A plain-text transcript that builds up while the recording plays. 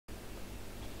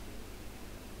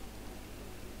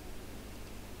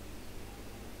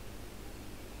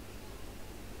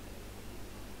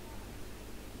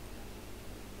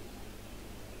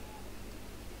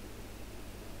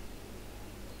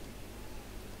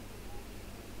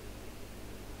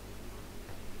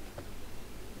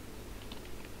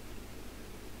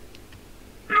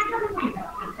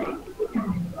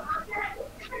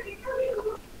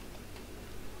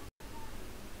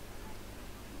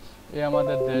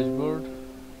আমাদের dashboard,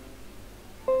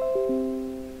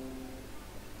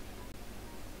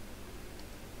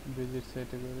 visit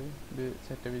সাইটে করি,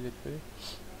 সাইটে ভিজিট করি।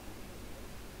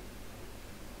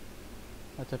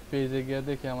 আচ্ছা, পেজে গিয়ে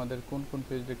দেখি আমাদের কোন কোন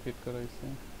পেজটা ক্রিয়েট করা হয়েছে।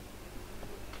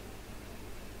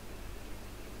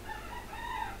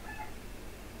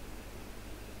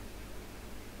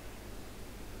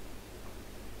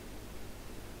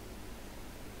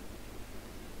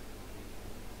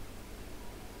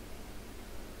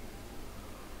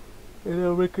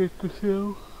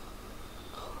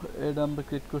 এটা আমরা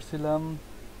ক্রিয়েট করছিলাম,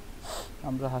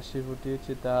 আমরা হাসি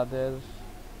ফুটিয়েছি তাদের,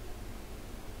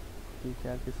 কি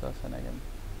আর কিছু আছে না কেন,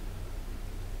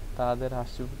 তাদের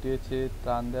হাসি ফুটিয়েছি,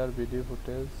 ত্রাণ দেওয়ার ভিডিও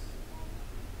ফুটেজ।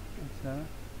 আচ্ছা,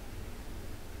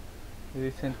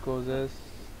 রিসেন্ট কোজেস,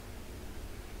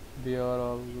 বিয়ার,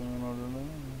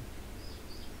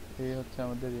 এই হচ্ছে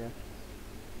আমাদের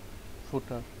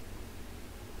ফুটার।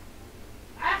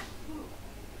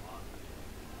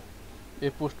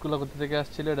 এই পোস্টগুলো কোথা থেকে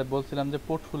আসছিল, এটা বলছিলাম যে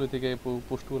পোর্টফোলিও থেকে এই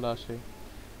পোস্টগুলো আসে।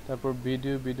 তারপর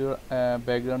ভিডিওর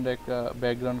ব্যাকগ্রাউন্ডে একটা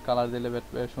ব্যাকগ্রাউন্ড কালার দিলে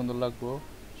সুন্দর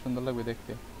লাগবে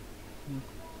দেখতে।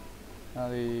 আর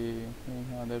এই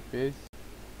আমাদের পেজ,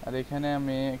 আর এখানে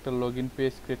আমি একটা লগ ইন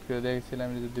পেজ ক্রিয়েট করে দেখেছিলাম।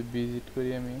 যদি ভিজিট করি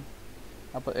আমি,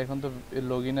 এখন তো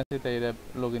লগ ইন আছে, তাই এরা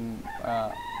log in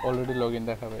already log in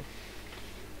দেখাবে,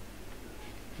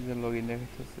 যে লগ ইন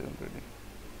দেখাচ্ছে অলরেডি।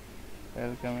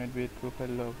 ওয়েলকাম এট বিট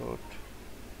প্রোফাইল লগ আউট।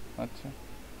 আচ্ছা,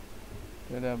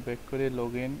 এটা ব্যাক করে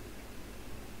লগ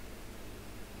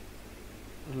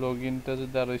ইনটা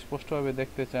যদি আরও স্পষ্টভাবে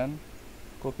দেখতে চান,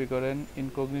 কপি করেন,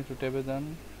 ইনকগনিটো ট্যাবে যান,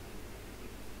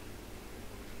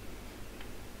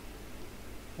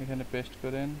 এখানে পেস্ট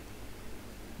করেন,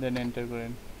 দেন এন্টার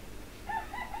করেন।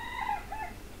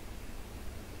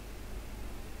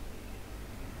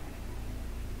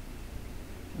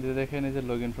 যে দেখেন এই যে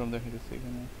লগ ইন ফর্ম দেখা যাচ্ছে,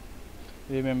 এখানে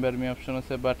রিমেম্বার মি অপশন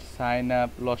আছে, but sign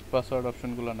up, lost password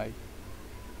অপশনগুলো নাই।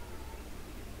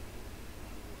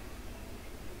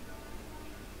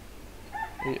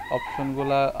 এই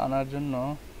অপশনগুলো আনার জন্য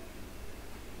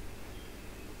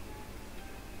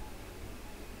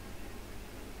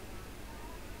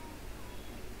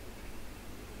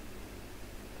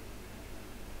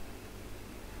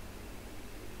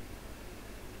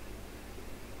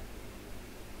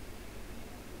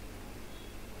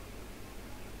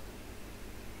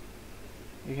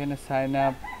এখানে সাইন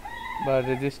আপ বা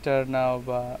রেজিস্টার নাও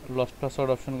বা লস্ট পাসওয়ার্ড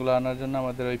অপশনগুলো আনার জন্য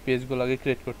আমাদের ওই পেজগুলো আগে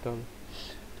ক্রিয়েট করতে হবে।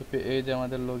 তো এই যে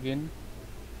আমাদের লগ ইন,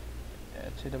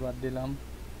 সেটা বাদ দিলাম।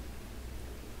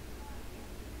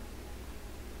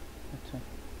 আচ্ছা,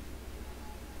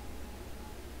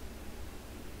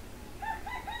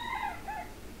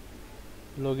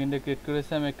 লগ ইনটা ক্রিয়েট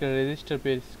করেছে, আমি একটা রেজিস্টার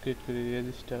পেজ ক্রিয়েট করি।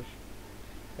 রেজিস্টার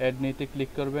অ্যাড নিতে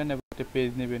ক্লিক করবেন এবং একটা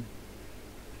পেজ নেবেন।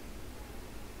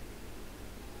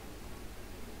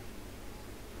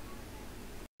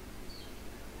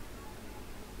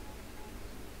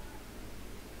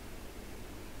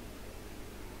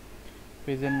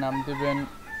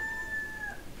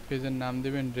 পেজের নাম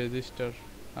দিবেন রেজিস্টার,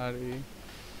 আর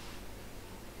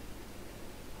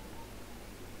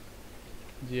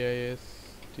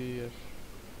GISTR।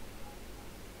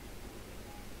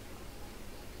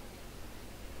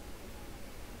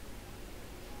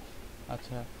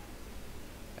 আচ্ছা,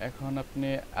 এখন আপনি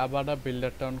আবার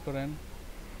বিল্ডারটা অন করেন।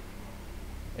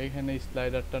 এইখানে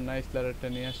স্লাইডারটা নাই, স্লাইডারটা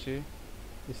নিয়ে আসি।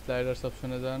 স্লাইডার্স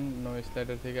অপশনে যান, নো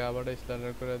স্লাইডার থেকে আবার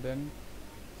স্লাইডার করে দেন।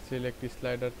 সিলেক্ট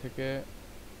স্লাইডার থেকে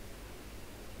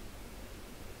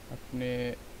আপনি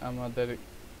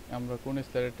আমরা কোন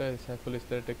স্লাইডারটা, সাইফুল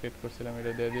স্লাইডারটা ক্রিয়েট করছিলাম,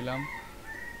 এটা দিয়ে দিলাম।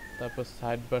 তারপর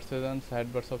সাইড বারসে যান, সাইড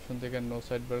বারস অপশন থেকে নো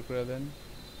সাইড বার করে দেন,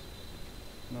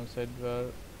 নো সাইড বার।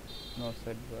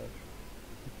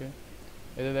 ওকে,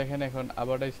 এটা দেখেন এখন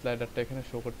আবার স্লাইডারটা এখানে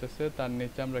শো করতেছে। তার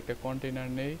নিচে আমরা একটা কন্টেইনার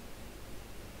নেই,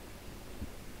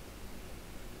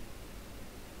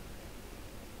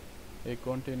 এই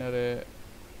কন্টেইনারে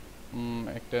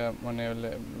একটা মানে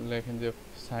লেখেন যে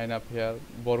সাইন আপ হেয়ার,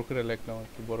 বড় করে লিখলাম আর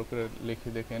কি, বড় করে লিখে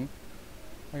দেখেন।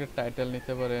 একটা টাইটেল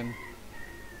নিতে পারেন।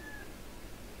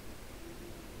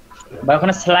 বা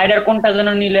ওখানে স্লাইডার কোনটা যেন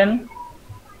নিলেন?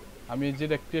 আমি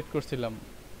যেটা ক্রিয়েট করছিলাম,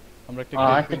 আমরা একটা আচ্ছা,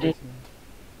 ক্রিয়েট করে ঠিক। দিয়েছিলাম।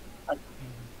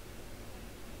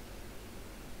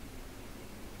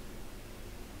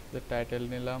 যে টাইটেল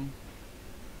নিলাম,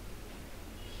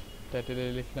 টাইটেলে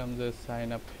লিখলাম যে sign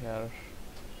up hair,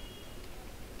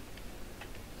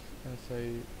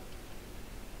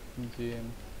 SIGN,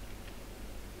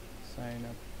 sign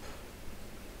up.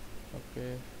 ওকে,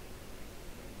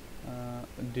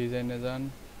 ডিজাইনে যান,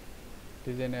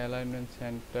 design alignment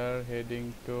centre, heading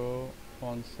two,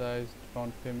 font size,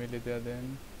 font family দিয়ে দেন,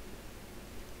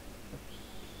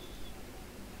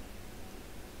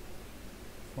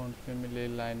 font family,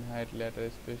 line height, letter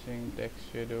spacing, text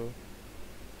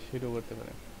shadow করতে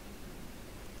পারেন।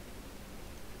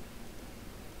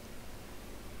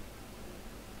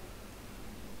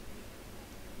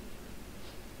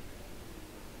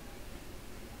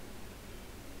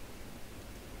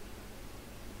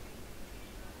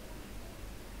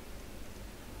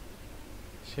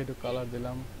 শ্যাডো কালার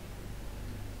দিলাম,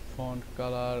 ফন্ট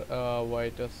কালার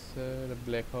হোয়াইট আছে,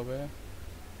 ব্ল্যাক হবে।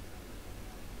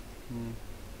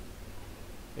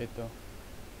 এই তো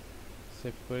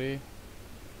সেভ করি।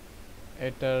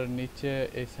 এটার নিচে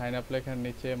এই সাইন আপ লেখার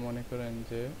নিচে মনে করেন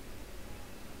যে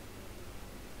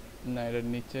না, এটার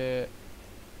নিচে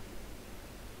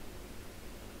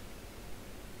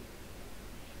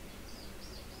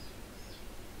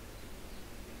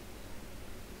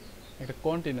একটা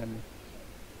কন্টেনার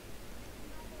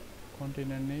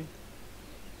নেই,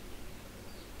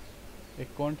 এই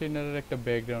কন্টেনারের একটা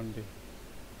ব্যাকগ্রাউন্ড দিই।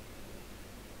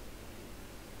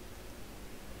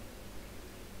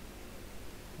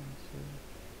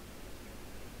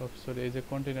 সরি, এই যে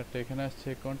কন্টেনারটা এখানে আসছে,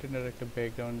 কন্টেনারের একটা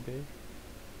ব্যাকগ্রাউন্ড দিই।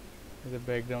 এই যে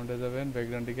ব্যাকগ্রাউন্ডে যাবেন,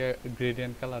 ব্যাকগ্রাউন্ডটিকে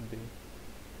গ্রেডিয়েন্ট কালার দিই।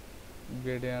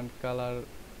 গ্রেডিয়েন্ট কালার,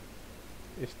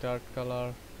 স্টার্ট কালার,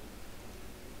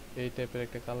 এই টাইপের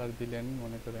একটা কালার দিলেন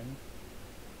মনে করেন।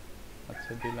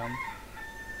 আচ্ছা, দিলাম।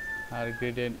 আর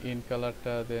গ্রেডিয়েন্ট ইন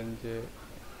কালারটা দেন যে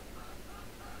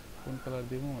কোন কালার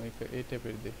দিব, এই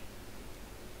টাইপের দিই।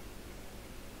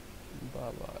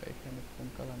 বাবা, এখানে কোন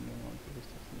কালার নিয়ে মনে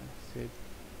বুঝতেছি না। সেভ।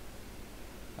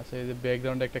 আচ্ছা, এই যে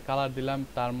ব্যাকগ্রাউন্ডে একটা কালার দিলাম,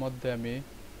 তার মধ্যে আমি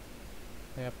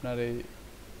আপনার এই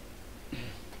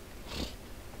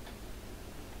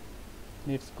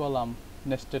নিডস কলাম,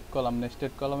 নেস্টেড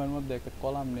কলামের মধ্যে একটা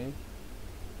কলাম নেই,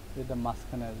 এটা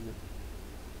মাঝখানে আসবে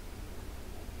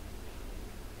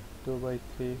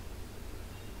 2x3।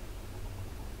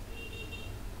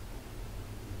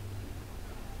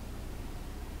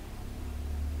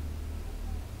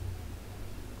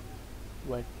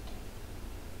 White,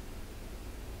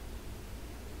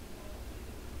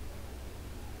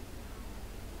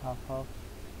 half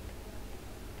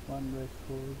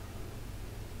 1/4,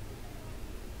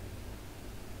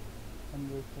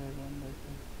 1/5,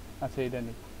 1/5। আচ্ছা,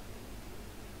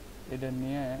 এটা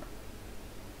নিয়ে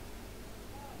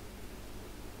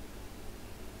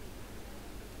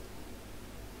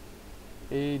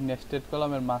এই নেস্টেড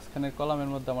কলামের মাঝখানের কলামের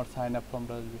মধ্যে আমার সাইন আপ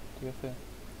ফর্মটা আসবে, ঠিক আছে।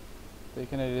 তো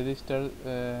এখানে রেজিস্টার,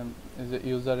 যে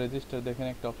ইউজার রেজিস্টার, দেখেন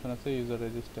একটা অপশন আছে ইউজার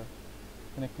রেজিস্টার,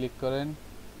 এখানে ক্লিক করেন।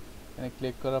 এখানে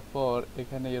ক্লিক করার পর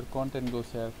এখানে your content goes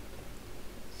here,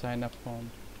 sign up form,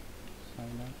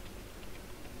 sign up.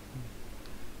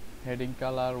 Heading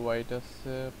colour white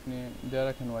আছে, আপনি দেওয়া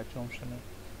রাখেন হোয়াইট, সমস্যা নেই।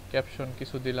 ক্যাপশন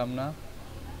কিছু দিলাম না।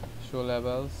 Show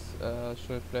levels,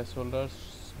 show place holders,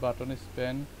 button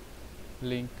span,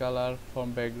 link colour, form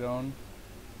background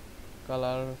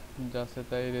colour যাচ্ছে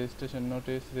তাই। Registration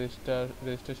notice,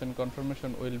 registration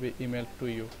confirmation will be email to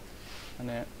you.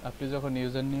 মানে আপনি যখন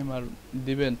ইউজার নেম আর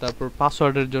দিবেন, তারপর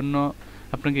পাসওয়ার্ডের জন্য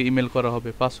আপনাকে ইমেল করা হবে,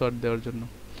 পাসওয়ার্ড দেওয়ার জন্য।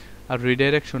 আর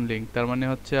রিডাইরেকশন লিঙ্ক, তার মানে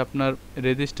হচ্ছে আপনার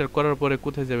রেজিস্টার করার পরে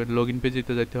কোথায় যাবেন, লগ ইন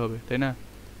পেজেতে যেতে হবে, তাই না।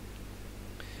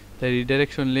 তাই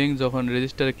রিডাইরেকশন লিঙ্ক যখন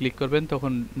রেজিস্টারে ক্লিক করবেন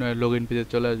তখন লগ ইন পেজে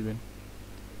চলে আসবেন।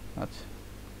 আচ্ছা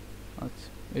আচ্ছা,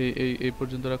 এই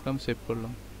পর্যন্ত রাখলাম, সেভ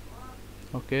করলাম।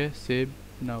 ওকে, save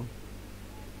now.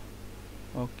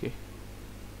 Okay,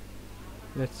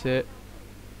 let's say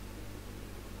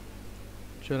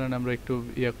চলেন আমরা একটু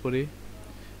ইয়া করি,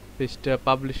 পেজটা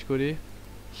পাবলিশ করি।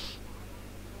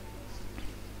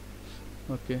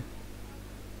 ওকে,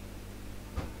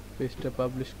 পেজটা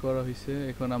পাবলিশ করা হয়েছে।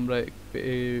 এখন আমরা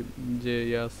যে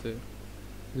ইয়া আছে,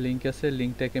 লিঙ্ক আছে,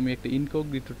 লিঙ্কটাকে আমি একটা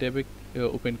ইনকগনিটো ট্যাবে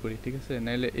ওপেন করি, ঠিক আছে,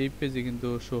 নাহলে এই পেজে কিন্তু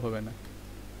শো হবে না।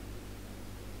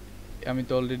 আমি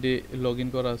তো অলরেডি লগ ইন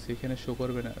করা আছে, এখানে শো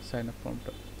করবে না সাইন আপ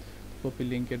ফর্মটা। কপি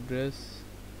লিঙ্ক অ্যাড্রেস,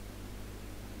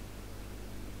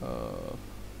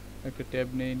 একটা ট্যাব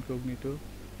নেই ইনকগনিটো,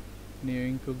 নিউ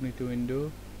ইনকগনিটো উইন্ডো,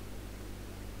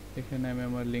 এখানে আমি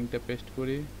আমার লিঙ্কটা পেস্ট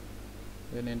করি,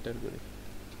 দেন এন্টার করি।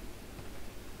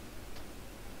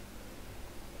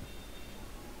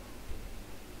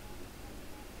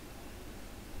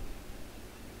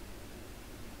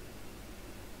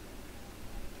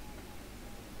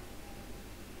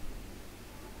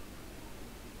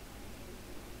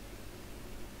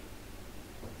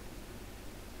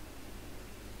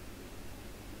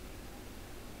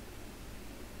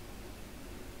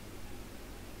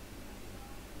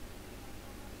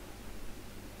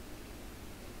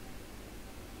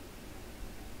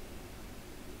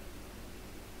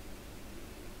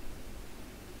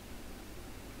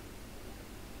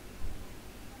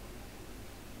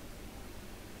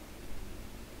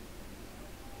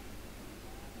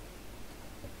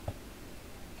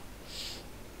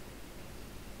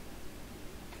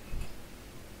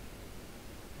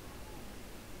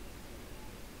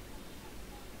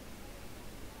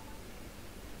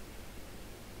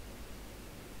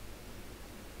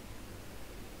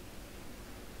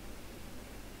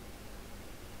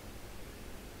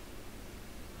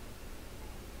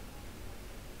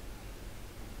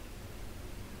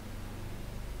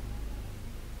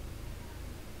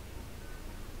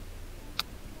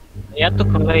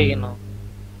 এতক্ষণ লাগে কেন?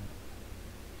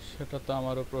 সেটা তো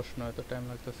আমারও প্রশ্ন, এত টাইম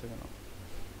লাগতেছে কেন?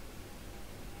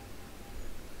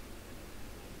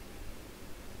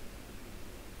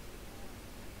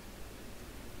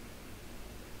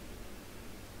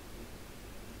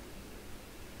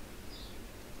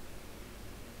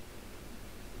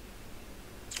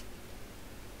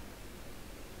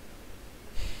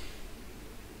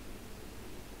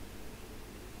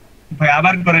 ভাই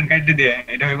আবার করেন, কাটতে দিয়ে,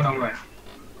 এটা হইব না ভাই।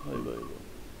 হইব হইব।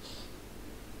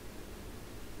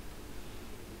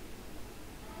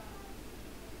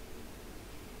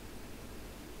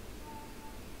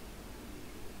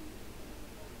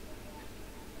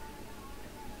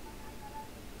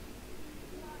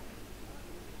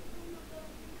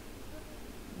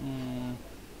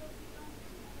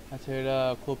 আচ্ছা, এটা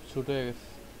খুব ছোট হয়ে গেছে,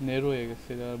 নেরো হয়ে গেছে,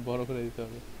 এটা বড় করে দিতে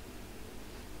হবে।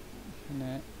 এখানে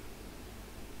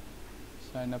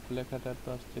সাইন আপ লেখাটা তো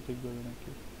আসছে ঠিকভাবে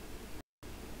নাকি?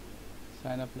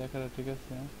 সাইন আপ লেখাটা ঠিক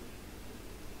আছে?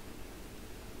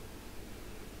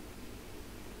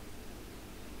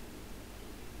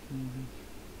 হুম।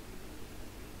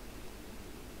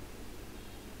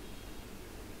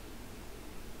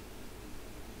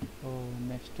 ও,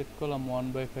 নেক্সটেড কলাম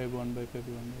 1/5 1/5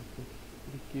 1/5,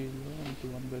 কি হলো? আমি তো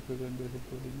 1/5 1/5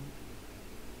 করিনি।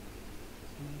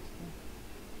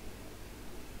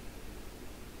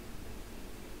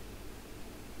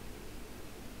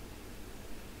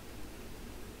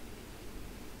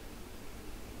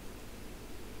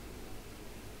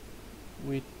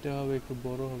 উইথটা হবে একটু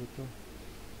বড় হবে তো।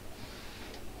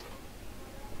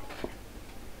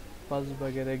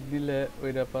 5/1 দিলে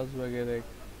ওইটা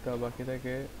 5/1টা বাকি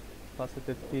থাকে,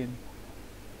 5-তে 3,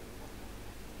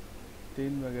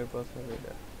 3/5 হবে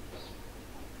এটা।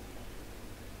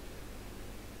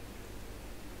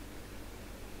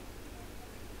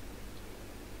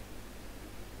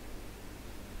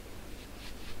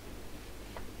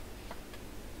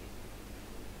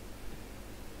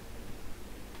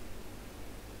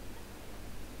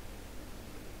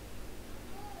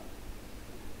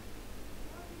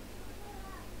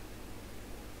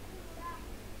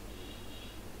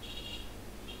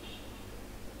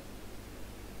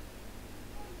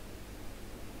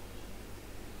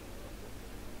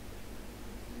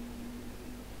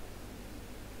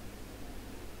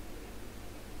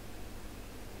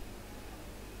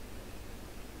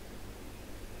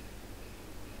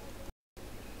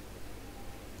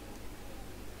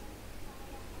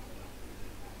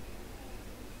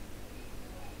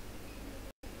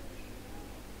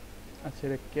 আচ্ছা,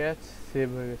 এটা ক্যাচ সেভ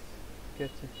হয়ে গেছে।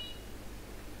 ক্যাচে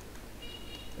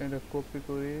এটা কপি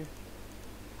করি,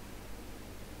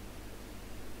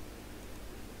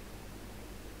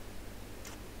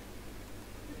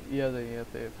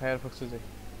 ইয়াতে ফায়ারফক্সে যাই।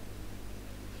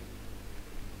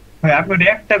 ভাই আপনি ওটা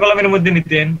একটা কলমের মধ্যে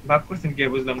নিতেন, ভাগ করছেন কি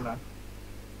বুঝলাম না।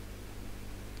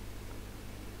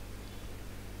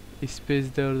 স্পেস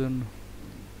দেওয়ার জন্য।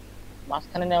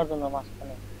 মাঝখানে নেওয়ার জন্য,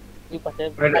 মাঝখানে দুই পাশে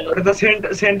ওটা খালি। ওটা তো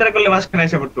সেন্টার করলে মাঝখানে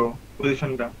এসে পড়তো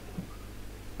পজিশনটা,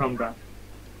 ফর্মটা।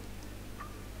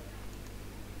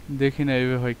 দেখি না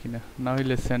এইভাবে হয় কিনা, না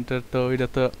হইলে সেন্টার তো ওইটা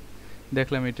তো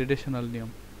দেখলাম এই ট্রেডিশনাল নিয়ম।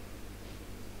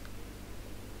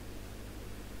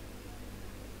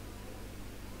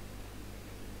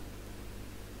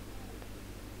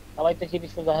 সবাই তো সিঁড়ি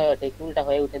সোজা হয়ে ওঠে, একটু উল্টা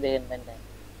হয়ে উঠে দেখেন না?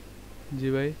 জি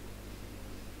ভাই।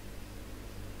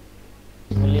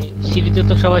 বলি সিঁড়িতে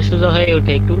তো সবাই সোজা হয়ে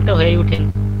ওঠে, একটু উল্টা হয়ে উঠেন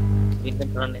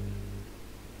বিভিন্ন ধরনের।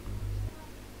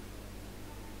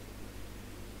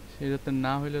 সেটাতে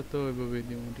না হইলে তো ওইভাবে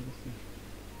দিব, ঠিক আছে।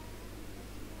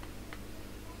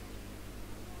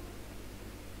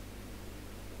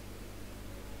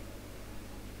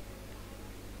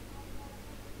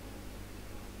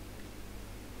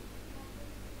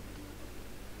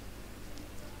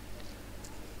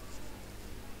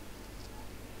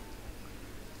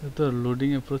 তো লোডিং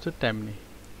এ প্রচুর টাইম নেই,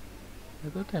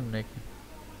 এত টাইম নাকি?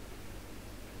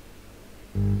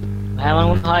 ভাই আমার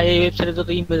মনে হয় এই ওয়েবসাইটে যত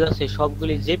ইমেজ আছে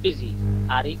সবগুলি জেপিজি,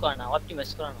 আর ই করে না, অপটিমাইজ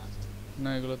করে না। না,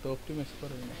 এগুলো তো অপটিমাইজ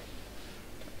করা না।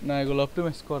 না, এগুলো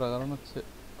অপটিমাইজ করা, কারণ হচ্ছে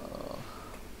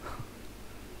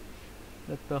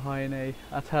তো হয় নাই।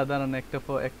 আচ্ছা দাঁড়ান,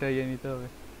 একটা ইয়ে নিতে হবে।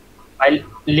 ভাই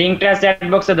লিংকটা চ্যাট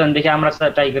বক্সে দেন, দেখি আমরা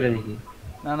ট্রাই করে দেখি।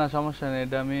 না না, সমস্যা নেই,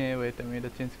 এটা আমি ওয়েট, আমি এটা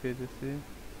চেঞ্জ করে দিচ্ছি।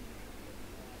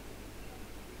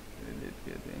 এডিট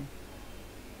করে দিই।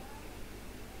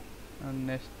 আর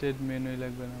নেস্টেড মেনুই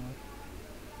লাগবে না আমার,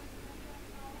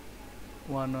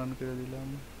 1 করে দিলাম।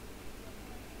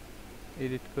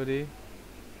 এডিট করি,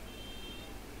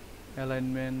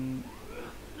 অ্যালাইনমেন্ট,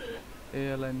 এই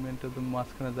অ্যালাইনমেন্টটা তো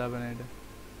মাঝখানে যাবে না, এটা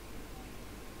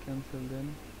ক্যান্সেল দেন।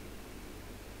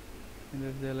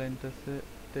 এটার যে লাইনটা আছে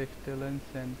টেক্সট লাইন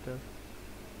সেন্টার।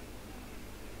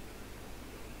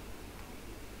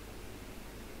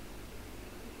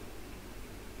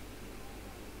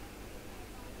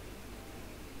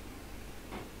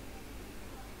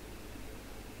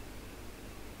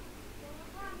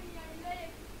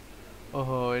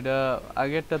 ওহো, এটা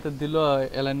আগেরটাতে দিল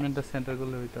অ্যালাইনমেন্টটা সেন্টার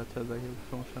করলে হইতো। আচ্ছা যাই হোক,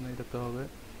 সমস্যা নেই, এটা তো হবে।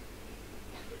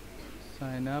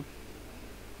 Sign up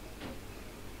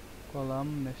column,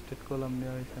 nested column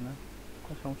নেওয়া হয়েছে না,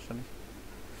 কোনো সমস্যা নেই।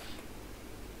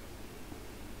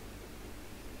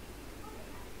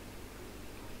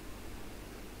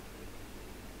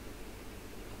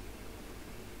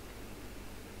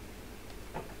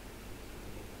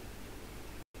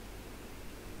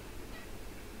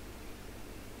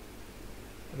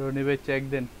 রনি ভাই চেক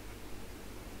দেন।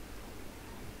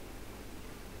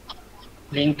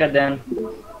 লিংকটা দেন।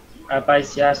 আর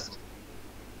পাইছি আস।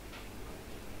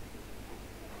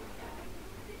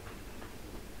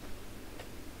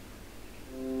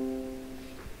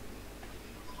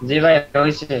 জি ভাই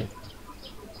হইছে।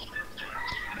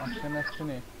 মাঝখানে আসছে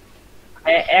নি?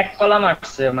 এক কলাম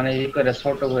আসছে মানে ই করে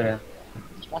ছোট করে।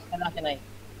 মাঝখানে আসে নাই।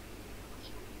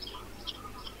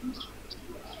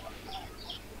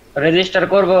 রেজিস্টার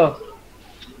করব।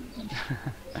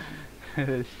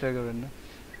 রেজিস্টার করবেন না?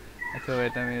 আচ্ছা ভাই,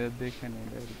 এটা আমি দেখে নিই।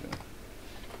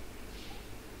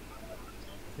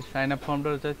 সাইন আপ ফর্মটা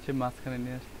চাচ্ছি মাঝখানে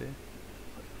নিয়ে আসতে,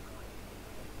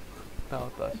 তাও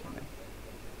তো আসে নাই।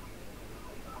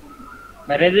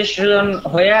 রেজিস্ট্রেশন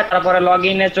হয়ে তারপরে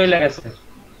লগইনে চলে গেছে,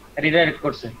 রিডাইরেক্ট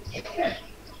করছে।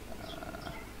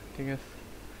 ঠিক আছে।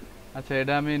 আচ্ছা,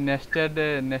 এটা আমি নেস্টেড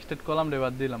নেস্টেড কলাম রে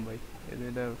বাদ দিলাম ভাই।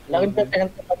 এটা ফুল লগইন দিন। করতে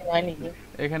এখানে লগইন হয়নি কি?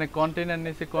 এখানে কন্টেইনার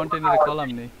নিচে কন্টেইনারে কলাম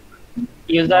নেই।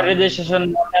 ইউজার রেজিস্ট্রেশন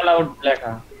নট অ্যালাউড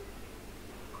লেখা।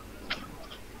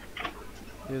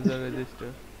 User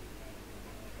register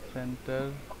centre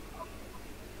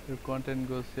your content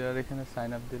goes here, এখানে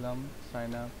সাইন আপ দিলাম,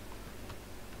 sign up,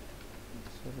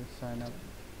 sorry sign up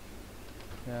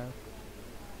here,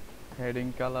 heading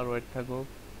colour white থাকুক,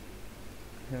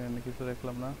 এখানে আমি কিছু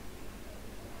রাখলাম না।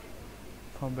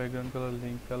 Form background colour,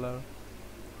 link colour,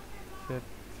 set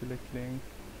select link,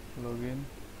 login,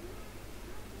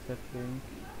 set link,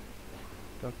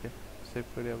 okay save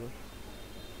করি আবার।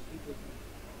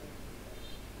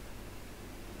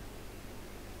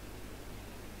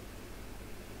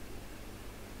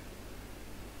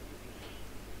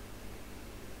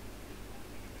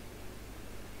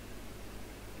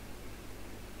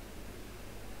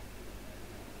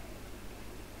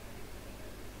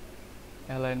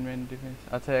 Alignment defence.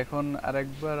 আচ্ছা, এখন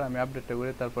আরেকবার আমি আপডেটটা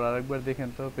করি, তারপর আরেকবার দেখেন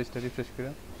তো পেজটা রিফ্রেশ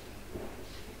করে।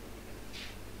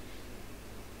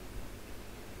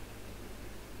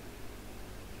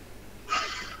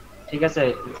 ঠিক আছে,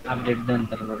 আপডেট দেন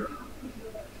তারপরে।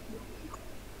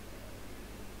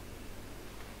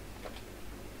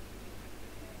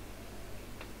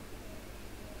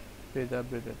 পেজ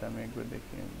আপডেট, এটা আমি একবার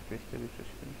দেখি, পেজটা রিফ্রেশ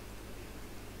করি,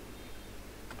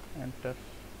 এন্টার।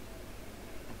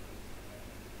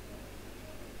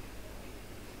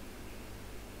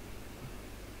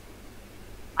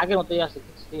 আগের মতোই আছে,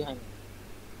 কিছুই হয়নি।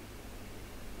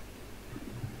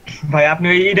 ভাই আপনি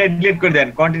ওই এটা ডিলিট করে দেন,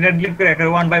 কন্টেনার ডিলিট করে একটা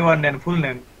ওয়ান বাই ওয়ান নেন, ফুল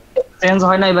নেন। চেঞ্জ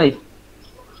হয় নাই ভাই।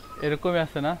 এরকমই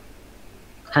আছে না?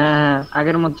 হ্যাঁ হ্যাঁ,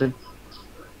 আগের মতোই।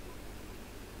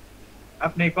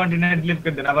 আপনি কন্টেনার ডিলিট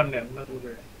করে দেন, আবার নেন নতুন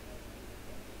করে।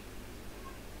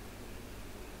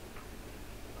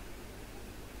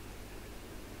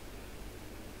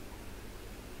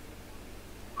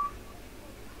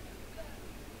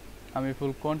 আমি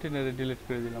ফুল কন্টেনারে ডিলিট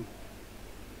করে দিলাম।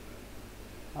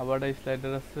 আবার এই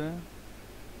স্লাইডার আছে,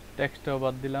 টেক্সটটাও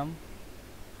বাদ দিলাম।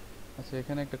 আচ্ছা,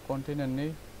 এখানে একটা কন্টেনার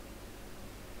নেই,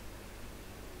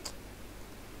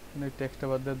 টেক্সটটা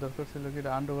বাদ দেওয়ার দরকার ছিল কি?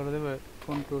 আন্ডু করে দেবে,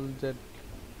 কন্ট্রোল জেড।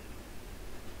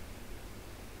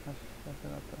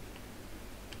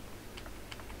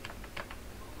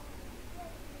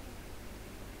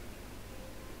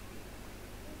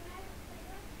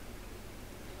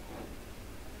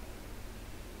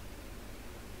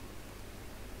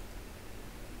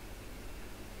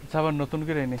 আচ্ছা, আবার নতুন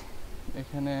করে নি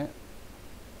এখানে।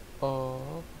 ও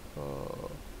ও,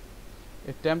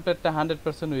 এই টেমপ্লেটটা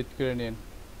 100% উইথ করে নিন,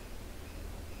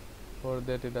 ফর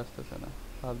দ্যাট এটা আসতেছে না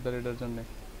ফার্দার এটার জন্য।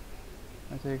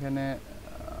 আচ্ছা, এখানে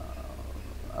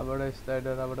আবার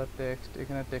স্লাইডার, আবার টেক্সট,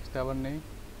 এখানে টেক্সট আবার নেই।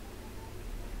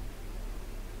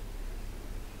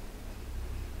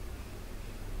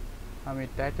 আমি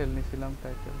টাইটেল নিছিলাম,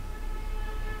 title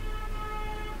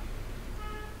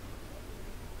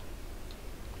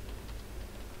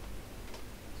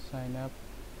sign up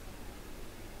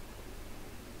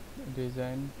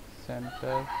design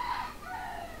center,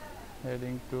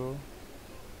 heading to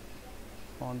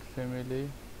font family.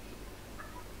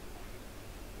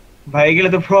 ভাই গেলে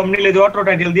তো ফর্ম নিলে যে অটো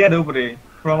টাইটেল দিয়ে দেয় উপরে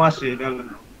ফর্ম আসে তাহলে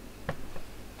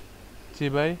জি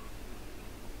ভাই,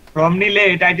 ফর্ম নিলে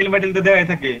টাইটেল মাইটেল তো দেওয়াই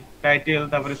থাকে টাইটেল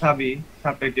তারপরে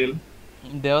সাবটাইটেল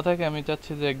দেওয়া থাকে। আমি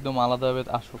চাচ্ছি যে একদম আলাদাভাবে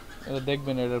আসুক। এটা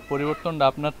দেখবেন, এটার পরিবর্তনটা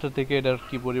আপনারটা থেকে এটার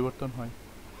কি পরিবর্তন হয়।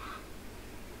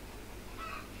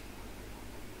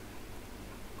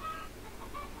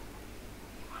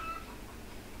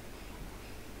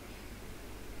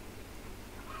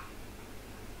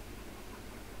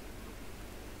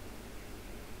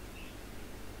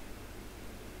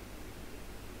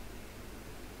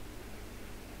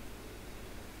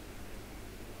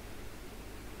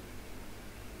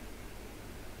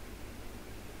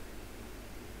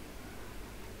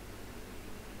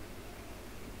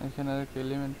 এখানে আরেকটা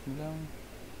এলিমেন্ট নিলাম।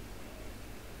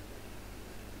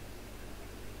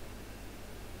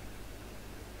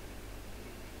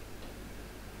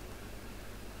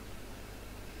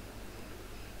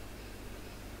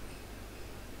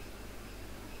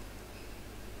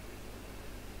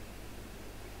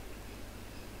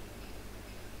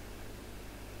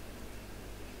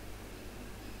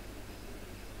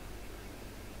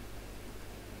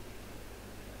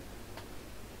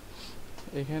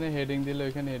 এখানে হেডিং দিলে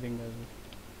ওইখানে হেডিং আসবে।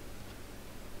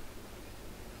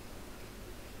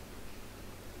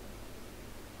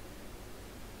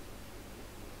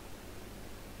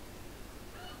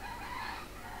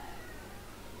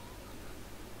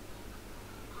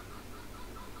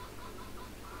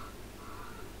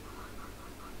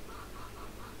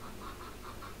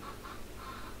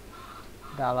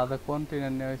 এটা আলাদা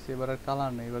কন্টেনার নেওয়া হয়েছে, এবার আর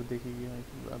কালার নেই। এবার দেখি কি হয়।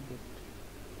 Update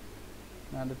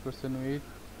 100% with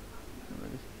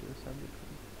submit.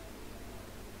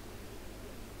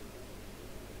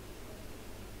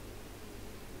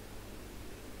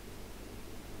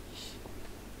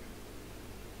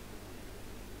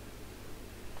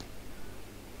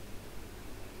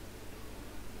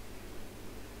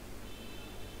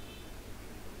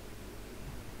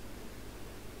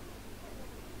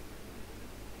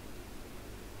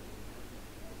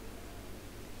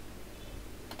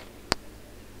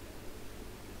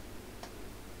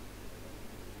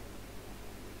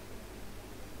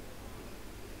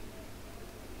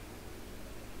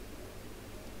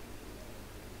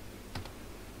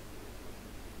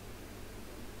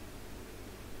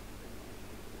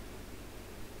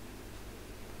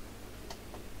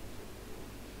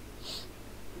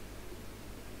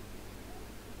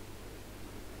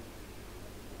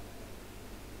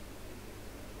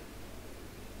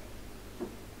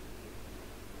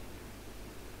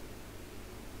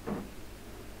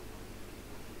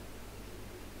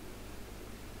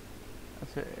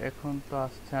 আচ্ছা, এখন তো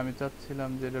আসছে। আমি চাচ্ছিলাম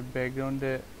যে এটা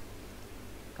ব্যাকগ্রাউন্ডে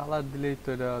কালার দিলেই তো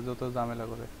এটা যত ঝামেলা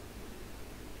করে।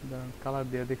 কালার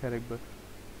দিয়ে দেখে একবার।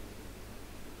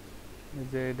 এই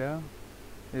যে এটা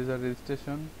ইউজার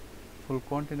রেজিস্ট্রেশন, ফুল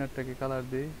কন্টেনারটাকে কালার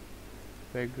দিই।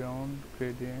 ব্যাকগ্রাউন্ড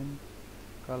গ্রেডিয়েন্ট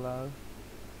কালার,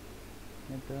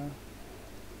 এটা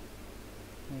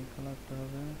এই কালারটা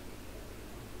হবে।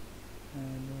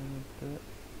 এর মধ্যে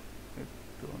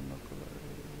একটু অন্য কালার,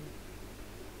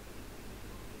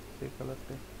 সেই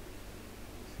কালারটা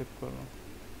সেভ করলাম,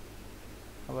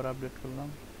 আবার আপডেট করলাম।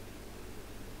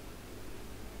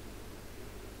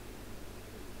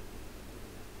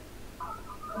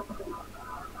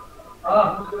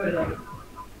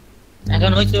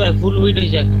 এখন হয়েছে ভাই, ফুল উইড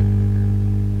হয়েছে এখন।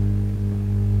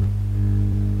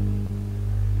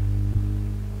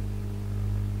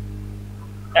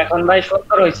 এখন ভাই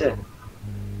 70 হয়েছে।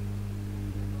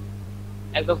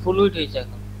 একদম ফুল উইড হয়েছে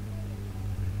এখন।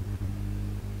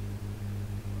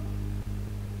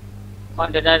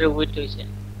 কন্টেনারে উইড হয়েছে।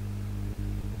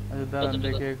 আচ্ছা দাঁড়ান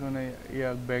দেখি এখন এই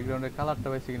ব্যাকগ্রাউন্ডের কালারটা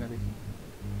পাইছি কিনা দেখি।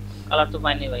 কালার তো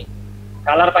পাইনি ভাই।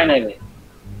 কালার পাই নাই ভাই।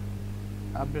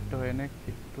 আপডেটটা হয় না,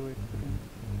 একটু ওয়েট করুন।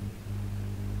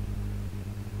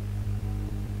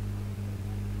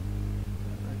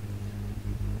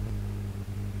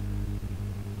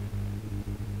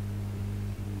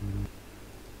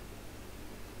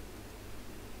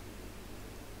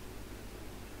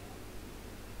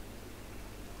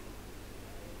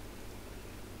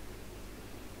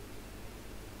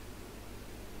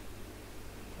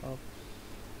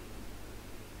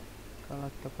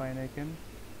 কালারটা পাই না কেন?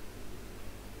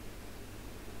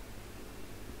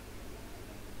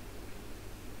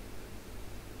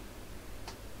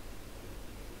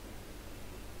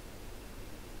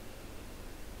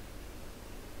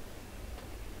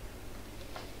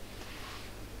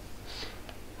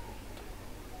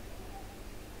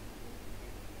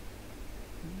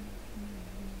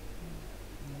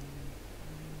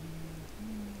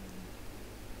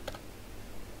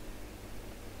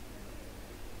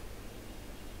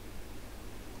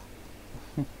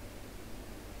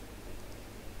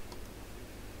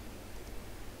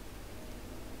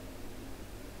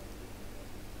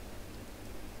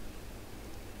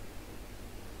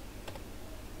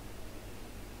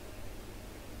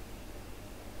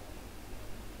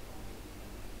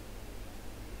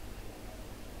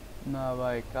 না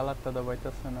ভাই, কালারটা তো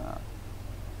পাইতেছে না।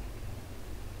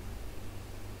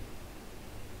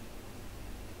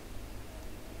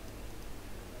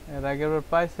 এর আগের বার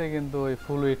পাইছে কিন্তু ওই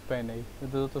ফুল উইড পাই নাই,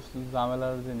 এটা তো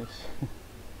ঝামেলার জিনিস।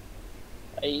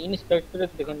 এই ইন্সপেক্টরে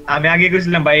দেখেন। আমি আগে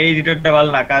কইছিলাম ভাই এই এডিটরটা ভালো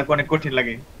না, কাজ অনেক কঠিন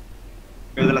লাগে,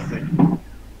 বেজাল আছে।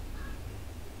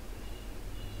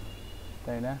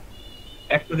 তাই না?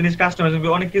 একটা জিনিস কাস্টমাইজ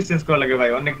অনেক কিছু চেঞ্জ করা লাগে ভাই,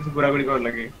 অনেক কিছু ঘোরাঘুরি করা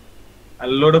লাগে, আর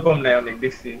লোডও কম নেয় অনেক,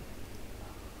 দেখছি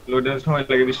লোডের সময়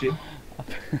লাগে বেশি।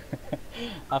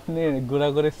 আপনি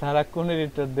ঘোরাঘুরি ছাড়া কোন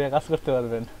এডিটর দিয়ে কাজ করতে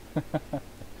পারবেন?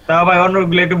 তাও ভাই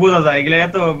অন্যগুলো একটু বোঝা যায়, এগুলো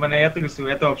এত মানে এত কিছু,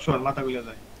 এত অপশন, মাথা গুলো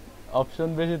যায়। অপশন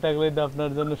বেশি থাকলেই তো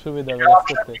আপনার জন্য সুবিধা হবে কাজ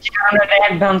করতে।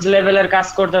 অ্যাডভান্স লেভেলের কাজ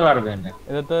করতে পারবেন।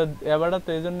 এটা তো এবারটা তো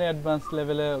এই জন্য অ্যাডভান্স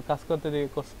লেভেলে কাজ করতে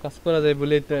কাজ করা যায়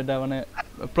বলেই তো এটা মানে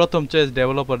প্রথম চয়েস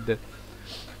ডেভেলপারদের।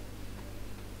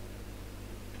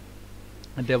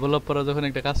 ডেভেলপাররা যখন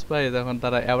একটা কাজ পায় তখন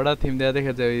তারা এবারটা থিম দেওয়া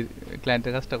দেখে যে ওই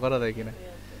ক্লায়েন্টের কাজটা করা যায় কিনা।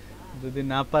 যদি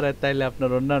না পারে তাইলে আপনার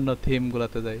অন্যান্য থিম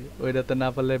গুলাতে যায়, ওইটাতে না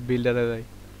পারলে বিল্ডারে যায়।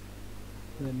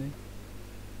 জানি।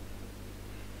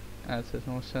 আচ্ছা,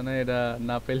 সমস্যা নেই, এটা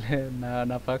না পেলে না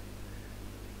না পাক,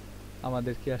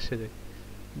 আমাদের কি আসে যায়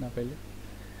না পাইলে।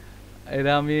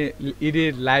 এটা আমি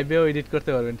এডিট লাইভেও এডিট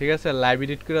করতে পারবেন, ঠিক আছে? লাইভ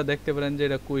এডিট করে দেখতে পারেন যে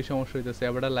এটা কই সমস্যা হইতেছে,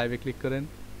 এবার লাইভে ক্লিক করেন।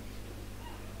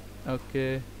 ওকে,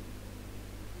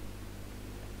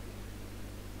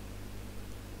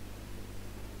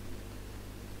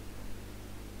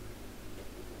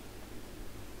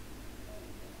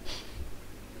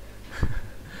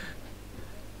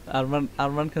 আরমান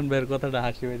আরমান খান ভাইয়ের কথাটা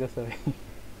হাসি হইতেছে ভাই।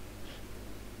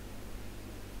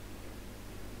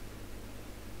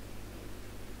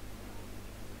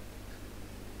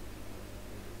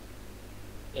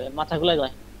 মাথা গুলাই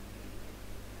যায়।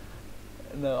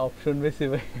 না, অপশন বেশি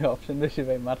ভাই, অপশন বেশি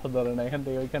ভাই, মাথা ধরে না, এখান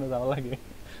থেকে ওইখানে যাওয়া লাগে।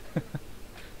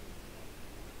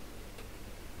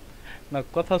 না,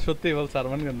 কথা সত্যি বলছে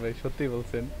আরমান খান ভাই, সত্যি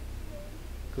বলছেন।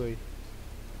 কই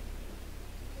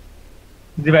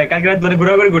জি ভাই, কালকে রাত ধরে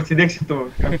ঘোরাঘুরি করছি, দেখছি তো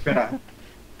প্যারা।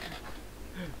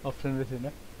 অপশন বেশি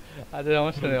না? আচ্ছা,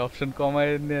 সমস্যা নেই, অপশন কমাই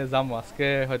নিয়ে যাবো আজকে,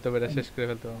 হয়তো এটা শেষ করে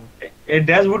ফেলতে পারবো। এই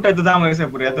ড্যাশবোর্ডটাই তো দাম হয়ে গেছে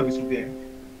পুরো এত কিছু দিয়ে।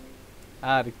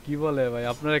 আর কি বলে ভাই,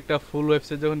 আপনার একটা ফুল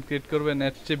ওয়েবসাইট যখন ক্রিয়েট করবেন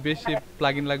এর চেয়ে বেশি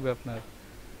প্লাগইন লাগবে আপনার।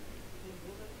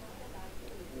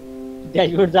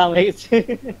 ড্যাশবোর্ড জাম হয়ে গেছে।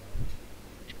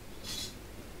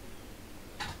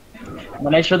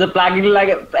 মানে শুধু প্লাগইন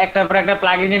লাগে, একটার পর একটা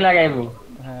প্লাগইনই লাগাইবো।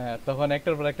 হ্যাঁ, তখন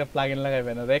একটার পর একটা প্লাগইন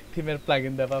লাগাইবেন, আর এক থিমের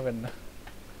প্লাগইন দিয়ে পাবেন না।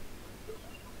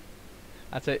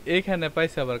 আচ্ছা, এইখানে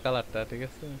পাইছে আবার কালারটা, ঠিক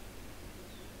আছে?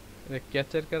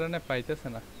 ক্যাচের কারণে পাইতেছে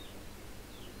না।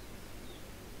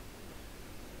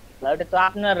 ওটা তো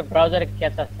আপনার ব্রাউজারে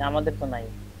ক্যাচ আছে, আমাদের তো নাই।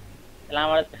 তাহলে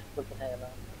আমাদের করতে থাকে না।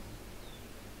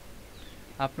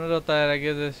 আপনারা তার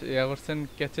আগে যে ইয়া করছেন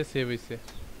ক্যাচে সেভ হইছে।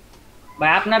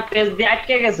 ভাই আপনার পেজ দিয়ে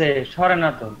আটকে গেছে, সরে না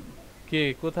তো। কি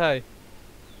কোথায়?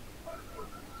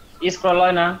 স্ক্রল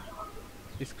হয় না।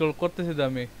 স্ক্রল করতেছি তো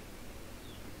আমি।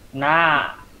 না,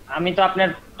 আমি তো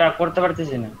আপনারটা করতে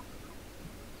পারতেছি না।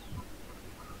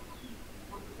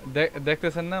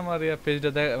 দেখতেছেন না আমার ইয়া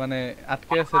পেজটা, মানে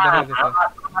আটকে আছে দেখা যাচ্ছে।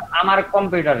 আমার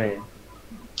কম্পিউটারে।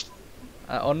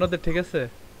 অন্যদের ঠিক আছে?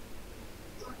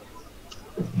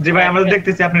 জি ভাই, আমরা তো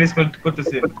দেখতেছি আপনার স্ক্রল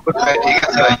করতেছেন। ঠিক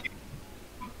আছে ভাই।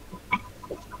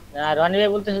 রনি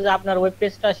ভাই বলতেছে যে আপনার ওয়েব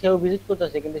পেজটা সেও ভিজিট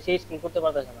করতেছে কিন্তু সে স্ক্রল করতে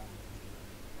পারতেছে না।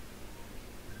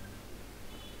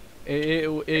 এই এই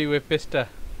এই ওয়েব পেজটা?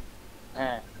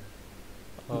 হ্যাঁ।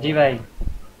 জি ভাই,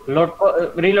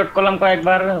 রিলোড করলাম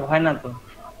কয়েকবার, হয় না তো।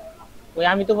 ওই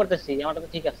আমি তো করতেছি, আমারটা তো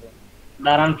ঠিক আছে।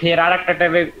 দাঁড়ান ফের আরেকটা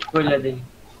ট্যাবে কইলা দিই।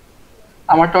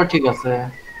 আমারটাও ঠিক আছে।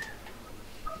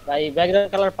 ভাই ব্যাকগ্রাউন্ড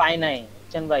কালার পাই নাই,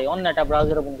 বুঝছেন ভাই? অন্য একটা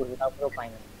ব্রাউজার ওপেন করছি তারপরেও পাই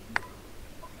নাই।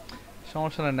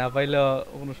 সমস্যা নাই, না পাইলেও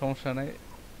কোনো সমস্যা নাই।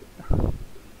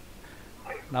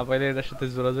 না পাইলে এটার সাথে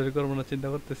জোরাজোরি করবো না চিন্তা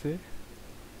করতেছি।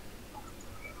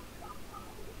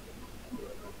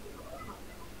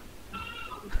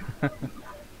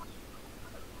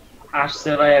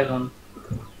 আসছে ভাই এখন।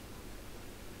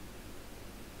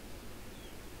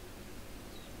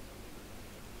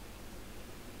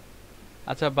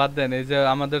 আচ্ছা, বাদ দেন, এই যে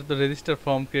আমাদের তো রেজিস্টার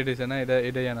ফর্ম ক্রিয়েট হয়েছে না,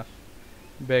 এটাই এনাফ।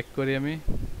 ব্যাক করি, আমি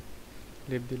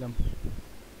লিভ দিলাম।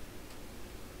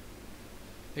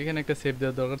 এখানে একটা সেভ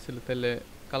দেওয়ার দরকার ছিল, তাহলে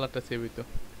কালারটা সেভ হইতো।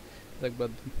 দেখ,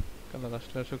 বাদ দিন, কালার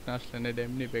আসলে আসুক না আসলে না, এটা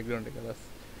এমনি ব্যাকগ্রাউন্ডে কালার।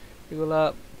 এগুলা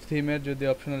থিমের যদি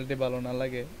অপশনালিটি ভালো না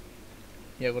লাগে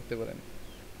ইয়া করতে পারেন,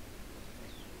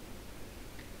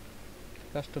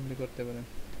 কাস্টমলি করতে পারেন।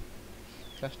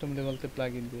 কাস্টমলি বলতে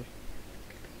প্লাগইন দিয়ে।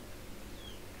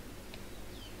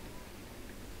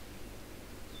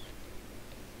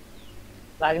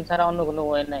 প্লাগইন ছাড়া অন্য কোনো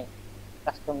ওয়ে নাই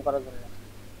কাস্টম করার জন্য।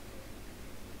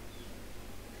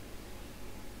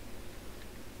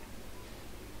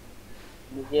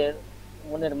 নিজের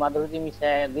মনের মাধুরী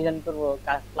মিশিয়ে ডিজাইন করবো,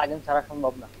 প্লাগইন ছাড়া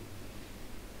সম্ভব না।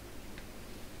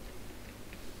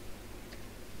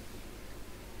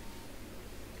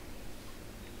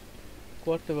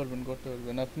 করতে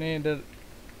পারবেন আপনি এটার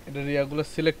ইয়াগুলো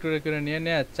সিলেক্ট করে নিয়ে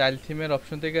চাইল্ড থিমের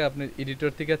অপশন থেকে আপনি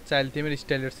এডিটর থেকে চাইল্ড থিমের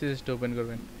স্টাইলার সিরিজটা ওপেন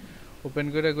করবেন। ওপেন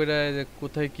করে যে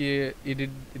কোথায় কি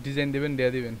এডিট ডিজাইন দেবেন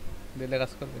দিবেন, দিলে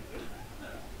কাজ করবে।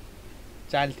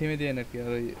 চাইল্ড থিমে দিয়ে আর কি, আর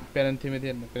ওই প্যারেন্ট থিমে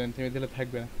দিয়ে না, প্যারেন্ট থিমে দিলে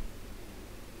থাকবে না।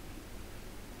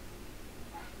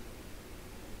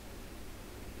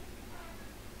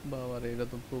 বাবারে এটা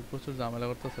তো প্রচুর ঝামেলা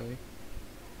করতেছে ভাই।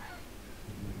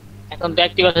 এখন তো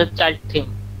অ্যাক্টিভ আছে চাইল্ড থিম।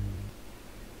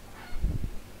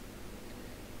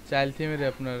 চাইল্ড থিমের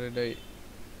আপনার এটাই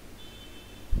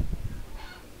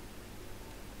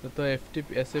তো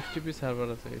এফটিপি এসএফটিপি সার্ভার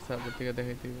আছে, এই সার্ভার থেকে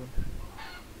দেখাইতে দিব।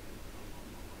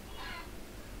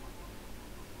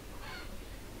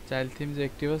 চাইল্ড থিম যে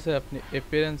অ্যাক্টিভ আছে আপনি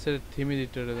অ্যাপিয়ারেন্সের থিম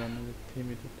এডিটরে যান, থিম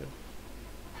এডিটর।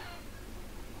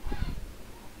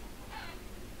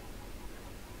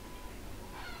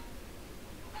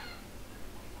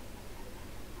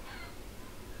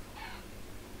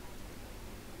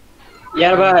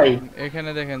 ইয়ার ভাই এখানে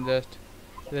দেখেন জাস্ট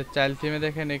চাইল্ড থিমে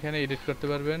দেখেন এখানে এডিট করতে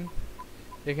পারবেন।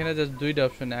 এখানে জাস্ট দুইটা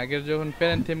অপশন, আগের যখন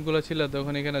প্যারেন্ট থিমগুলো ছিল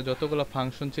তখন এখানে যতগুলো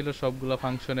ফাংশন ছিল সবগুলো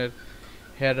ফাংশনের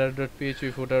header.php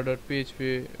footer.php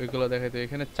ওইগুলো দেখাইতো।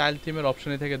 এখানে চাইল্ড থিমের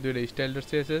অপশনই থাকে দুইটা,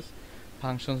 style.css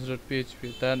functions.php,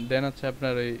 তার দেন হচ্ছে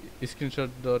আপনার ওই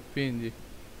screenshot.png।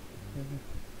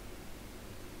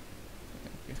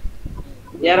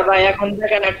 ইয়ার ভাই এখন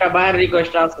দেখেন একটা বাইরের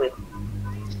রিকোয়েস্ট আছে।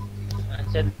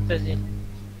 আচ্ছা দিতেছি।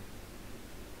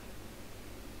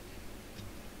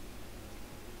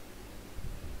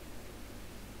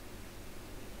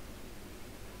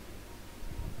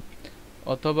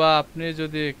 অথবা আপনি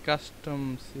যদি কাস্টম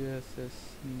সিএসএস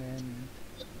নেন,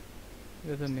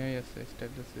 এটা তো নিয়েই আছে,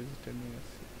 স্টাইলার সিএসএসটা নিয়ে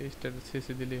আছে, এই স্টাইলার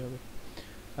সিএসএস দিলেই হবে।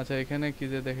 আচ্ছা এখানে কি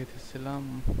যে দেখাইতেছিলাম,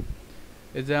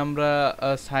 এই যে আমরা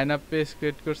সাইন আপ পেজ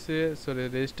ক্রিয়েট করছি, সরি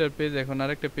রেজিস্টার পেজ, এখন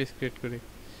আরেকটা পেজ ক্রিয়েট করি,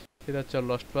 এটা হচ্ছে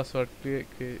লস্ট পাসওয়ার্ড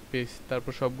পেজ।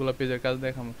 তারপর সবগুলো পেজের কাজ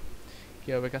দেখাবো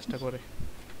কীভাবে কাজটা করে।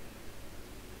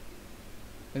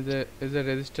 এই যে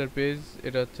রেজিস্টার পেজ,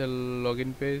 এটা হচ্ছে লগ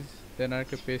ইন পেজ, দেন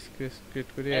আরেকটা পেজ ক্রিয়েট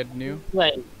করি, অ্যাড নিউ।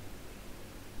 ভাই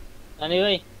জানি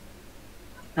ভাই,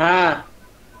 হ্যাঁ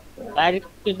ডাইরেক্ট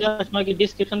দেওয়ার সময় কি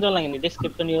ডেসক্রিপশন দেওয়া লাগেনি?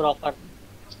 Description your offer.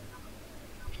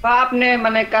 বা আপনি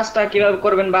মানে কাজটা কিভাবে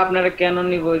করবেন বা আপনারা কেন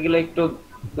নিব এগুলো একটু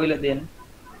বলে দেন,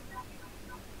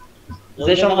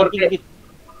 যে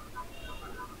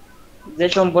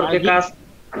সম্পর্কে কাজ।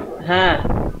 হ্যাঁ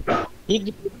গিগ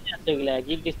ডেসক্রিপশন আছে, এগুলা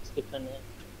গিগ ডেসক্রিপশনে।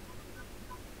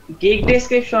 গিগ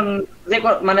ডেসক্রিপশন যে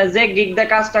মানে যে গিগ দা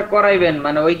কাজটা করাইবেন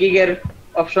মানে ওই গিগের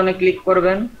অপশনে ক্লিক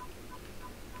করবেন।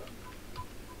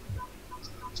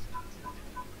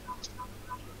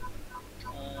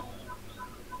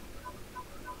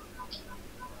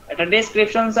 এটা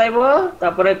ডেসক্রিপশন চাইবো,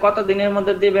 তারপরে কত দিনের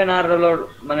মধ্যে দিবেন আর হলো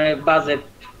মানে বাজেট,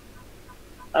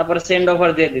 তারপরে সেন্ড অফার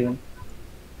দিয়ে দিবেন।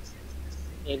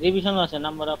 এই রিভিশন আছে,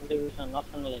 নাম্বার অফ রিভিশন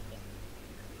অপশন আছে।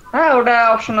 হ্যাঁ ওটা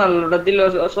অপশনাল, ওটা দিলে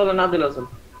চলে না দিলেও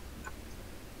চলে।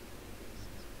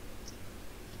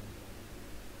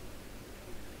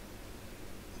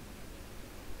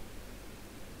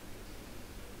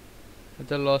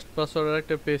 আচ্ছা লস্ট পাসওয়ার্ডের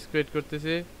একটা পেজ ক্রিয়েট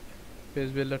করতেছি, পেজ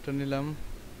বিল্ডারটা নিলাম।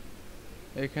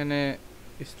 এখানে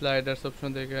স্লাইডার্স অপশন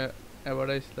থেকে এবার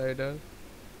স্লাইডার,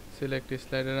 সিলেক্ট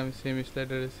স্লাইডার, আমি সেম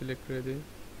স্লাইডারে সিলেক্ট করে দিই।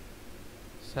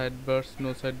 Side bars no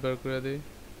side bar করে দিই,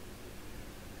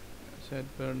 side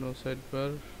bar no side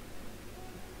bar.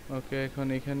 ওকে এখন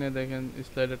এখানে দেখেন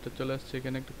স্লাইডারটা চলে আসছে।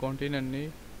 এখানে একটা কন্টেইনার নেই,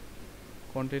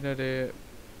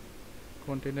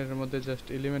 কন্টেইনারের মধ্যে জাস্ট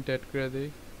এলিমেন্ট অ্যাড করে দিই,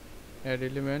 অ্যাড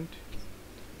এলিমেন্ট,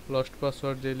 লস্ট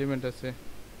পাসওয়ার্ড যে এলিমেন্ট আছে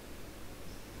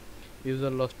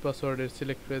ইউজার লস্ট পাসওয়ার্ডের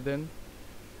সিলেক্ট করে দেন।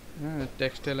 হ্যাঁ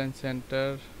text align centre,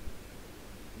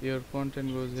 your content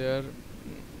goes hair,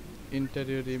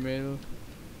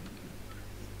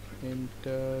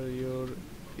 enter your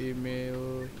email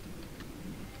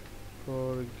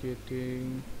for getting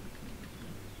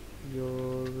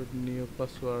your new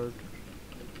password।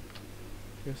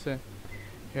 ঠিক আছে,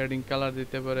 হেডিং কালার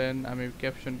দিতে পারেন, আমি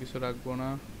ক্যাপশন কিছু রাখবো না।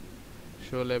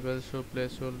 Show level, show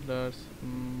place holders,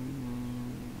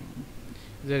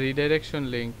 যে রিডাইরেকশন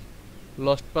লিঙ্ক,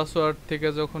 লস্ট পাসওয়ার্ড থেকে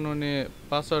যখন উনি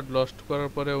পাসওয়ার্ড লস্ট করার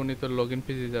পরে উনি তো লগ ইন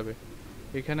পেজে যাবে,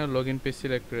 এখানে লগ ইন পেজ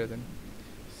সিলেক্ট করে দেন,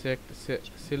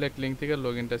 সিলেক্ট লিঙ্ক থেকে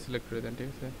লগ ইনটা সিলেক্ট করে দেন। ঠিক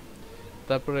আছে,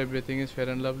 তারপর everything is fair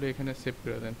and lovely এখানে সেভ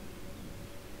করে দেন।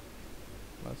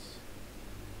 বাস।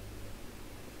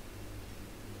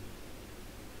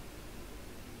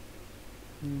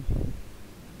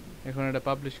 এখন এটা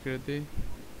পাবলিশ করে দিই।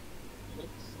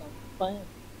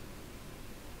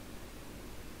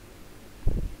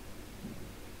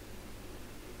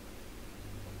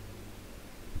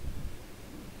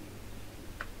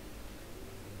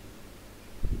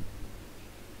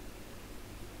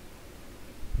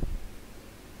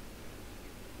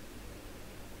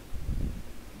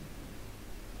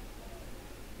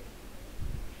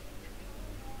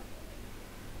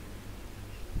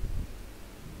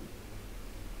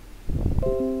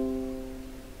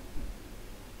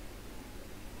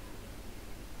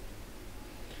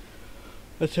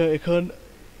 আচ্ছা, এখন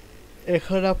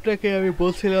এখন আপনাকে আমি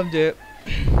বলছিলাম যে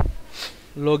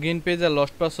log in page R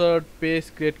lost password page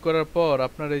create করার পর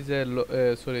আপনার এই যে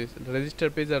sorry register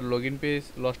page R log in page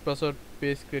lost password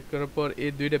page create করার পর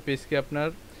এই দুইটা পেজকে আপনার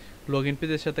লগ ইন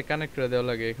পেজের সাথে কানেক্ট করে দেওয়া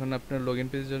লাগে। এখন আপনার লগ ইন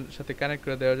পেজের সাথে কানেক্ট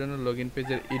করে দেওয়ার জন্য লগ ইন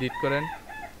পেজের এডিট করেন,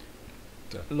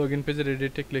 লগ ইন পেজের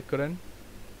এডিটে ক্লিক করেন।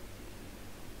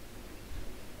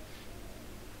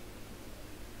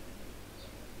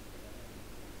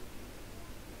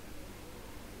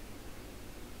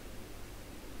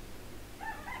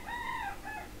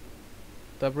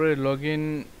 তারপরে লগইন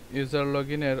ইউজার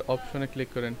লগইনের অপশনে ক্লিক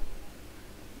করেন।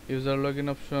 ইউজার লগইন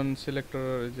অপশন সিলেক্টর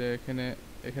যে এখানে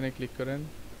এখানে ক্লিক করেন।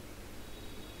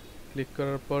 ক্লিক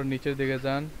করার পর নিচের দিকে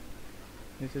যান,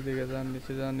 নিচের দিকে যান,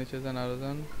 নিচে যান, নিচে যান, আরো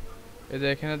যান। এই যে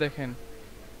এখানে দেখেন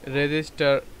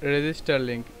রেজিস্টার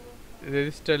লিংক,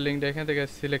 রেজিস্টার লিংকটা এখান থেকে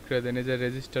সিলেক্ট করে দেন। এই যে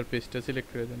রেজিস্টার পেজটা সিলেক্ট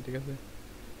করে দেন, ঠিক আছে।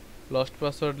 লস্ট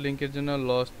পাসওয়ার্ড লিংকের জন্য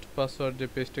লস্ট পাসওয়ার্ড যে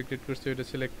পেজটা ক্রিয়েট করছি ওটা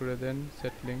সিলেক্ট করে দেন,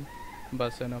 সেট লিংক,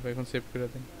 বাস এনাফ। এখন সেভ করে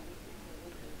দেন,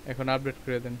 এখন আপডেট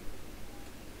করে দেন।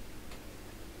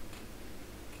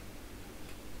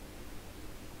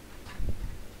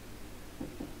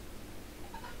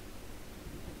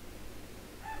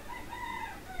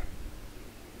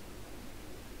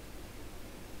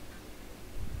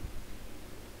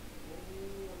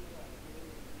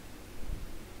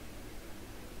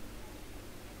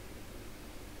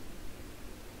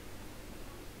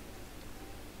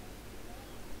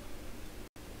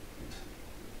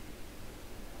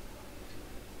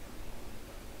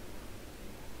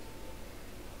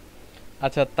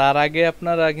 আচ্ছা, তার আগে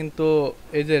আপনারা কিন্তু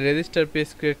এই যে রেজিস্টার পেজ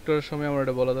ক্রিয়েট করার সময় আমার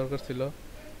এটা বলা দরকার ছিল,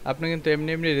 আপনি কিন্তু এমনি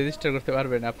এমনি রেজিস্টার করতে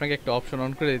পারবেন। আপনাকে একটা অপশন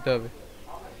অন করে দিতে হবে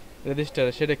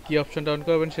রেজিস্টারে। সেটা কি অপশনটা অন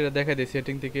করবেন সেটা দেখা দিই,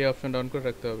 সেটিং থেকে এই অপশনটা অন করে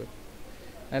রাখতে হবে।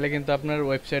 নাহলে কিন্তু আপনার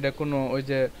ওয়েবসাইটে কোনো ওই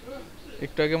যে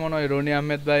একটু আগে মনে হয় রনি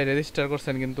আহমেদ ভাই রেজিস্টার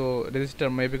করছেন কিন্তু রেজিস্টার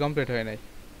মেবি কমপ্লিট হয় নাই।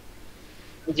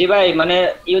 জি ভাই, মানে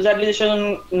ইউজার রেজিস্ট্রেশন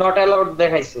নট অ্যালাউড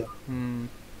দেখাইছে।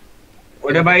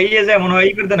 ওটা ভাই ইয়ে যায় মনে হয়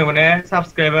ই করতে না মানে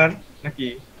সাবস্ক্রাইবার নাকি?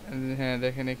 হ্যাঁ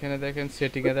দেখেন, এখানে দেখেন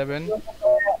সেটিং এ যাবেন।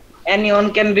 এনিওয়ান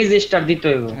ক্যান রেজিস্টার দিতে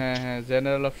হবে। হ্যাঁ হ্যাঁ,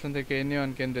 জেনারেল অপশন থেকে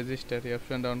এনিওয়ান ক্যান রেজিস্টার এই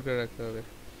অপশনটা অন করে রাখতে হবে।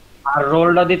 আর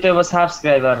রোলটা দিতে হবে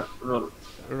subscriber role.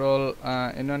 Role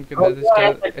anyone can register,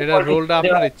 এটা রোলটা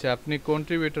আপনার ইচ্ছা। আপনি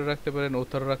কন্ট্রিবিউটর রাখতে পারেন,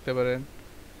 অথর রাখতে পারেন।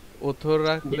 অথর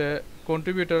রাখলে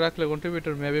কন্ট্রিবিউটর রাখলে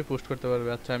কন্ট্রিবিউটর মেবি পোস্ট করতে পারবে।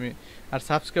 আচ্ছা আমি আর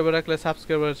সাবস্ক্রাইবার রাখলে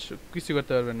সাবস্ক্রাইবার কিছু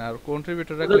করতে পারবে না। আর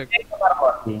কন্ট্রিবিউটর রাখলে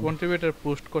কন্ট্রিবিউটর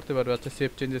পোস্ট করতে পারবে। আচ্ছা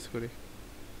সেভ চেঞ্জেস করি,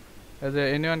 এই যে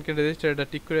এনিওয়ান ক্যান রেজিস্টার এটা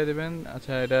টিক করে দেবেন।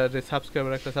 আচ্ছা এটা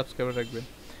সাবস্ক্রাইবার রাখলে সাবস্ক্রাইবার রাখবেন।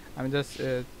 আমি জাস্ট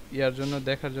ইয়ার জন্য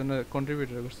দেখার জন্য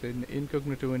কন্ট্রিবিউটর করছি,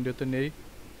 ইনকগনিটো উইন্ডোতে নেই।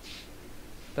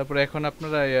 তারপরে এখন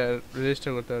আপনারা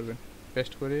রেজিস্টার করতে পারবেন।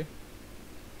 পেস্ট করি,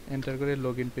 এন্টার করে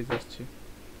লগইন পেজে আসছি।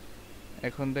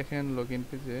 এখন দেখেন লগইন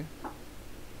পেজে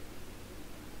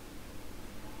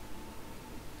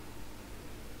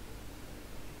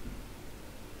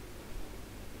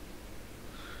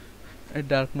এই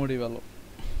ডার্ক মোডই ভালো।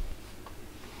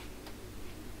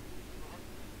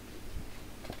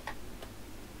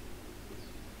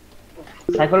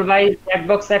 সাইফুল ভাই চ্যাট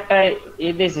বক্সে একটা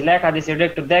দিয়েছে, লেখা দিয়েছে, এটা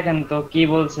একটু দেখেন তো কি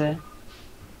বলছে।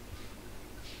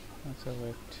 আচ্ছা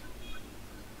ওয়েট,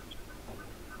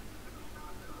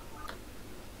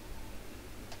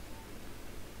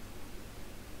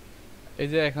 এই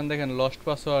যে এখন দেখেন লস্ট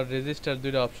পাসওয়ার্ড রেজিস্টার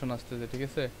দুইটা অপশন আসতেছে, ঠিক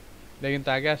আছে। এটা কিন্তু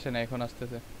আগে আসে না, এখন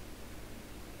আসতেছে।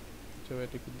 চলো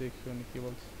এটা একটু দেখি উনি কি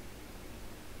বলছে।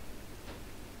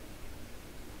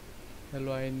 Hello,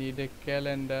 I need a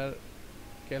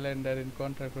calendar in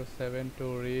contract for 7 to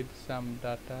read some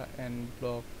data and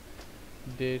block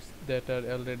dates that are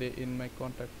already in my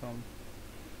contact form.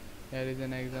 Here is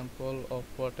an example of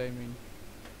what I mean.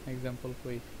 Example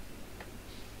কই?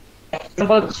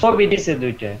 Example ছবি দিছে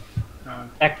দুইটা,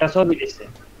 একটা ছবি দিছে।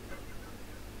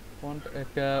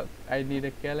 একটা I need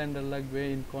a calendar লাগবে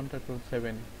in contact form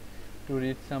 7 to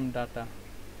read some data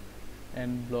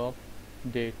and block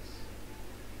dates.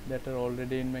 that are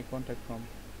already in my contact form.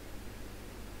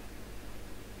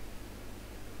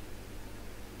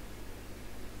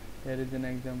 Here is an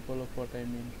example of what I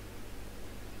mean.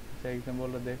 আচ্ছা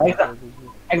এক্সাম্পলটা দেখলে তো বুঝবে।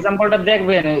 এক্সাম্পলটা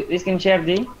দেখবেন, স্ক্রিন শেয়ার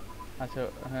দিই। আচ্ছা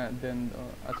হ্যাঁ দেন।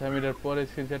 আচ্ছা আমি এটার পরে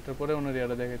স্ক্রিনশটটার পরে ওনার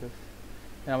ইয়াটা দেখাইতেছি,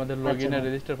 আমাদের লগইন আর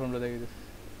রেজিস্টার ফর্মটা দেখাইতেছি।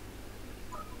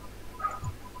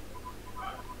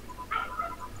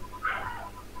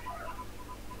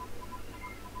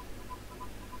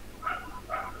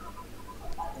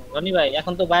 রনি ভাই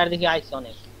এখন তো বাইরে দেখি আইছে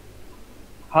অনেক।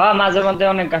 হ্যাঁ মাঝে মধ্যে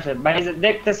অনেক আসে ভাই,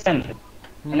 দেখতেছেন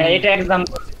মানে এটা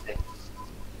এক্সাম্পল।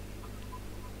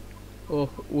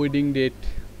 ওহ ওয়েডিং ডেট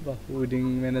বা ওয়েডিং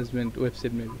ম্যানেজমেন্ট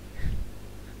ওয়েবসাইট মেবি।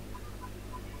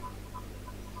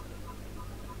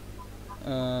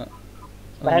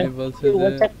 আমি বলছি যে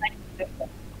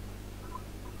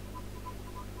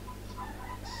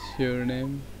শিওরনেম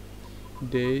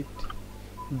ডেট,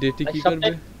 ডেটে কি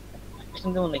করবে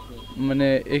মানে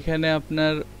এখানে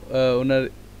আপনার ওনার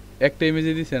একটা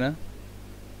ইমেজে দিছে না?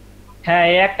 হ্যাঁ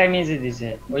এই একটা ইমেজে দিছে,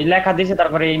 ওই লেখা দিছে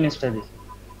তারপরে এই ইমেজটা দিছে।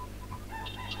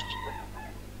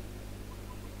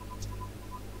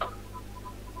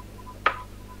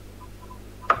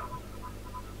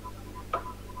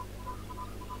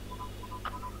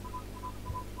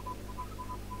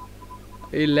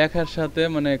 এই লেখার সাথে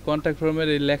মানে কন্টাক্ট ফর্মের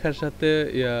এই লেখার সাথে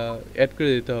অ্যাড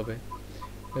করে দিতে হবে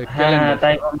হ্যাঁ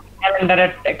তাই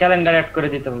ক্যালেন্ডার অ্যাড করে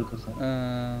দিতে বলতেছে।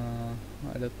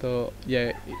 এটা তো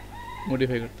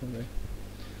মডিফাই করতে হবে।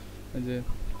 এই যে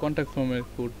কন্টাক্ট ফর্মের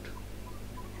কোড,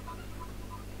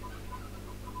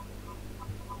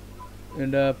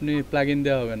 এটা আপনি প্লাগইন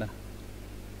দেওয়া হবে না।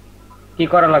 কি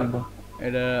করা লাগবে?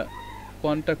 এটা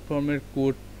কন্টাক্ট ফর্মের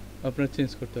কোড আপনার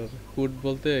চেঞ্জ করতে হবে। কোড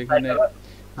বলতে এখানে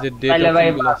যে ডেট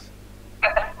অপশনগুলো আছে,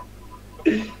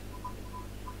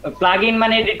 প্লাগইন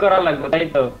মানে এডিট করা লাগবে তাই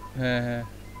তো? হ্যাঁ হ্যাঁ,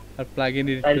 আর প্লাগইন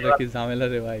এডিট করা কি ঝামেলা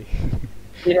রে ভাই।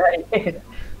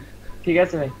 ঠিক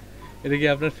আছে ভাই। এটা কি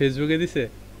আপনার ফেসবুকে দিছে?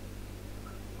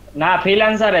 না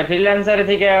ফ্রিল্যান্সারে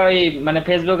থেকে ওই মানে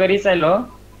ফেসবুকেরই চাইলো,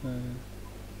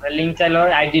 লিংক চাইলো,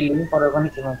 আইডি লিংক পরে ওখানে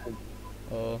চেঞ্জ করব।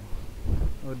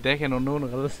 ও দেখেন অন্য কোনো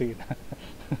কাজ আছে কিনা।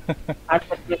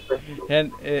 আচ্ছা ঠিক আছে। হ্যাঁ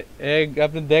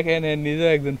আপনি দেখেন নিজেও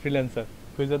একজন ফ্রিল্যান্সার,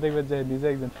 খুঁজে দেখবেন যে নিজে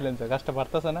একজন ফ্রিল্যান্সার, কাজটা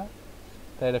পারতেছে না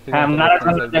তাই এটা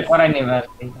ফ্রিল্যান্সার করাই নিবে আর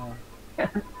কি।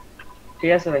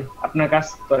 ঠিক আছে ভাই আপনার কাজ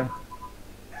করেন।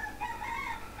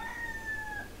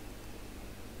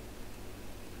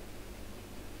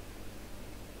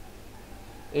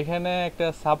 এখানে একটা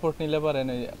সাপোর্ট নিলে পারেন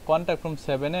contact from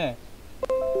 7 A,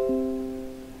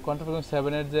 contact from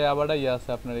 7 এর যে আবারটা আছে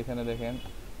আপনার এখানে দেখেন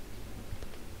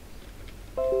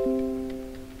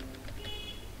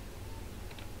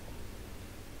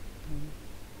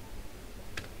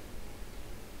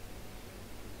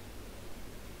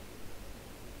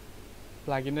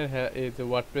প্লাগইনের এই যে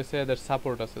ওয়ার্ডপ্রেসে এদের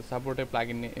সাপোর্ট আছে, সাপোর্টে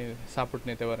প্লাগইন সাপোর্ট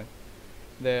নিতে পারেন।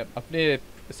 আপনি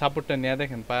সাপোর্টটা নিয়ে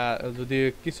দেখেন, বা যদি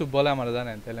কিছু বলে আমার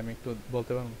জানেন তাহলে আমি একটু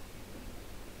বলতে পারবো,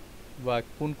 বা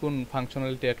কোন কোন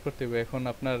ফাংশনালিটি অ্যাড করতে হবে। এখন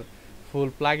আপনার ফুল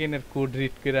প্লাগইনের কোড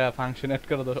রিড করে ফাংশন অ্যাড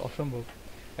করা তো অসম্ভব।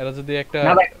 এরা যদি একটা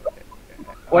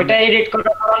ওইটা এডিট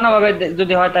করা অন্যভাবে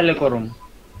যদি হয় তাহলে করুন।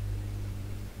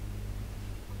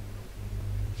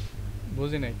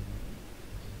 বুঝি নাই।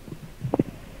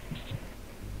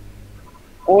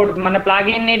 কোড মানে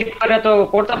প্লাগইন এডিট করে তো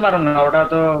করতে পারো না, ওটা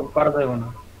তো করা যাবে না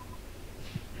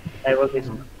তাই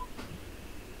বলতেছি।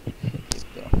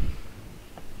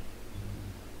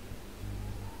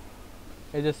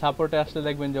 এই যে সাপোর্টে আসলে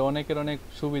দেখবেন যে অনেকের অনেক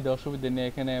সুবিধা অসুবিধা নিয়ে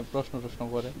এখানে প্রশ্ন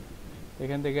করে।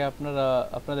 এখান থেকে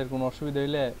আপনাদের কোনো অসুবিধা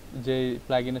হইলে যে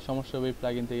প্লাগইনের সমস্যা হবে এই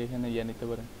প্লাগইন থেকে এখানে নিতে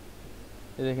পারেন।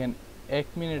 এই দেখেন 1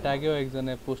 মিনিট আগেও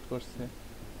একজনে পোস্ট করছে,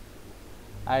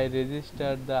 I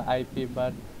register the IP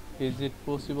but is it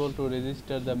possible to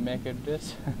register the Mac address.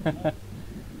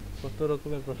 কত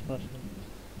রকমের প্রশ্ন আসে।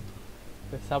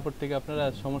 সাপোর্ট থেকে আপনারা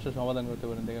সমস্যার সমাধান করতে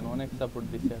পারেন। দেখেন অনেক সাপোর্ট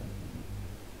দিচ্ছে।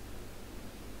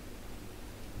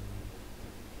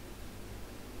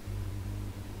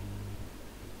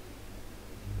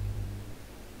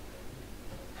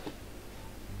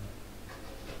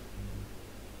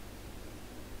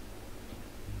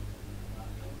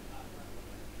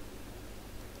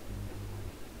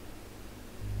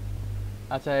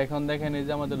 আচ্ছা এখন দেখেন এই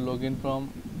যে আমাদের লগইন ফর্ম,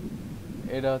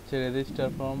 এটা হচ্ছে রেজিস্টার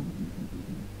ফর্ম।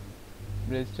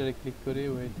 রেজিস্টারে ক্লিক করি,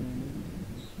 ওয়েট মিনিট।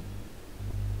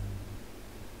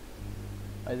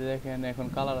 এই যে দেখেন এখন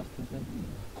কালার আসতেছে।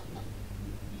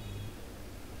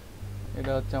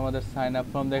 এটা হচ্ছে আমাদের সাইন আপ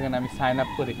ফর্ম। দেখেন আমি সাইন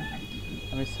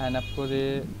আপ করি,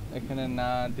 এখানে না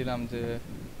দিলাম যে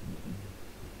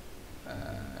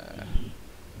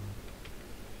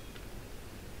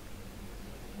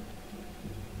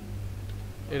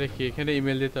এটা কি এখানে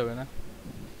ইমেল দিতে হবে না?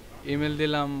 ইমেল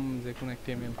দিলাম, যে কোনো একটা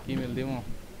ইমেল। কি ইমেল দিব?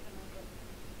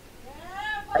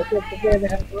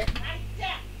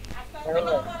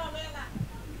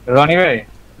 রনি ভাই,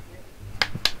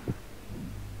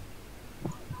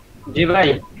 জি ভাই।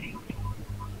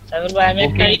 সাইফুল ভাই আমি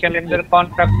একটা বুকিং ক্যালেন্ডার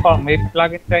কন্ট্রাক্ট ফর্ম এই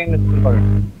প্লাগইনটা ইনস্টল করেন।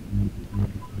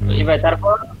 জি ভাই,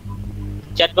 তারপর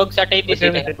চ্যাট বক্স আটাই দিছি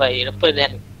দেখেন ভাই, এর উপরে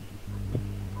দেখেন।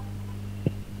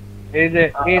 এই যে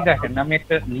এই দেখেন, আমি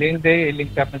একটা লিংক দেই, এই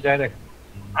লিংকটা আপনি যাই দেখেন।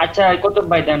 আচ্ছা কৌতুক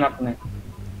ভাই দেন আপনি।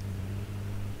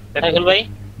 সাইফুল ভাই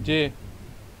জি।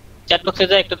 চ্যাট বক্সে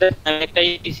যা একটা দেন, আমি একটা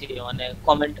দিছি মানে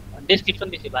কমেন্ট ডেসক্রিপশন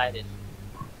দিছি বাইরে।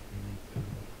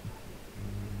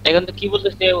 এখন তো কি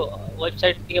বলতেছে,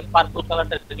 ওয়েবসাইট থেকে পার্পল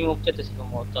কালারটা রিমুভ করতেছে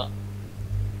সম্ভবত।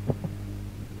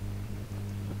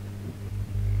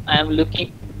 I am looking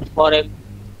for a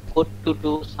code to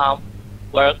do some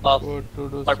work of Or to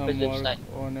do some WordPress work website.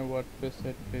 on a WordPress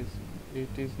site page.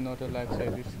 It is not a live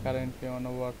site. It's currently on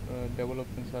a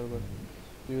development server.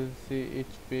 You will see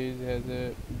each page has a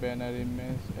banner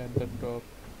image at the top,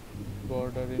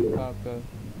 border in purple.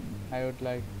 I would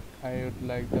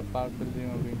like the purple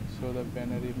removing, so the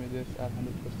banner images are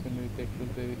 100% with actual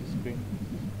the screen.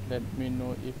 Let me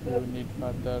know if you need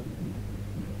further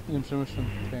information.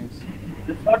 Thanks.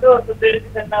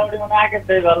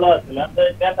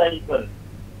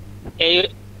 এই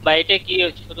বাইটে কি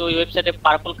শুধু ওয়েবসাইটে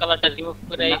purple কালারটা remove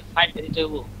করে ফাইলটা দিতে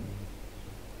হবে।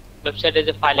 ওয়েবসাইটে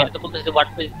যে ফাইল, এটা তো বলতেছে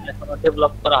ওয়ার্ডপ্রেস এখনো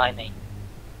ডেভেলপ করা হয় নাই।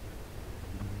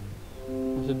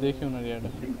 আচ্ছা দেখি ওনার ইয়াটা।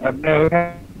 আপনি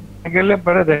ওখানে গেলে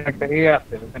পরে দেখেন একটা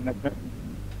আছে ওখানে, আপনি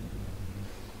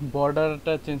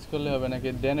বর্ডারটা চেঞ্জ করলে হবে নাকি?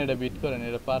 দেন এটা বিট করেন,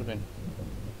 এটা পারবেন।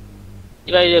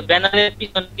 এবার এই ব্যানারের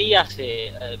পিছনেই আছে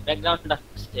ব্যাকগ্রাউন্ড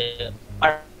আছে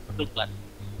পার্পল কালার।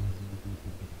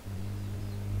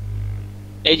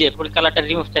 এই যে ফুল কালারটা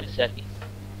রিমুভ করতেছে আর কি।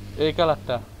 এই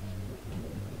কালারটা?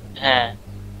 হ্যাঁ।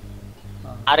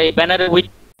 আর এই ব্যানারের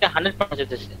উইডথটা 100%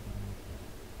 যেতেছে।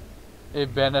 এই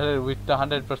ব্যানারের উইডথটা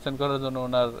 100% করার জন্য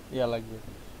ওনার ইয়া লাগবে।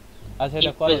 আচ্ছা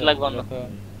এটা করে ইমেজ লাগবে না, তো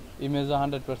ইমেজও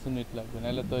 100% উইডথ লাগবে,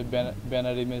 নাহলে তো ওই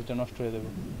ব্যানার ইমেজটা নষ্ট হয়ে যাবে।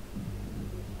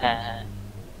 হ্যাঁ হ্যাঁ।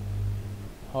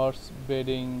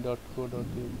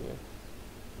 horsebedding.co.uk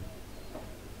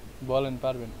বলেন,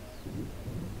 পারবেন?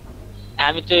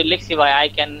 আমি তো লিখছি ভাই,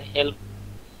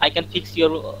 I can fix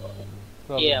your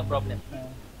problem.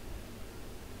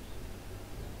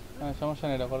 হ্যাঁ সমস্যা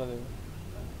নেই, এটা করা যাবে।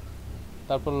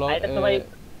 তারপর এটা তো ভাই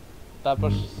তারপর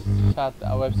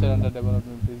website under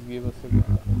development, please give us.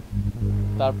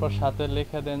 তারপর সাথে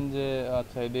লিখে দেন যে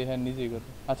আচ্ছা এটা হ্যাঁ নিজেই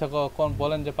করবে। আচ্ছা কোন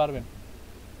বলেন যে পারবেন?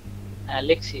 হ্যাঁ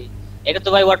লিখছি। এটা তো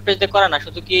ভাই ওয়ার্ডপ্রেস দিয়ে করা না,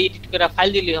 শুধু কি এডিট করে ফাইল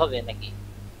দিলেই হবে নাকি?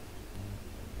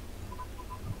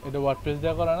 এটা ওয়ার্ডপ্রেস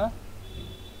দিয়ে করা না?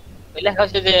 ওই লেখা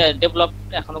হচ্ছে যে ডেভেলপ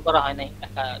এখনো করা হয় নাই,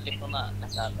 লেখা লিখো না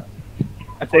লেখা।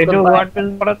 আচ্ছা এটা ওয়ার্ডপ্রেস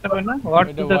করাতে হবে না?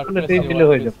 ওয়ার্ডপ্রেস আসলে দিয়ে দিলে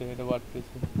হয়ে যাবে। এটা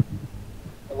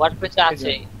ওয়ার্ডপ্রেস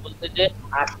আছে বলতে যে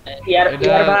ইয়ার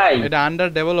ভাই, এটা আন্ডার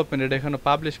ডেভেলপমেন্ট, এটা এখনো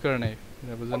পাবলিশ করে নাই,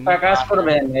 বুঝলেন না? একটা কাজ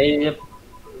করবেন, এই যে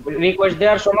রিকোয়েস্ট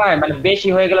দেওয়ার সময় মানে বেশি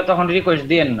হয়ে গেলে তখন রিকোয়েস্ট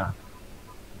দিয়েন না,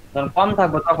 যখন কম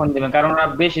থাকবে তখন দিবেন, কারণ ওরা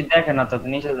বেশি দেখে না তো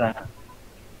নিচে যায় না।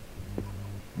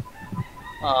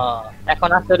 এখন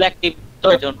আসলে অ্যাক্টিভ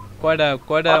 10 জন।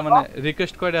 কয়টা মানে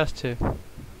রিকোয়েস্ট কয়টা আসছে?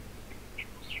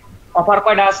 অফার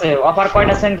কয়টা আছে? অফার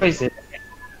কয়টা সেন্ড হইছে?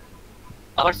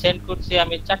 আবার সেন্ড করছি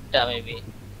আমি 4টা মেবি।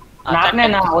 না আপনি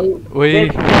না, ওই ওই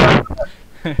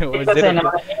যেটা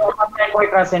অফার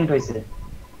কয়টা সেন্ড হইছে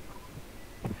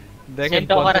দেখেন, সেন্ড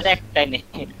ওভার আছে একটাই নেই।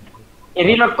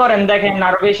 রিলোড করেন, দেখেন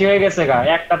আরো বেশি হয়ে গেছে গা,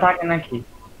 একটা থাকে নাকি?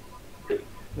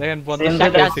 দেখেন 50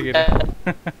 হয়েছে কিনা,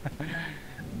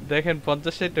 দেখেন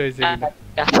 50 হয়েছে কিনা।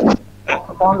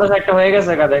 50 একটা হয়ে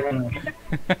গেছে গা, দেখেন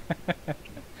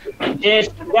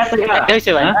গেছে গা। একটা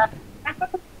হইছে ভাই।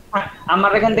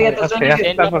 আমার এখান থেকে তো চলে গেছে,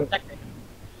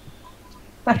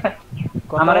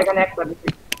 আমার এখানে একটা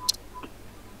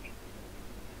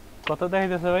কত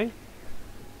দেখাইতেছে ভাই?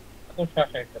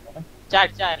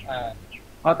 4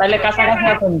 ও তাহলে কাছাকাছি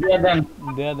এখন দিয়ে দেন।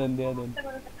 দেয়া দেন।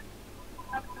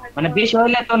 মানে বেশি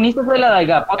হইলে তো নিচে চলে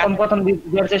যায়গা, প্রথম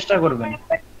দেওয়ার চেষ্টা করবেন।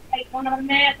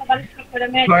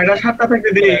 6টা 7টা থেকে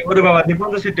দিই, ওরে বাবা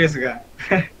 50 টেস্ট গা।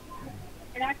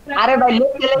 আরে ভাই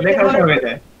লেখা হবে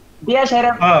না দিয়া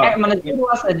সেরা মানে শুরু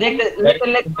আছে, দেখতে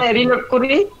লিখতে রিলোড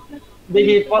করি,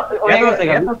 দেখি হয়ে গেছে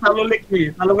গা। এত চালু লিখি,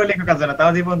 চালু করে লেখা কাজ না,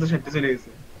 তাও যে 50 চলে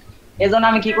গেছে। এজন্য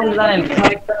আমি কি করি জানেন,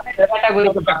 ক্যাটাগরি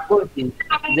ভাগ করছি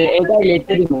যে এটাই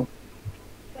লিখতে দিব।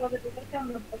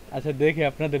 আচ্ছা দেখি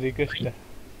আপনাদের রিকোয়েস্টটা।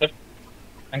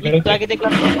 একটু আগে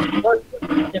দেখলাম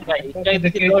ভাই, একটু আগে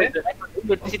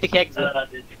দেখছি দেখি একজন।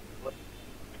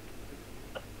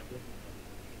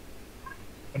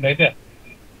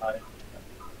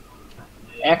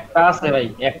 একটা আছে ভাই,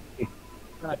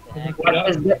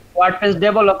 ওয়ার্ডপ্রেস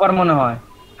ডেভেলপার মনে হয়।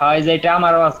 হয় যে এটা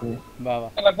আমারও আছে। বাবা,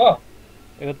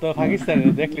 এটা তো পাকিস্তানি,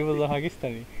 দেখলি বুঝলো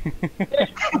পাকিস্তানি।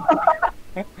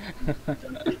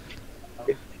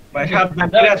 ভাই সাবধান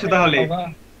করে আসো তাহলে।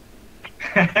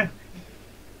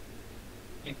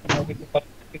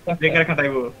 বেকার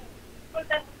খাটাইবো।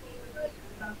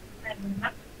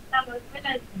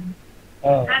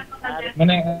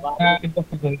 মানে কিন্তু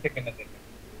পছন্দ কিনা দেখে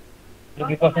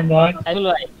যদি পছন্দ হয় এগুলো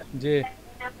জি,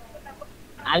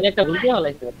 আমি একটা ভুল দিয়ে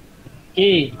ফেলাইছি। কি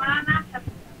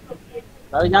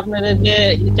ওই যে আপনাদের যে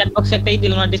চ্যাট বক্সে একটাই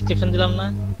দিলাম না, ডেসক্রিপশন দিলাম না,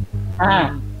 হ্যাঁ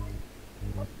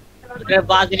ওটা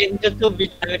বাজেট কিন্তু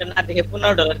 24 টাকা, এটা না দেখে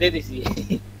 $15 দিয়ে দিছি।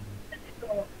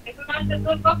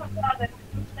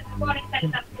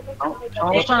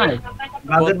 সমস্যা নাই।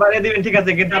 বাজেট বাড়িয়ে দিবেন ঠিক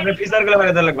আছে, কিন্তু আপনি ফিচার গুলো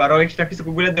বাড়িয়ে দেওয়া লাগবে, আরো এক্সট্রা কিছু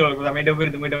গুগলে দেওয়া লাগবে, আমি এটা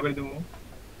করে দেবো, এটা করে দেবো।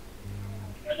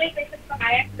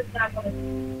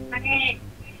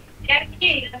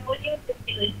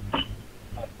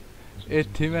 এই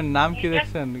থিমের নাম কি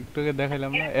দেখছেন? একটু আগে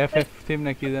দেখাইলাম না, এফএফ থিম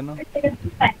না কি জানো?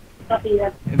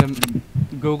 এটা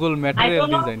গুগল ম্যাটেরিয়াল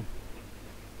ডিজাইন।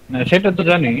 না, সেটা তো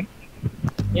জানি।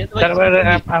 কিন্তু তারপরে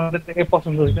আমাদের থেকে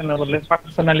পছন্দ হয়েছে না বলে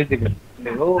পার্সোনালিটি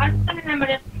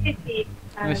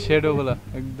ও শেডো গুলা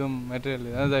একদম ম্যাটেরিয়াল,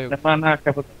 যাই হোক। না একটা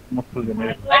মুশকিল জানি।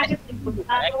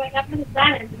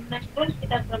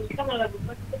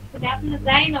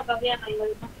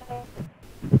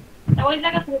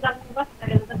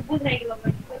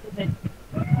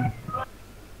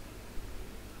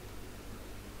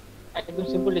 একদম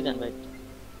সিম্পল ডিজাইন ভাই,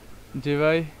 জি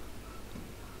ভাই।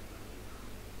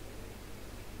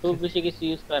 খুব বেশি কিছু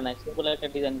ইউজ করা নাই, সিম্পল একটা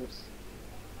ডিজাইন করছি।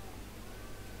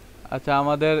 আচ্ছা,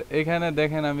 আমাদের এখানে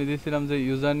দেখেন আমি দিয়েছিলাম যে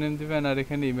ইউজার নেম দিবেন আর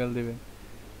এখানে ইমেল দিবেন,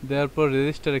 দেওয়ার পর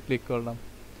রেজিস্টারে ক্লিক করলাম।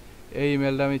 এই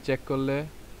ইমেলটা আমি চেক করলে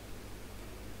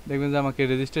দেখবেন যে আমাকে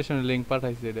রেজিস্ট্রেশনের লিঙ্ক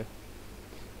পাঠাইছে। এটা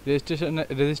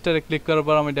রেজিস্টারে ক্লিক করার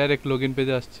পর আমি ডাইরেক্ট লগ ইন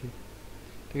পেজে আসছি।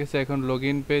 ঠিক আছে, এখন লগ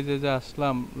ইন পেজে যে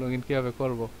আসলাম, লগ ইন কীভাবে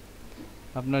করবো?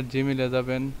 আপনার জিমেলে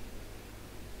যাবেন,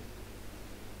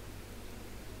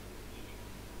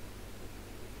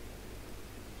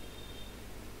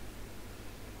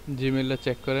 জিমেলটা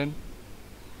চেক করেন।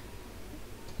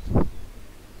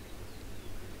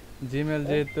 জিমেল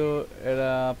যেহেতু এটা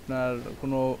আপনার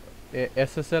কোনো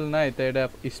এসএসএল নাই, তাই এটা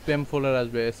স্প্যাম ফোল্ডার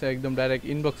আসবে, এসে একদম ডাইরেক্ট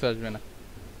ইনবক্সে আসবে না।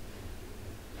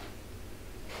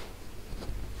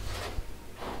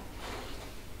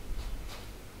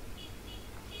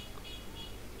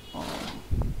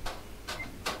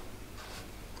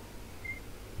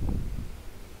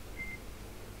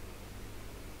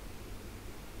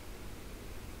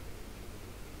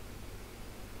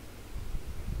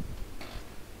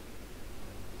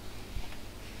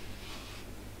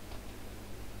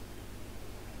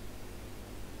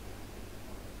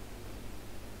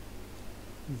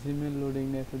 জিমেল লোডিং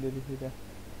নিয়ে এসে দেখি এটা।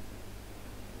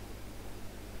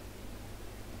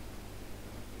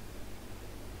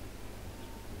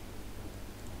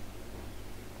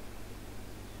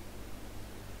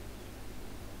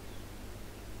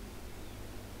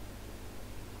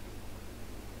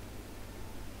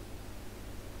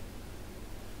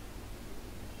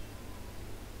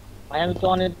 ভাই আমি তো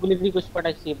অনেকগুলি রিকোয়েস্ট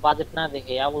পাঠাইছি, বাজেট না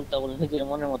দেখে আবুল তাবুল নিজের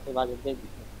মনের মতো বাজেট দিয়ে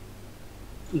দিচ্ছে।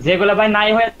 যেগুলা ভাই নাই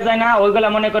হয়ে যায় না, ওইগুলা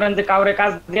মনে করেন যে কাউরে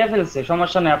কাজ দিয়ে ফেলছে,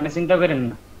 সমস্যা নেই, আপনি চিন্তা করেন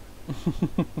না।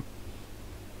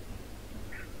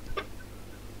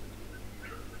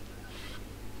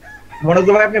 মনোজ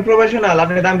ভাই আপনি প্রফেশনাল,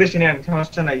 আপনি দাম বেশি নেন,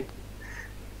 সমস্যা নাই।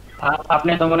 আপনি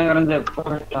তো মনে করেন যে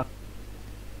professional।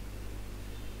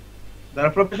 যারা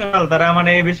প্রফেশনাল তারা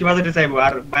মানে বেশি বাজেটে চাইবো,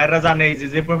 আর বাইরেরা জানে যে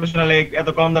যে প্রফেশনাল এত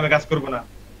কম দামে কাজ করবো না,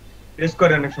 টেস্ট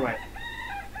করে অনেক সময়।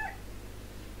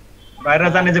 বাইরেরা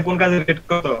জানে যে কোন কাজের রেট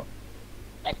কত।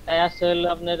 একটাই আছে হলো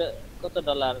আপনার কত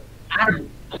ডলার,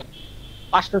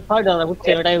 $506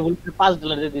 বুঝছেন, ওটাকে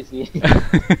 $5 দিয়ে দিছি।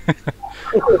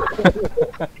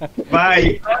 ভাই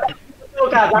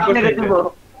আপনি দেখবো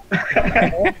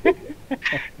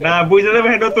না বুঝতে দেবে,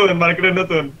 নতুন মার্কেটে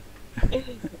নতুন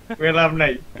লাভ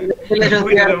নাই,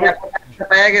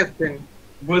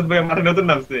 বুঝবে মাঠে নতুন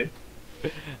নামছে।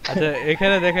 আচ্ছা,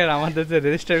 এখানে দেখেন আমাদের যে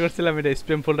রেজিস্টার করছিলাম এটা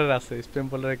স্প্যাম ফোল্ডার আছে, স্প্যাম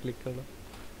ফোল্ডারে ক্লিক করো।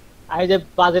 আমি যে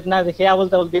বাজেট না দেখে আবুল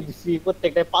তাবুল দিয়ে দিছি,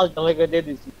 প্রত্যেকটা $5 করে দিয়ে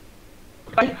দিছি।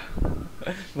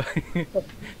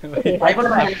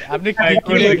 আপনি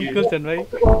কি করছেন ভাই?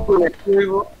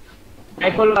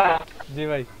 জি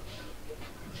ভাই।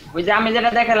 ওই যে আমি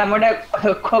যেটা দেখালাম ওটা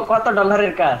কত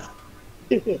ডলারের কাজ?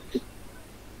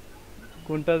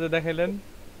 কোনটা যে দেখাইলেন?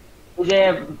 ওই যে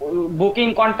booking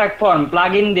contact form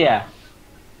plug in দেয়া।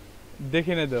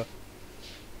 দেখি না তো।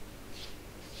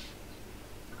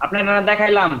 আপনারা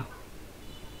দেখাইলাম।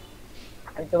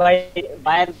 আমি তো ভাই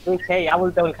বাইরের দুই সেই আবুল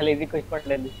তাবুল খালি রিকোয়েস্ট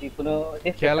পাঠালে দিছি কোনো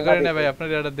খেয়াল ডিসকাশন না করি না দিছি। ভাই, আপনার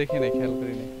এটা দেখি নাই, খেয়াল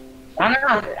করি নাই। না না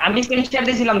না, আমি স্ক্রিনশট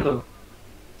দিয়েছিলাম তো।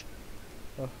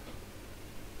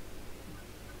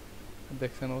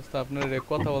 দেখছেন অবস্থা, আপনার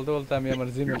কথা বলতে বলতে আমি আমার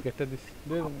জিমেল কেটে দিছি।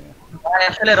 ভাই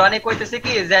আসলে রনি কইতেছে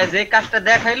কি যে যে কাজটা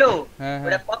দেখাইলো হ্যাঁ ওটা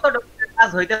হ্যাঁ, কত ডলারের কাজ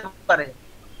হইতে পারে।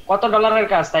 কত ডলারের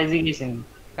কাজ তাই জিজ্ঞেসেন?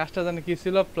 কাজটা জানি কি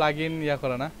ছিল, প্লাগ ইন ইয়া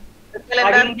করা না?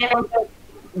 ক্যালেন্ডার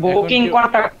বুকিং কি-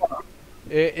 কন্টাক্ট।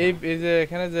 এই এই যে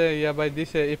এখানে যে ইয়া ভাই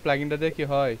দিছে, এই প্লাগইনটা দিয়ে কি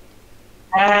হয়?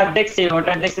 হ্যাঁ দেখছি,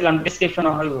 ওটা দেখছিলাম,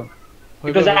 ডেসক্রিপশনে হইব। হইব,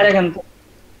 একটু যাই দেখেন তো।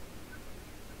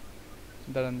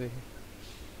 দাঁড়ান দেখি।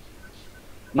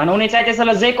 মানে উনি চাইতেছিল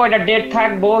যে কয়টা ডেট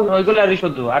থাকবো ওইগুলোরই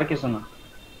শুধু, আর কিছু না।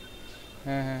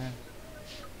 হ্যাঁ হ্যাঁ হ্যাঁ,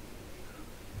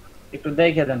 একটু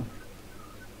দেখে দেন।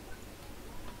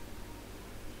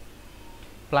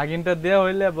 প্লাগইনটা দেয়া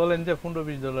হইলে বলেন যে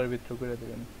 $15-20 ভিতর করে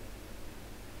দিবেন।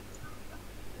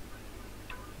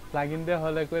 প্লাগইন দেয়া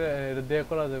হলে করে এটা দিয়ে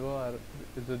করা যাবে, আর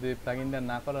যদি প্লাগইন দেয়া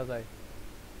না করা যায়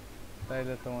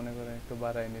তাইলে তো মনে করেন একটু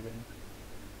বাড়াই নেবেন।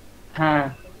 হ্যাঁ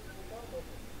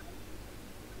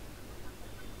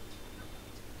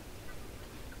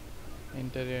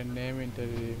Interior name,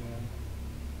 interior email.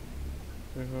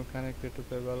 Before connected to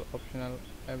payable, optional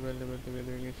availability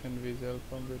verification, visual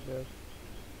computer.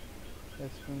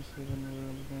 Expensive and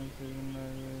booking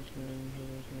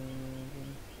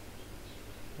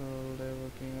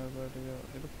or particular.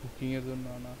 এটা বুকিং এর জন্য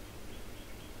না।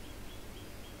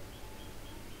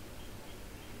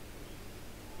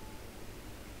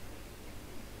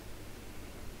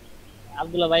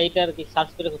 আব্দুল্লাহ ভাই এটার কি সার্চ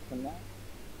করে খুঁজছেন না?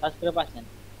 সার্চ করে পাচ্ছেন?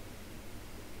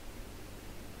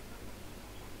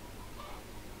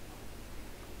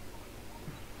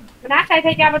 না খাই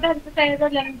থেকে আবার দেখতে চাই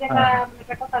বললাম যে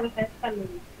একটা কথা বলতে পারলাম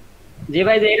না। জি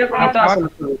ভাই, এরকমই তো আসলে।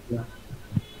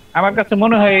 আমার কাছে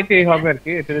মনে হয় এটাই হবে আর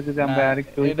কি, এটা যদি আমরা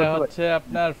আরেকটু এটা হচ্ছে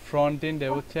আপনার ফ্রন্ট এন্ডে,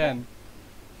 বুঝছেন?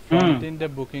 ফ্রন্ট এন্ডে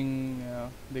বুকিং,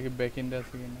 দেখি ব্যাক এন্ডে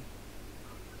আছে কিনা।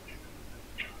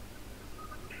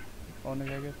 অনেক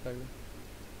আগে থাকে।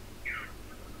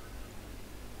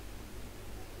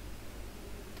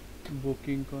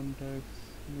 বুকিং কন্ট্যাক্টস,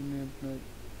 আপনার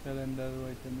ক্যালেন্ডার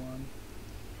আইটেম 1।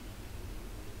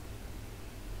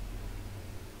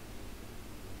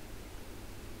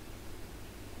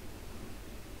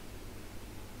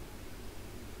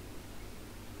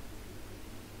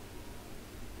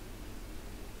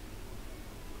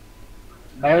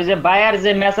 ভাই ওই যে বায়ার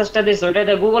যে মেসেজটা দিছে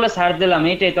ওটাতে গুগলে সার্চ দিলাম,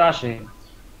 এটাই তো আসে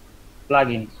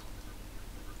প্লাগইন।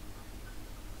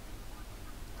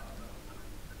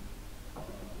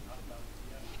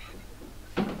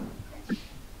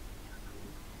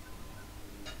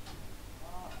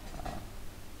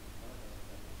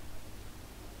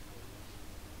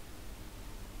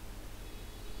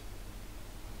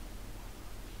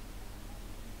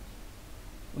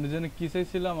 উনি যেন কি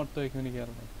চাইছিল আমার তো এখানে কি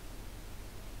আর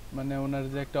মানে ওনার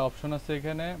যে একটা অপশন আছে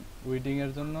এখানে উইডিং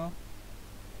এর জন্য,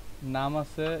 নাম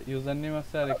আছে, ইউজার নেম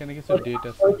আছে, আর এখানে কিছু ডেট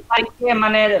আছে। ওই তারিখে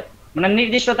মানে মানে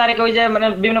নির্দিষ্ট তারিখে ওই যে মানে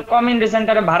বিভিন্ন কমিউনিটি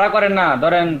সেন্টারে ভাড়া করে না,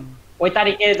 ধরেন ওই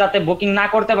তারিখে যাতে বুকিং না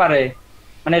করতে পারে,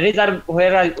 মানে রিজার্ভ হয়ে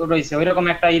রয়েছে ওইরকম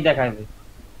একটা দেখাবে।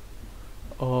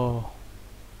 ও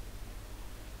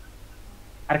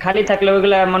আর খালি থাকলে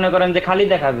ওইগুলা মনে করেন যে খালি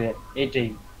দেখাবে, এইটাই।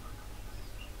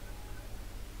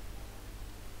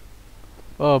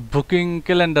 ও বুকিং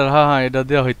ক্যালেন্ডার, হ্যাঁ হ্যাঁ, এটা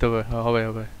দেওয়া হইতে হবে, হবে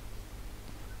হবে।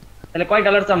 তাহলে কয়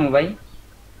ডলার চামু ভাই?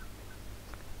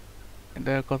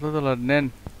 এটা কত ডলার নেন?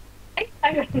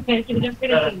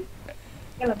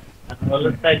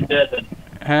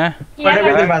 হ্যাঁ কয়টা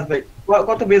পেজের মাছ ভাই?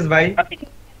 কত পেজ ভাই?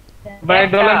 ভাই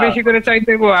ডলার বেশি করে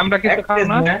চাইতে গো, আমরা এক কিছু খাও পেজ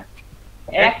না। না?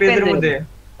 এক পেজের মধ্যে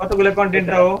কতগুলো কন্টেন্ট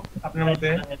দাও আপনার মতে?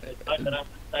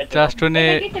 জাস্ট উনি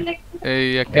এই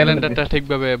ক্যালেন্ডারটা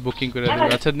ঠিকভাবে বুকিং করে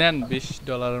দেবে। আচ্ছা নেন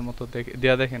 $20 মতো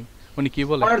দেয়া, দেখেন উনি কি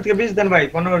বলে। 15 থেকে 20 দেন ভাই,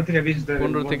 15 থেকে 20 দেন।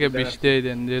 15 থেকে 20 দিয়ে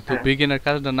দেন, যেহেতু বিগিনার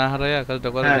কাজটা না হারায়া কাজটা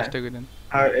করার চেষ্টা করেন।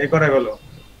 আর এই করে বলো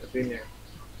দিনে।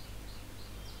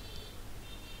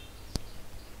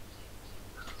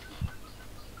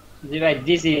 জি ভাই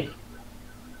দিছি।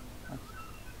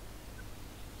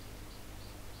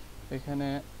 এখানে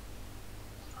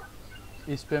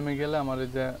স্প্যামে গেলে আমার এই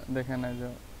যে দেখেন, এই যে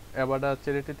এবাডা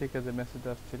চ্যারিটি থেকে যে মেসেজ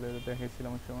আসছিল এটা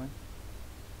দেখাইছিলাম ওই সময়।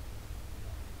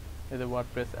 এই যে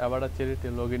WordPress এবাডা charity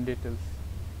login details,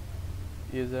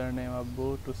 user name আব্বু,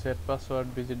 two set password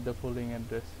visit the following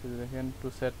address. দেখেন two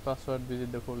set password visit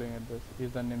the following address,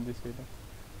 user name দিছি এটা।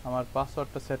 আমার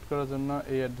পাসওয়ার্ডটা সেট করার জন্য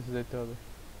এই অ্যাড্রেসে যেতে হবে।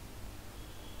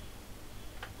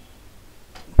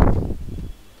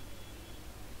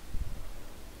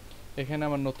 এখানে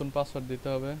আমার নতুন পাসওয়ার্ড দিতে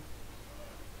হবে।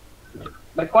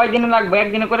 ভাই কয়দিন লাগবে,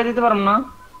 একদিনে করে দিতে পারবো না?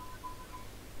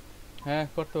 হ্যাঁ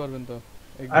করতে পারবেন তো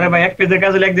আরে একদিনে। ভাই এক পেজের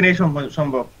কাজ হলে একদিনেই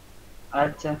সম্ভব।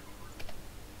 আচ্ছা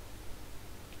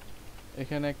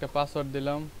এখানে একটা পাসওয়ার্ড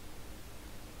দিলাম,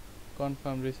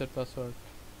 কনফার্ম রিসেট পাসওয়ার্ড।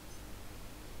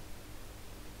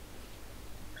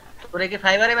 তোরে কি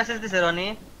ফাইবারে মেসেজ দিছে রনি?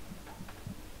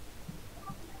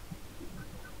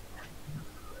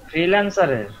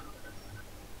 ফ্রিল্যান্সারের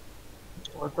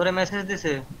ও তোরে মেসেজ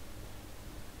দিছে?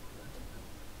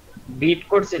 বিট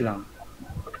করছিলাম।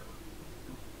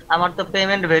 আমার তো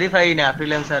পেমেন্ট ভেরিফাই না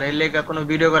ফ্রিল্যান্সার, এর লেগা কোনো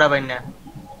ভিডিও করা পাই না।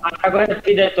 8টা করে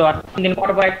ফি দেয় তো, আর 3 দিন পর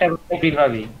পর একটা ফি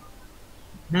পাবি।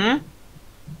 হুম?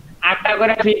 8টা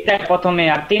করে ফি দেয় প্রথমে,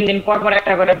 আর 3 দিন পর পর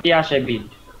একটা করে ফি আসে বিট।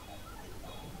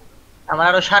 আমার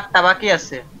আরো 7টা বাকি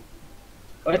আছে।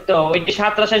 ওই তো ওইটি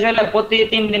 7টা শেষ হলে প্রতি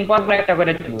 3 দিন পর পর একটা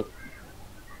করে দিব।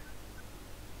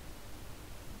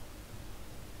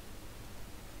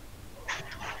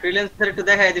 ফ্রিল্যান্সার একটু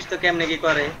দেখাই দিস তো কেমনে কি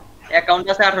করে। অ্যাকাউন্ট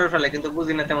আছে 18 সালে, কিন্তু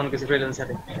বুঝি না তেমন কিছু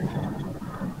ফ্রিল্যান্সারে।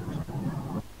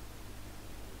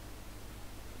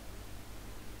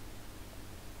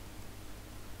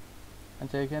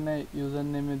 আচ্ছা এখানে ইউজার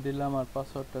নেমে দিলাম আর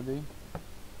পাসওয়ার্ডটা দিই।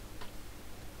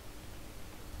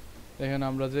 দেখেন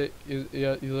আমরা যে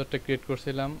ইউজারটা ক্রিয়েট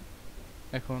করছিলাম,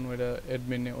 এখন ওইটার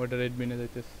অ্যাডমিনে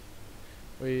যাইতেছে।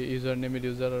 ওই ইউজার নেমের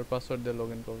ইউজার আর পাসওয়ার্ড দিয়ে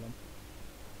লগ ইন করলাম।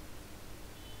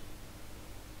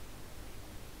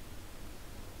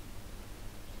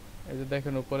 এই যে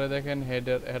দেখেন উপরে দেখেন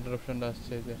হেডার অপশনটা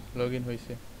আসছে, এই যে লগ ইন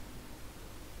হয়েছে।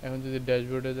 এখন যদি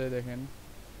ড্যাশবোর্ডে যাই দেখেন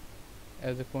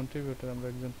অ্যাজ এ কন্ট্রিবিউটর, আমরা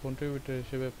একজন কন্ট্রিবিউটর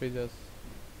হিসেবে পেজাস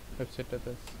ওয়েবসাইটটাতে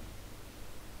আছি।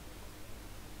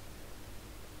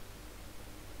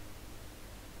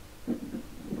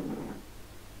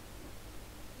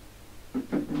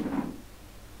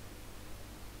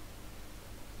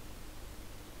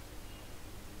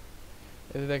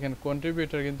 এই যে দেখেন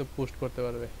কন্ট্রিবিউটর কিন্তু পোস্ট করতে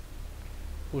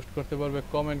পারবে,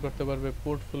 কমেন্ট করতে পারবে,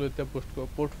 পোর্টফোলিওতে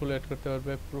পোর্টফোলিও অ্যাড করতে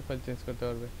পারবে, প্রোফাইল চেঞ্জ করতে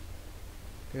পারবে।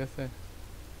 ঠিক আছে,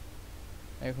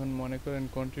 এখন মনে করেন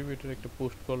কন্ট্রিবিউটর একটা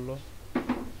পোস্ট করলো,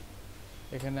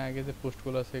 এখানে আগে যে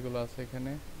পোস্টগুলো আছে এগুলো আছে,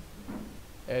 এখানে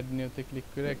অ্যাড নিউতে ক্লিক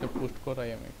করে একটা পোস্ট করি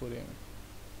আমি।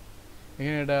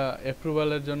 এখানে এটা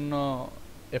অ্যাপ্রুভালের জন্য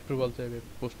অ্যাপ্রুভাল চাইবে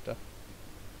পোস্টটা।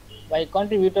 ভাই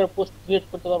কন্ট্রিবিউটর পোস্ট ক্রিয়েট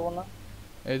করতে পারবো না?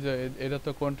 এই যে এটা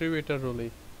তো কন্ট্রিবিউটর রোলই,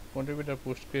 কন্ট্রিবিউটর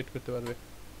পোস্ট ক্রিয়েট করতে পারবে।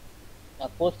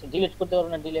 পোস্ট ডিলিট করতে পারবো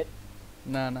না? ডিলিট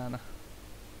না না না,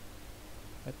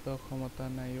 এত ক্ষমতা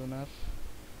নাই ওনার।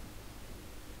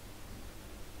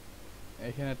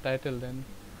 এখানে title then,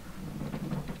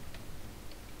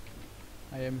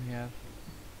 I am here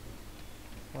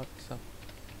WhatsApp.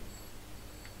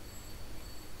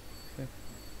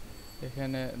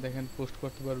 এখানে দেখেন পোস্ট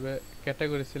করতে পারবে,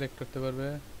 ক্যাটাগরি সিলেক্ট করতে পারবে,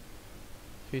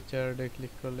 ফিচারডে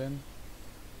ক্লিক করলেন,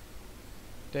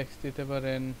 টেক্সট দিতে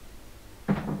পারেন,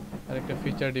 আর একটা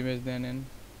ফিচারড ইমেজ নেন।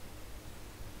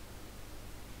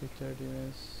 ফিচারড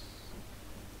ইমেজ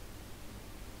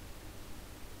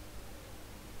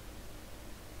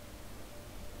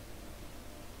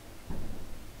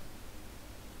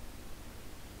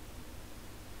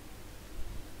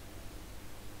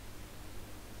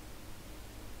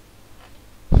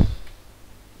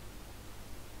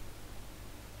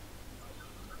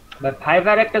ভাই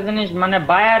ফাইবার একটা জিনিস, মানে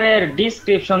বায়ারের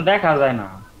ডেসক্রিপশন দেখা যায় না,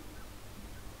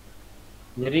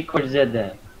 যে রিকোয়েস্ট যে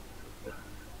দেয়।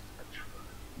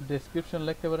 ডেসক্রিপশন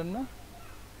লিখতে পারেন না?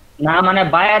 না মানে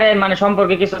বায়ারের মানে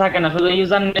সম্পর্কে কিছু থাকে না, শুধু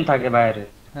ইউজার নেম থাকে বায়ারের।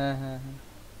 হ্যাঁ হ্যাঁ হ্যাঁ,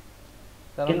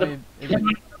 কারণ কিন্তু এই যে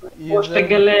পোস্টে ইউজার,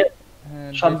 গেলে হ্যাঁ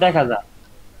সব দেখা যায়।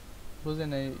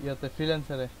 বুঝেন এই ইয়াতে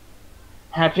ফ্রিল্যান্সারে।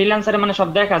 হ্যাঁ ফ্রিল্যান্সারে মানে সব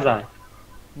দেখা যায়,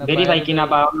 না ভেরিফাই বাইরে কিনা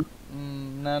বা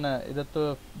না না, এটা তো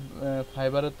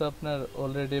ফাইবারে তো আপনার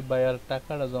অলরেডি বায়ার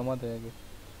টাকাটা জমা দেয় আগে,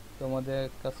 জমা দেয়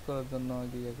কাজ করার জন্য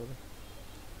আগে ইয়ে করে।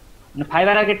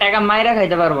 ফাইবার আর কি টাকা মাইরা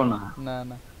খাইতে পারবো না। না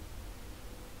না,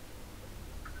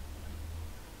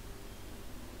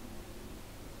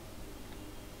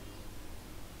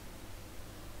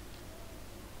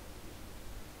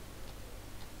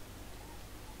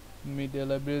 মিডিয়া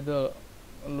লাইব্রেরি তো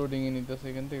লোডিং এ নিতেছে,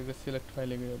 এখান থেকে সিলেক্ট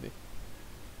ফাইলে গিয়ে দিই।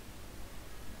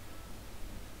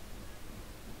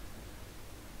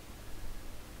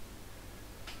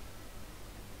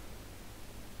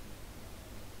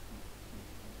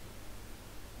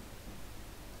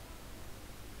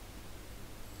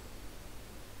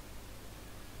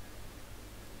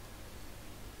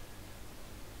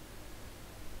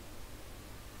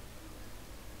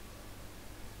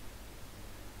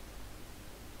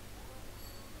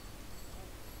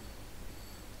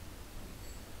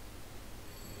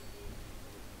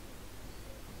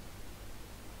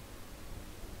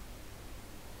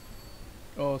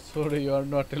 ও সরি, ইউ আর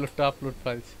নট এলো টু আপলোড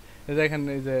ফাইলস। এই দেখেন,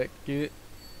 এই যে কি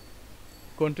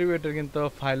কন্ট্রিবিউটর কিন্তু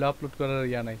ফাইল আপলোড করার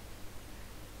ইয়া নাই,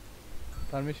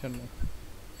 পারমিশন নেই।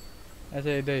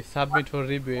 আচ্ছা, এটাই সাবমিট ফর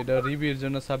রিভিউ, এটা রিভিউর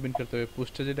জন্য সাবমিট করতে হবে।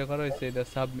 পোস্টে যেটা করা হয়েছে এটা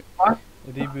সাবমিট,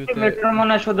 রিভিউতে কন্ট্রিবিউটর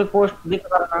মনে হয় শুধু পোস্ট দিতে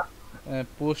পারে না।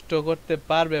 পোস্টও করতে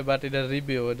পারবে, বাট এটা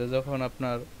রিভিউ, এটা যখন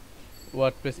আপনার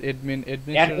ওয়ার্ডপ্রেস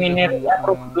অ্যাডমিনের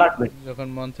অ্যাপ্রুভ লাগবে। যখন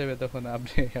মন চাইবে তখন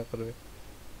আপনি ইয়া করবে।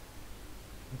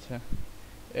 আচ্ছা,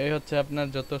 এই হচ্ছে আপনার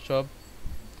যত সব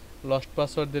লস্ট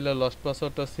পাসওয়ার্ড দিলে লস্ট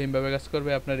পাসওয়ার্ডটা সেমভাবে কাজ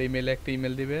করবে। আপনার ইমেলে একটা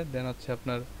ইমেল দিবে, দেন হচ্ছে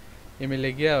আপনার ইমেলে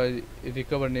গিয়ে ওই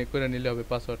রিকভার নিয়ে করে নিলে হবে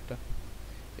পাসওয়ার্ডটা।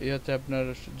 এই হচ্ছে আপনার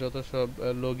যত সব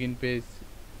log in page,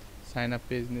 sign up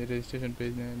page নিয়ে, রেজিস্ট্রেশন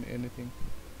পেজ নিয়ে, এনিথিং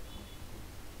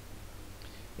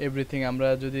এভরিথিং। আমরা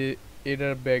যদি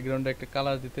এটার ব্যাকগ্রাউন্ডে একটা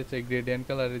কালার দিতে চাই, গ্রেডিয়েন্ট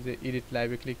কালারে, যে এডিট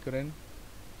লাইভে ক্লিক করেন,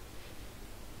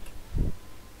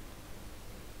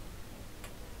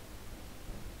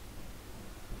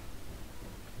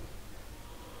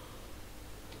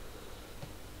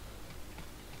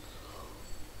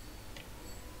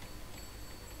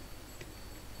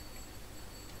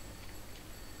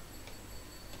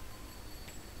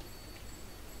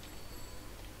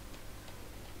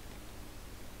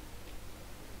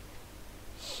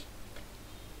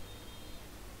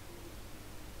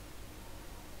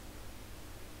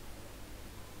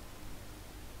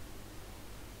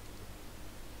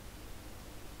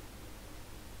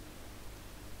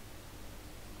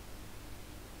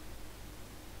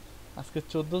 আজকে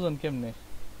 14 জন কেমনে?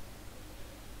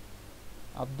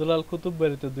 আব্দুল আল কুতুব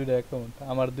বাড়িতে 2টা অ্যাকাউন্ট,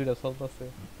 আমার 2টা চলতেছে।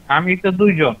 আমি তো 2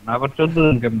 জন, আবার 14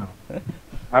 জন কেমন?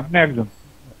 আপনি একজন।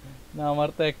 না, আমার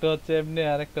তো একটা হচ্ছে এমনি,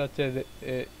 আর একটা হচ্ছে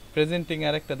প্রেজেন্টিং,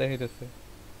 আর একটা দেখাইতেছে।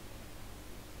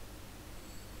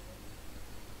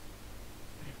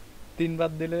 3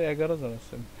 বাদ দিলে 11 জন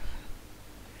আছেন।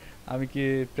 আমি কি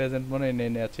প্রেজেন্ট মনে নেই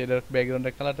নেই আছে, এটার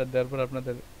ব্যাকগ্রাউন্ডে কালারটা দেওয়ার পর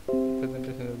আপনাদের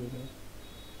প্রেজেন্টেশনে দিয়ে দেব।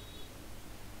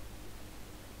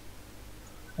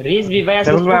 রিজভি ভাই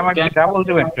আজকে তাহলে আমাকে ডাবল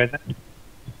দিবেন প্রেজেন্ট?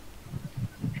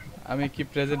 আমি কি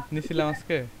প্রেজেন্ট নিছিলাম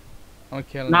আজকে? আমার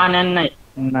খেয়াল না নেই। নেন নাই,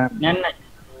 না নেন নাই।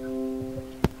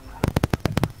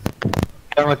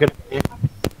 আমাকে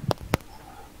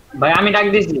ভাই আমি ডাক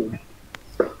দিছি।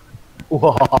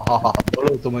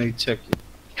 বলো তোমার ইচ্ছা কি?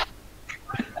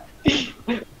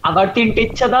 আবার 3টে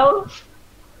ইচ্ছা দাও।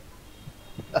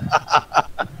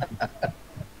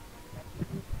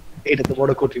 এটা তো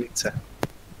বড় কঠিন ইচ্ছা।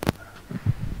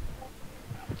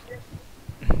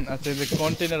 আচ্ছা, এই যে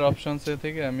কন্টেইনার অপশনস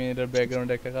থেকে আমি এটার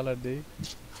ব্যাকগ্রাউন্ডে একটা কালার দিই।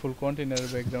 ফুল কন্টেইনারের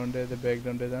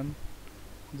ব্যাকগ্রাউন্ডে যান,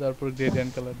 যার পর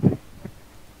গ্রেডিয়েন্ট কালার দিই।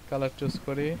 কালার চুজ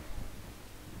করি,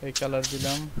 এই কালার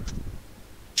দিলাম।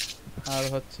 আর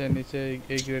হচ্ছে নিচে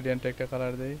এই গ্রেডিয়েন্টে একটা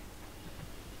কালার দেই,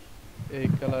 এই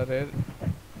কালারের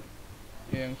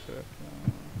এই অংশ রাখলাম।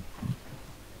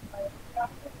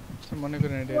 আচ্ছা, মনে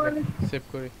করেন এটা সেভ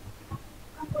করি।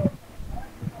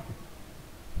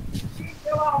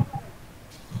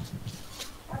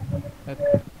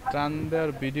 টান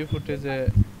দেওয়ার ভিডিও ফুটেজে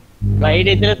ভাই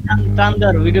এটা দিলে টান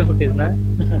দেওয়ার ভিডিও ফুটেজ না,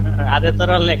 আদে তোর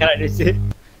লেখা রয়েছে।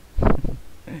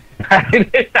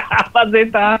 আবার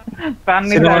যেটা তার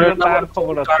নিতে তার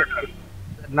খবর আছে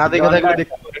না দেখে থাকলে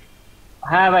দেখতে পারেন।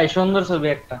 হ্যাঁ ভাই, সুন্দর ছবি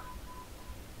একটা।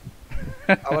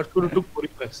 আবার শুরু টুক পরি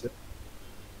লাগছে,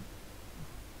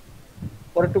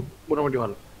 পরে টুক মোটামুটি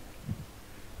ভালো।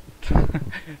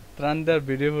 টান দেওয়ার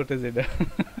ভিডিও ফুটেজ এটা।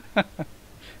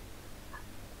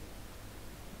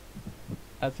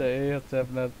 আচ্ছা, এই হচ্ছে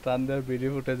আপনার টান দেওয়ার ভিডিও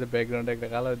ফুটেজে ব্যাকগ্রাউন্ডে একটা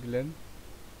কালার দিলেন।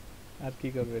 আর কি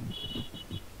করবেন?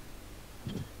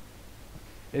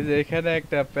 এই যে এখানে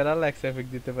একটা প্যারাল্যাক্স এফেক্ট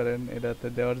দিতে পারেন এটাতে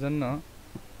দেওয়ার জন্য।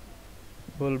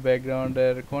 ফুল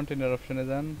ব্যাকগ্রাউন্ডের কন্টেইনার অপশনে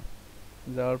যান,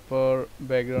 যাওয়ার পর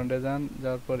ব্যাকগ্রাউন্ডে যান,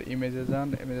 যাওয়ার পর ইমেজে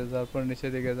যাওয়ার পর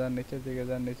নিচের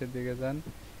দিকে যান।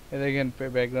 এই দেখেন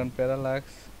ব্যাকগ্রাউন্ড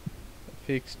প্যারাল্যাক্স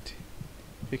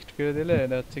ফিক্সড করে দিলে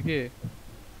এটা হচ্ছে কি,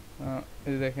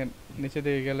 এই দেখেন নিচের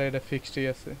দিকে গেলে এটা ফিক্সডই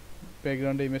আছে,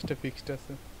 ব্যাকগ্রাউন্ডে ইমেজটা ফিক্সড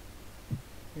আছে।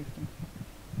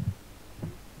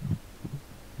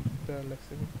 প্যারাল্যাক্স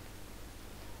এফেক্ট,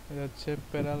 এটা হচ্ছে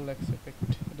প্যারাল্যাক্স এফেক্ট।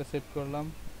 এটা সেভ করলাম।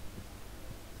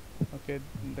 ওকে,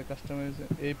 দ্য কাস্টমাইজ,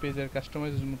 এই পেজের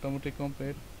কাস্টমাইজ মোটামুটি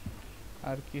কমপ্লিট।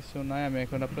 আর কিছু নাই। আমি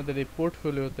এখন আপনাদের এই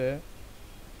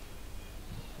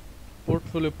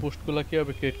পোর্টফোলিও পোস্টগুলো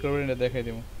কীভাবে ক্রিয়েট করবেন এটা দেখাই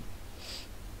দেবো।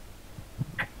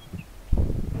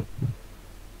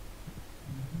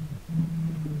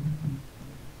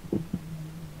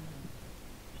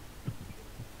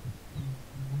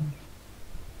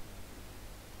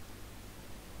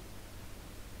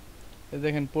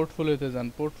 দেখেন পোর্টফোলিওতে যান,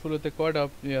 পোর্টফোলিওতে কয়টা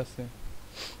আছে?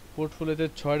 পোর্টফোলিওতে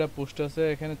 6টা পোস্ট আছে,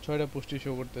 এখানে 6টা পোস্টই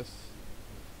শো করতেছে।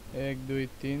 1 2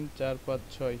 3 4 5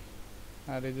 6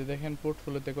 আর এই যে দেখেন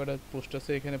পোর্টফোলিওতে কয়টা পোস্ট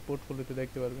আছে এখানে পোর্টফোলিওতে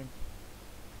দেখতে পারবেন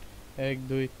 1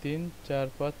 2 3 4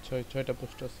 5 6 6টা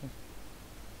পোস্ট আছে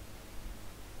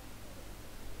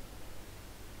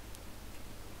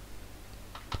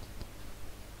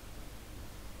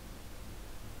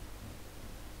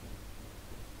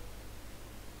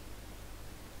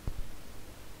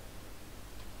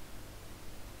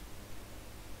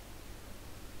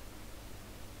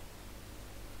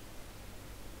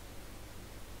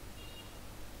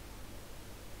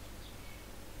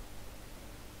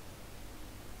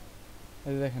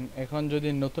এই দেখেন এখন যদি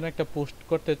নতুন একটা পোস্ট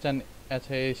করতে চান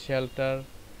আচ্ছা এই শেল্টার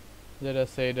যেটা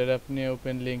আছে এটার আপনি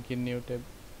open link in new tab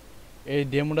এই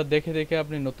ডেমোটা দেখে দেখে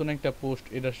আপনি নতুন একটা পোস্ট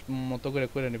এটা মতো করে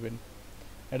করে নেবেন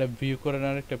এটা ভিউ করেন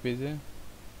আর একটা পেজে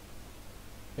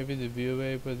এই পেজে ভিউ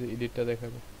এই পেজে এডিটটা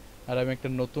দেখাবে আর আমি একটা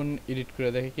নতুন এডিট করে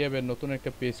দেখি কিভাবে নতুন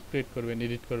একটা পেজ ক্রিয়েট করবেন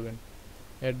এডিট করবেন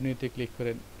অ্যাড নিউতে ক্লিক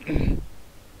করেন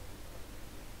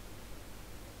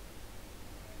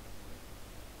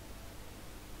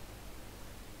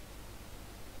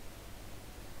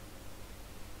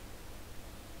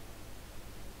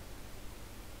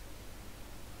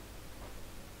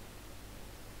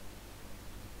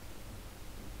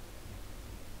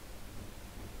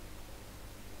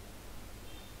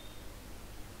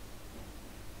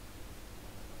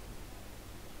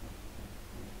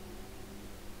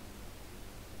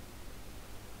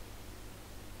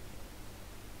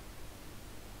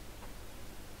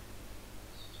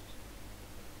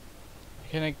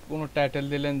এখানে কোনো টাইটেল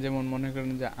দিলেন যেমন মনে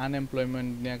করেন যে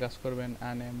আনএমপ্লয়মেন্ট নিয়ে কাজ করবেন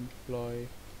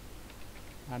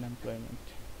আনএমপ্লয়মেন্ট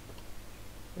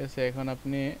এসে এখন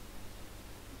আপনি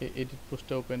এডিট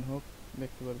পোস্টটা ওপেন হোক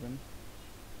দেখতে পারবেন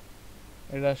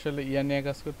এটা আসলে ইয়া নিয়ে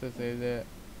কাজ করতেছে এই যে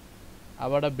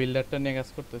আবারটা বিল্ডারটা নিয়ে কাজ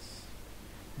করতেছে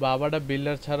বা আবারটা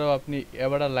বিল্ডার ছাড়াও আপনি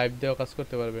আবারটা লাইভ দিয়েও কাজ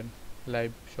করতে পারবেন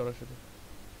লাইভ সরাসরি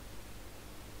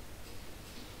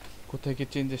কোথায় কি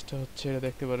চেঞ্জেসটা হচ্ছে এটা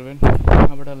দেখতে পারবেন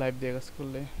আবারটা লাইভ দিয়ে কাজ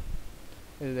করলে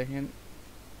এই যে দেখেন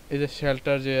এই যে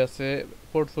শেল্টার যে আছে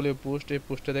পোর্টফোলিও পোস্ট এই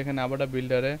পোস্টে দেখেন আবারটা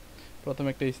বিল্ডারে প্রথমে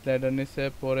একটা স্লাইডার নিছে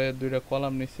পরে দুইটা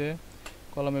কলাম নিছে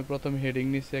কলামে প্রথম হেডিং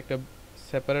নিছে একটা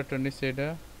সেপারেটর নিছে এটা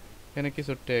এখানে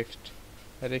কিছু টেক্সট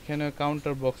আর এখানে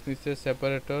কাউন্টার বক্স নিছে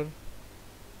সেপারেটর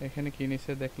এখানে কি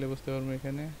নিছে দেখলে বুঝতে পারবো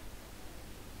এখানে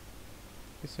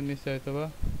কিছু নিছে হয়তোবা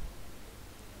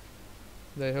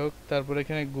যাই হোক তারপর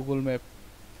এখানে গুগল ম্যাপ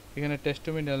এখানে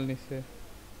টেস্টিমোনিয়াল নিছে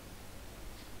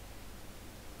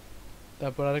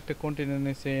তারপর আরেকটা কন্টেইনার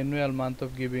নিছে অ্যানুয়াল মান্থ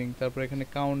অফ গিভিং তারপর এখানে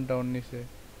কাউন্টডাউন নিছে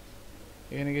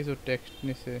এখানে কিছু টেক্সট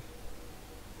নিছে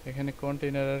এখানে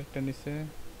কন্টেইনার আরেকটা নিছে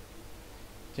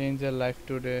চেঞ্জ আ লাইফ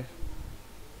টুডে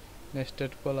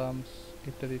নেস্টেড কলামস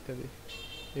ইত্যাদি ইত্যাদি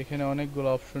এখানে অনেকগুলো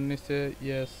অপশন নিছে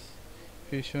yes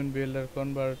fusion builder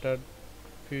converter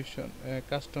fusion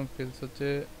custom fields হচ্ছে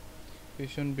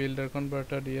fusion builder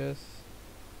converter yes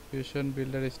fusion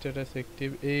builder status active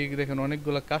এই দেখেন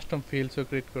অনেকগুলো কাস্টম ফিল্ডসও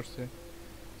ক্রিয়েট করছে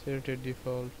সেটা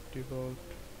ডিফল্ট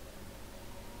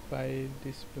ফাইল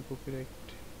ডিসপ্লে কপিরাইট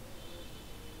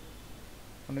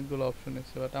অনেকগুলো অপশন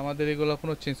আছে বাট আমাদের এগুলো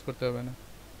কোনো চেঞ্জ করতে হবে না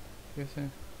ঠিক আছে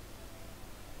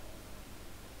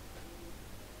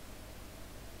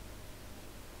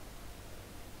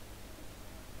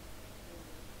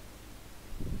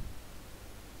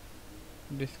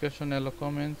ডিসকাশন এলো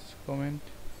কমেন্ট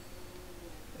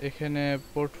এখানে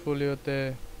পোর্টফোলিওতে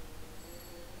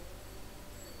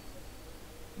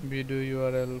ভিডিও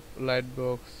ইউআরএল লাইট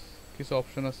বক্স কিছু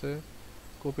অপশন আছে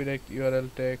কপিরাইট ইউআরএল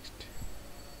টেক্সট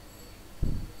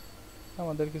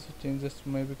আমাদের কিছু চেঞ্জেস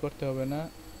মেবি করতে হবে না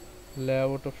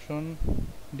লেআউট অপশন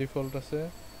ডিফল্ট আছে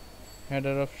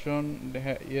header option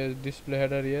yes display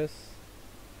header yes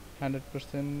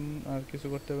 100% আর কিছু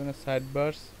করতে হবে না side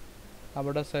bars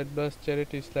আবারটা side bars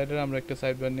charity slider আমরা একটা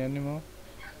সাইড বার নিয়ে নিব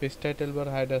পেজ টাইটেল বার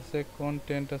হাইড আছে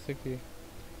কন্টেন্ট আছে কি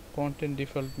কন্টেন্ট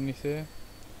ডিফল্ট নিছে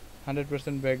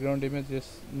 100% ব্যাকগ্রাউন্ড ইমেজ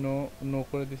নো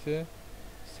করে দিছে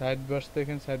সাইড বারস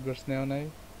দেখেন সাইড বারস নেওয়া নাই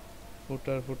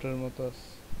ফুটার মতো আছে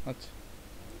আচ্ছা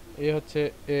এই হচ্ছে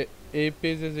এই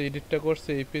পেজে যে এডিটটা করছে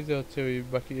এই পেজে হচ্ছে ওই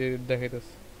বাকি এডিট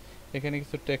দেখাইতেছে এখানে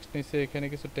কিছু টেক্সট নিছে এখানে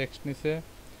কিছু টেক্সট নিছে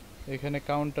এখানে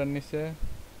কাউন্টার নিছে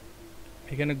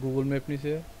এখানে গুগল ম্যাপ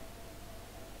নিছে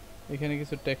এখানে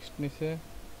কিছু টেক্সট নিছে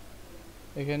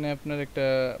এখানে আপনার একটা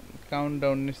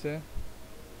কাউন্টডাউন নিছে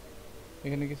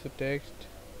এখানে কিছু টেক্সট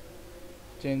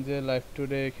চেঞ্জ এ লাইফ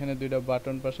টুডে এখানে দুইটা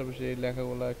বাটন পাশাপাশি এই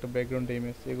লেখাগুলো একটা ব্যাকগ্রাউন্ড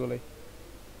ইমেজ এগুলাই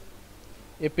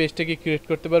এই পেজটা কি ক্রিয়েট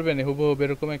করতে পারবেন হুবহু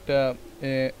এরকম একটা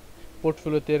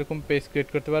পোর্টফোলিওতে এরকম পেজ ক্রিয়েট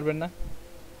করতে পারবেন না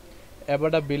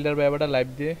এবারটা বিল্ডার বা এবারটা লাইভ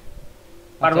দিয়ে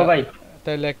পারবো ভাই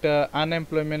তাহলে একটা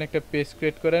আনএমপ্লয়মেন্ট একটা পেজ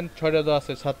ক্রিয়েট করেন, 6টা তো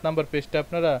আছে, 7 নাম্বার পেজটা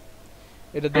আপনারা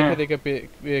এটা দেখে দেখে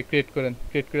ক্রিয়েট করেন,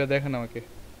 ক্রিয়েট করে দেখেন আমাকে,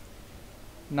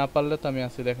 না পারলে তো আমি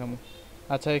আছি দেখাবো।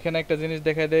 আচ্ছা এখানে একটা জিনিস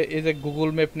দেখাই দেয়, এই যে গুগল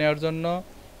ম্যাপ নেওয়ার জন্য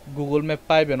গুগল ম্যাপ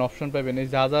পাইবেন, অপশন পাইবেন, এই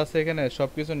যা যা আছে এখানে সব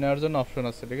কিছু নেওয়ার জন্য অপশন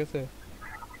আছে, ঠিক আছে,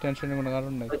 টেনশনের কোনো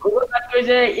কারণ নাই। গুগল ম্যাপ ওই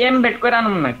যে এমবেড করে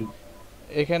আনবো নাকি?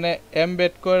 এখানে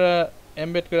এমবেড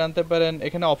করে আনতে পারেন,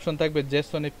 এখানে অপশন থাকবে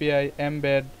জেসন এপিআই,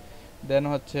 এমবেড, দেন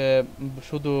হচ্ছে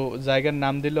শুধু জায়গার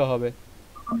নাম দিলেও হবে।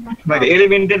 ভাই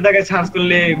এলিমেন্টের জায়গায় সার্চ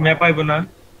করলে ম্যাপ পাইবো না?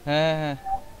 হ্যাঁ হ্যাঁ,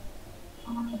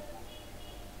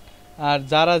 আর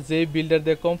যারা যেই বিল্ডার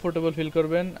দিয়ে কমফোর্টেবল ফিল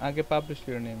করবেন আগে পাবলিশ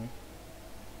করে নিই আমি।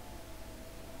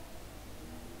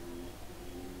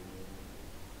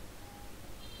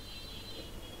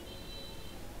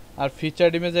 আর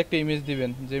ফিচার্ড ইমেজ একটা ইমেজ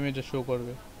দিবেন যে ইমেজটা শো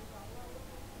করবে।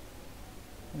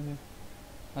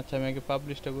 আচ্ছা আমি আগে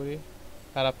পাবলিশটা করি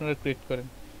আর আপনারা ক্রিয়েট করেন,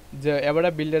 যে এবারে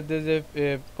বিল্ডার দিয়ে যে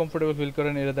কমফোর্টেবল ফিল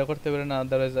করেন এটা দিয়ে করতে পারেন,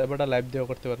 আদারওয়াইজ এবারে লাইভ দিয়েও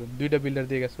করতে পারবেন, দুইটা বিল্ডার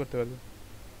দিয়ে কাজ করতে পারবেন।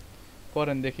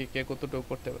 করেন দেখি কে কতটুকু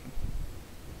করতে পারেন।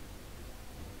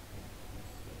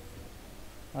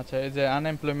 আচ্ছা এই যে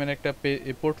আনএমপ্লয়মেন্ট একটা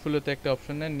পোর্টফোলিওতে একটা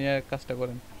অপশন নেন, নিয়ে কাজটা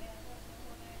করেন।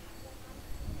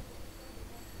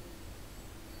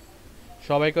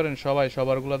 সবাই করেন, সবাই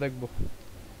সবারগুলো দেখবো,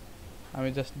 আমি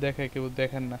জাস্ট দেখাই, কেউ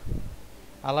দেখেন না।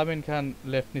 আলামিন খান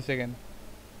লেফট নিচে কেন?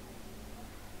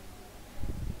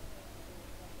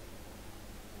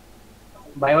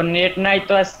 ভাই ওর নেট নাই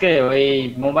তো আজকে, ওই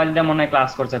মোবাইল দিয়ে মনে হয়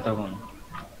ক্লাস করছে তখন।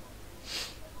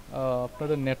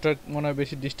 আপনাদের নেটওয়ার্ক মনে হয়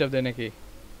বেশি ডিস্টার্ব দেয় নাকি?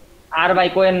 আর ভাই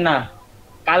কোয়েন না,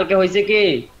 কালকে হয়েছে কি,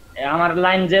 আমার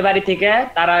লাইন যে বাড়ি থেকে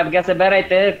তারা গেছে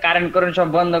বেড়াইতে, কারেন্ট করেন্ট সব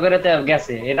বন্ধ করে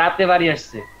গেছে, এই রাতে বাড়ি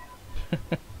আসছে।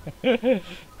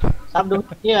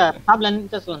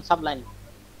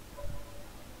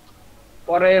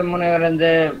 পরে মনে করেন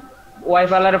যে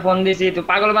ওয়াইফাই ফোন দিছি, তো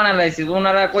পাগল বানাই লাইছি,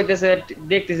 ওনারা কইতেছে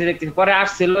দেখতেছি দেখতেছি, পরে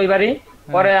আসছিল ওই বাড়ি,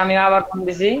 পরে আমি আবার ফোন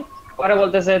দিছি, পরে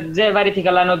বলতেছে যে বাড়ি থেকে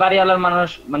লাইন ওই বাড়িওয়ালার মানুষ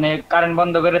মানে কারেন্ট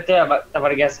বন্ধ করে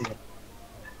তারপরে গেছে।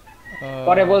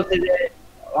 পরে বলছে যে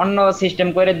অন্য সিস্টেম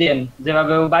করে দিয়েন,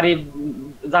 যেভাবে ও বাড়ি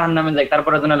জাহান্নামে যায়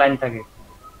তারপরে যেন লাইন থাকে।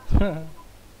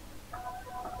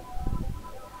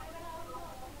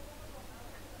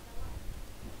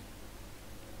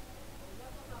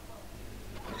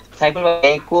 সাইকেল ভাই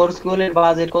এই কোর্স গুলোর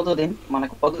বাজেট কতদিন, মানে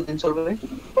কতদিন চলবে?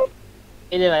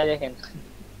 এই যে ভাই দেখেন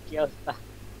কি অবস্থা।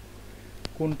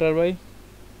 কোনটার ভাই?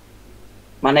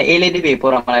 মানে এলইডি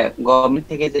পুরো মানে গভর্নমেন্ট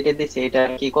থেকে যেটা দিচ্ছে এটা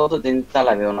কি কতদিন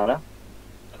চালাবে ওনারা?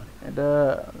 এটা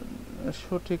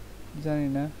সঠিক জানি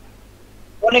না।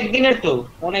 অনেক দিনের তো,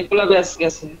 অনেকগুলো ব্যাচ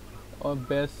গেছে। ও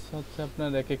ব্যাস হচ্ছে আপনার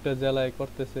এক একটা জেলায়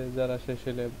করতেছে, যারা শেষ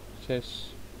হলে শেষ।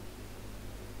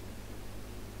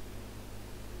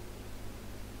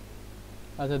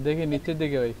 আচ্ছা দেখি নিচের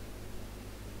দিকে ভাই,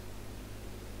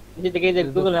 নিচে থেকে যে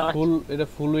গুগল ফুল, এটা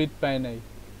ফুল উইথ পায় নাই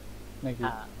নাকি?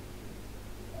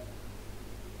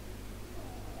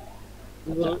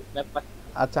 গুগল ব্যাপার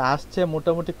আচ্ছা আসছে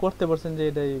মোটামুটি করতে পারছেন, যে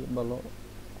এটাই বলো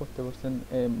করতে পারছেন,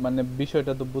 মানে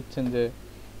বিষয়টা তো বুঝছেন যে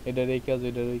এটার এই কাজ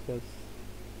এটার ওই কাজ।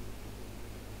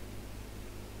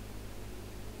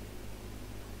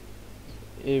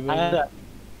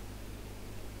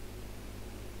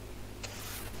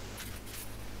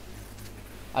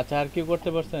 আচ্ছা আর কি করতে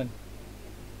পারছেন?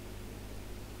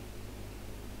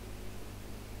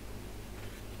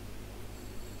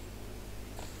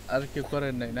 আর কি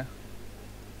করেন নাই না?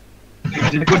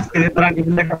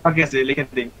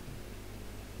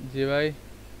 জি ভাই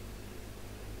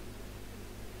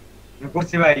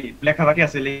করছি ভাই, লেখা বাকি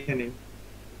আছে, লিখে নিন।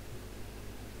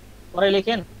 পরে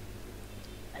লিখেন,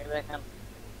 দেখেন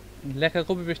লেখা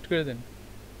কপি পেস্ট করে দেন।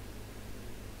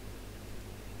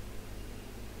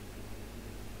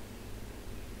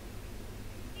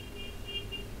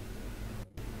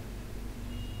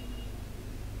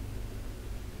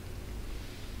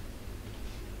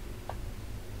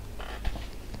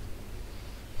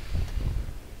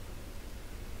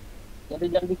 जल्दी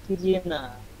जल्दी कीजिए ना।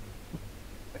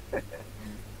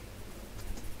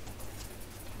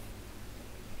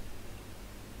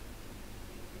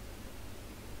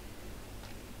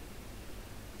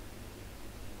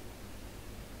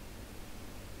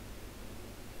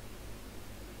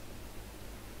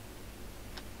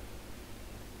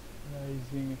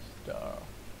 রাইজিং স্টার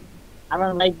আমার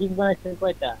ভাই গিগ বানাইছে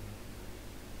কয়টা?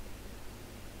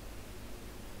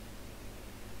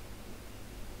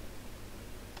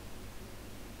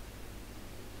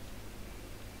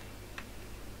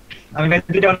 আমি ভাই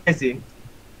দুইটা বানাইছি,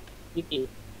 কি কি?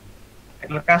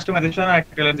 একটা কাস্টমাইজেশন আর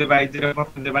একটা হলো যে ভাই যেটা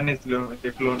প্রথমে যে বানিয়েছিল যে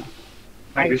ক্লোন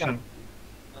মাইগ্রেশন।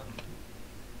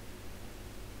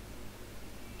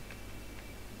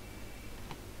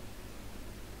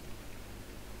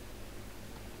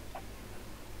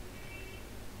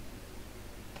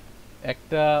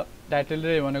 একটা টাইটেল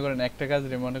রে মনে করেন, একটা কাজ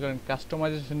রে মনে করেন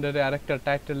কাস্টমাইজেশন রে আরেকটা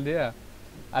টাইটেল দিয়া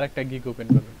আরেকটা গিগ ওপেন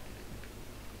করবেন।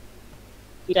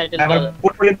 কি টাইটেল আমার দেওয়া যায়?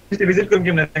 পোর্টফোলিও ভিজিট করুন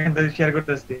কেমনে দেখেন তো শেয়ার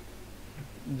করতেছি।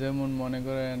 যেমন মনে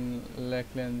করেন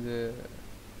লেখলেন যে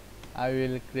I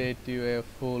will create U A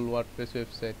full WordPress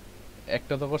website,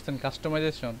 একটা তো করছেন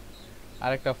কাস্টমাইজেশন,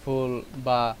 আরেকটা ফুল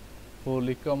বা ফুল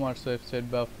ই কমার্স ওয়েবসাইট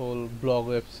বা ফুল ব্লগ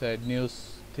ওয়েবসাইট,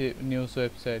 নিউজ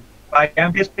ওয়েবসাইট। ভাই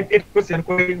আমি পেজটা ক্রিয়েট করছি, আমি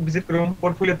কই ভিজিট করুন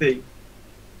পোর্টফোলিওতেই।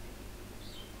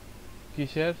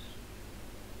 কিসের?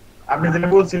 আপনি যেটা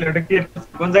বলছিলেন ওটা ক্রিয়েট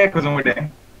কোন জায়গায় খুঁজুম ওটা?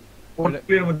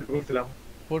 পোর্টফোলিওর মধ্যে বলছিলাম।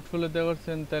 পোর্টফোলিওতে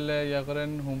করছেন, তাহলে ইয়া করেন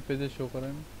হোম পেজে শো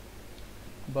করেন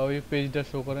বা ওই পেজটা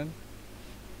শো করেন।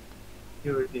 কি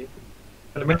হইছে?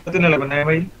 তাহলে মেটা তো লাগবে না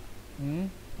ভাই। হুম,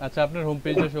 আচ্ছা আপনার হোম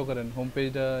পেজটা শো করেন, হোম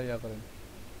পেজটা ইয়া করেন।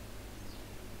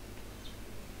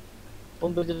 কোন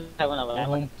পেজে থাকবে না ভাই?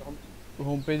 হোম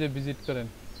হোম পেজে ভিজিট করেন,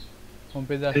 হোম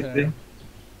পেজে আসেন।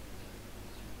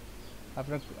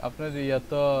 আপনার আপনার ইয়া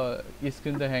তো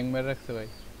স্ক্রিনটা হ্যাং মেরে রাখছে ভাই।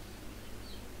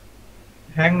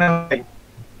 হ্যাং না ভাই,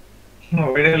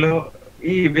 ওটা হলো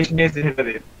বেশি নিয়েছে সেটা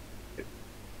দিয়ে।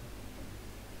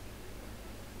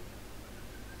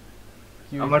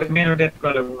 কি আমার হয়েছে? মেন ওটা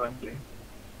করা লাগবে আসলে।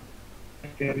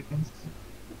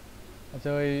 আচ্ছা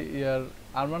ওই ইয়ার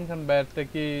আরমান খান ভাইয়েরটা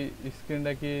কি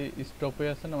স্ক্রিনটা কি স্টপ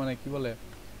হয়ে আছে না, মানে কি বলে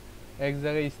এক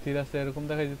জায়গায় স্থির আছে এরকম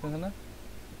দেখা যেতেছে না?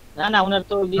 না না, ওনার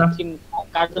তো লিস্টিং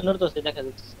কার জন্য তো সে দেখা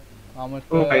যাচ্ছে। আমার ও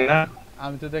তো ভাই না,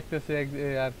 আমি তো দেখতেছি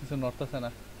আর কিছু নড়তেছে না।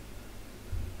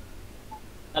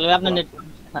 তাহলে আপনার নেট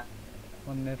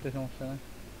আমার নেটে সমস্যা না।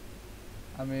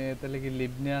 আমি তাহলে কি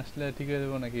লিভ নিয়ে আসলে ঠিক হয়ে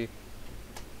যাবো নাকি?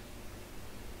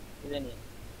 জানি।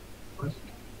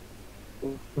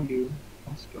 Portfolio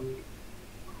custom.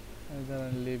 এই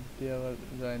ধরেন লিভ দিয়ে আবার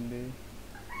জয়েন দিই।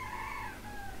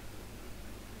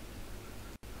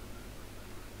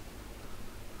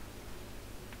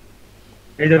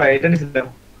 এই যে ভাই এটা নিছিলাম।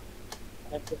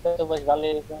 তো বেশ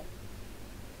ভালোই হয়েছে।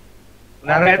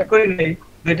 না আমি অ্যাড করি নাই,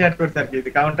 দুইটা অ্যাড করছি আর কি,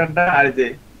 কাউন্টারটা আর এই যে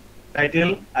টাইটেল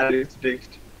আর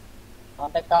টেক্সট।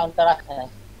 আমাদের কাউন্টার রাখা নাই।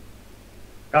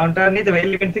 কাউন্টার নিতে হবে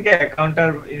এলিমেন্ট থেকে, কাউন্টার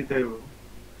নিতে হবে।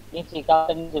 নিচে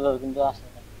কাউন্টার নিচে পাবে কিন্তু আসে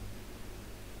না।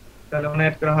 তাহলে মনে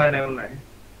অ্যাড করা হয় না মনে হয়।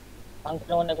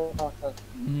 কাউন্টার মনে কোনো সমস্যা হচ্ছে।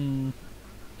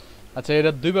 আচ্ছা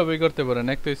এটা দুই ভাবেই করতে পারেন,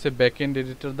 একটা হচ্ছে ব্যাক এন্ড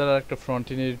এডিটর দ্বারা, একটা ফ্রন্ট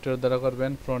এন্ড এডিটর দ্বারা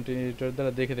করবেন। ফ্রন্ট এন্ড এডিটর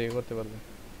দ্বারা দেখে দেখে করতে পারবেন।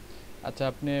 আচ্ছা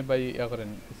আপনি ভাই ইয়া করেন,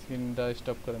 স্ক্রিনটা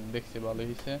স্টপ করেন, দেখছি ভালো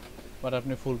হয়েছে, বাট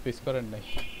আপনি ফুল পেজ করেন নাই,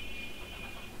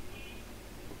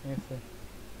 ঠিক আছে?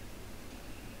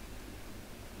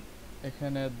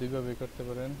 এখানে দুই ভাবে করতে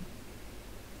পারেন।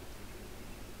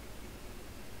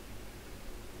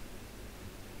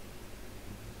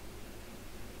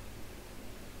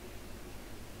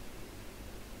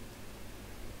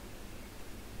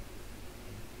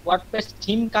 ওয়ার্ডপ্রেস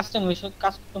থিম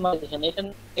কাস্টমাইজেশন,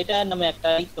 এটা নামে একটা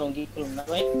গিগ করুন না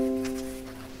ভাই?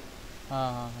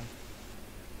 হ্যাঁ হ্যাঁ হ্যাঁ।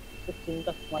 Theme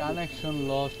customisation Connection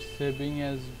lost, saving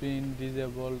has been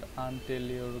disabled until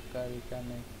your car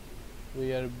connect. We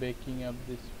are backing up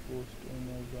this post in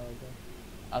your browser.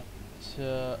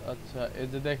 আচ্ছা আচ্ছা, এই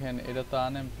যে দেখেন এটা তো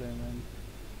আনএমপ্লয়মেন্ট।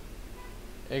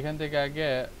 এখান থেকে আগে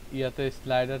ইয়াতে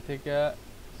স্লাইডার থেকে,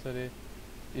 সরি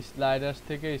স্লাইডার্স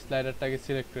থেকে স্লাইডারটাকে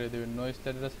সিলেক্ট করে দেবেন। নো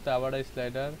স্লাইডার্সটা আবার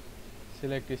স্লাইডার,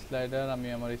 সিলেক্ট স্লাইডার, আমি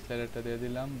আমার স্লাইডারটা দিয়ে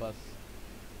দিলাম, বাস।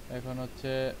 এখন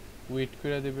হচ্ছে উইড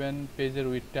করে দিবেন, পেজের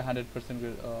উইডটা 100%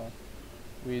 করে,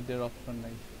 উইডের অপশন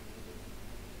নাই,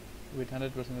 উইড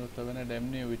 100% করতে হবে না, এটা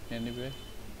এমনি উইড নিয়ে নিবে।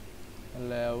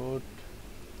 লেআউট,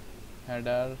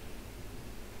 হেডার,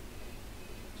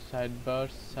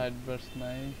 সাইডবার্স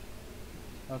নাই,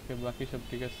 ওকে বাকি সব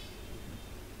ঠিক আছে।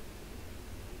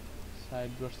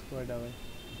 সাইডবার্স কয়টা ভাই?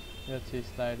 এটা হচ্ছে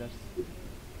স্লাইডার্স।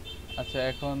 আচ্ছা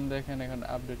এখন দেখেন, এখন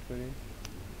আপডেট করি।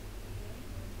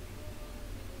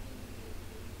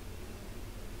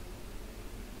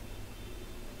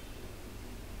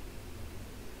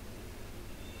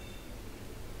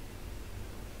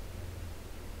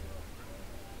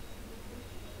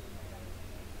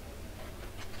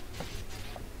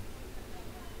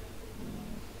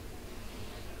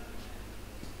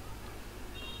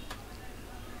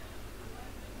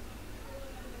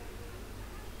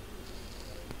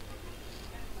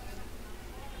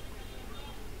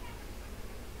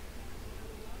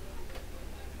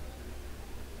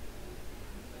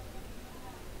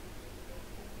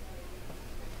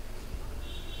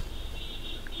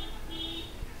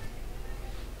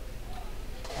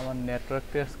 আমার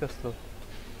নেটওয়ার্কটা আজকে স্লো।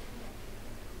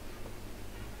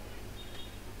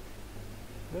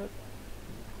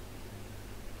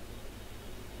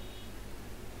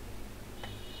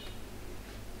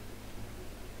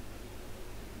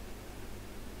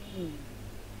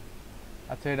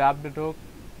 আচ্ছা এটা আপডেট হোক,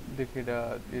 দেখি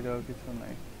এটা কিছু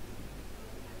নাই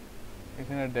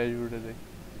এখানে, ড্যাশবোর্ডে যাই।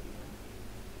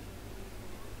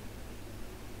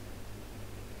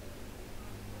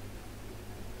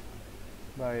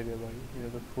 বাইরে ভাই এটা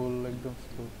তো ফুল একদম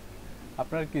স্লো।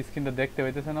 আপনার কি স্ক্রিনটা দেখতে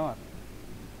পাইতেছেন আমার,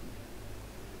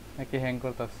 নাকি হ্যাং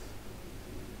করতাস?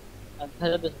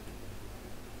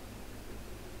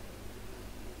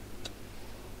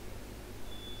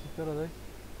 কি করা যায়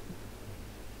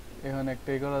এখন,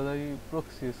 একটাই করা যায়,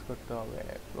 প্রক্সি ইউজ করতে হবে।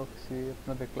 প্রক্সি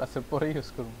আপনাদের ক্লাসের পরে ইউজ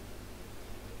করুন।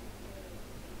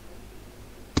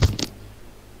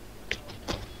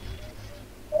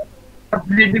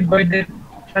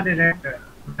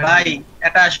 ভাই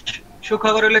এটা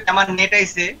সুখবর হলো আমার নেট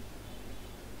আইছে,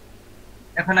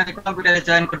 এখন আমি কম্পিউটারে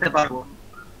জয়েন করতে পারবো।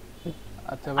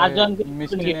 আচ্ছা ভাই,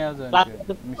 মিষ্টি নিয়ে যান,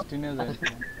 মিষ্টি নিয়ে যান।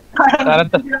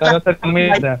 তারা তো কমিয়ে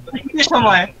দেন। কি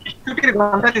সময় ছুটির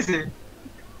ঘন্টা দিছে,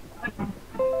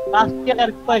 আজকে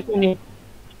আর কয়েক মিনিট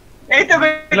এই তো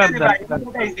ভাই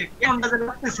নেট আইছে, কেমন বাজে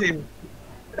লাগতেছে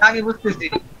আমি বুঝতেছি।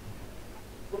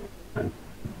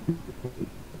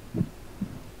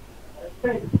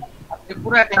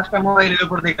 পুরো ক্লাসটা মোবাইলের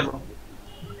উপর দিয়ে গেল।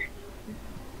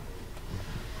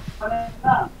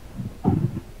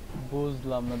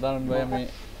 বুঝলাম না, দাঁড়ান ভাই,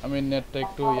 আমি নেটটা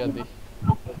একটু দিই,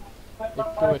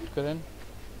 একটু ওয়েট করেন,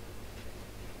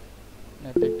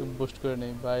 নেটটা একটু বুস্ট করে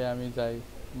নেই ভাই। আমি যাই,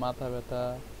 মাথা ব্যথা,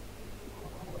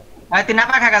 ভাই তুই না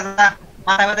পাখা গাজা,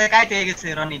 মাথা ব্যথা কাইতে হয়ে গেছে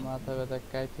রনি। মাথা ব্যথা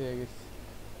কাইতে হয়ে গেছে।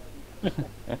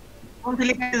 কোন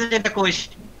থেকে কাইতে যেটা কইস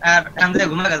আর কান্দে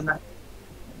ঘুমা গাজা।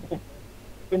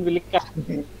 কোন বিলিকা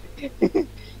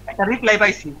একটা রিপ্লাই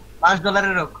পাইছি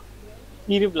 $5 রক।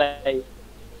 কি রিপ্লাই?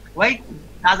 ওই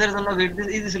কাজের জন্য গেট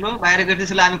দিয়েছিল, বাইরে গেট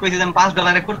দিয়েছিল, আমি কইছি যে আমি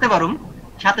 $5 করতে পারুম,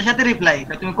 সাথে সাথে রিপ্লাই,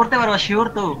 তুমি করতে পারবা শিওর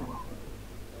তো?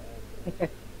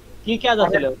 কি কাজ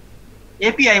আছিল?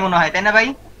 এপিআই মনে হয়, তাই না ভাই?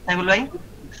 তাই বল ভাই।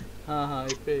 হ্যাঁ হ্যাঁ,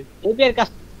 এটাই এপিআই এর কাজ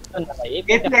না ভাই,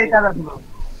 এপিআই কাজ আছিল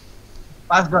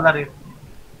 $5 এর।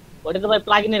 ওটা তো ভাই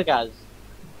প্লাগইনের কাজ।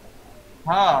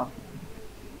 হ্যাঁ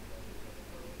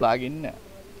প্লাগইন না,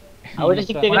 ওটা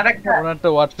শিখতে গেলে ওনার একটা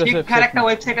ওয়ার্ডপ্রেস শিক্ষার একটা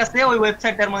ওয়েবসাইট আছে, ওই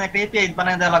ওয়েবসাইটটার মধ্যে একটা এপিআই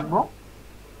বানায় দেওয়া লাগবে,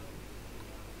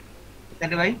 তাই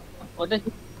না ভাই? ওটা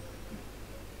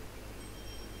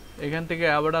এখান থেকে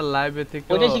আবার লাইভে থেকে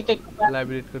ওটা শিখতে লাইভ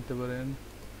এডিট করতে পারেন।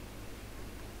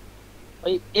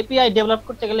 ওই এপিআই ডেভেলপ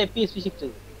করতে গেলে পিএইচপি শিখতে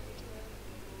হবে।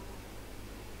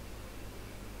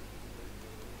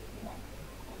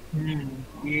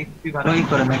 পিএইচপি ভালোই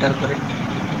করে, ম্যাটার করে।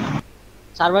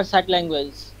 সার্ভার সাইড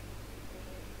ল্যাঙ্গুয়েজ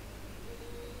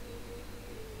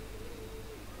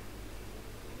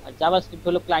আর জাভাস্ক্রিপ্ট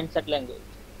হলো ক্লায়েন্ট সাইড ল্যাঙ্গুয়েজ।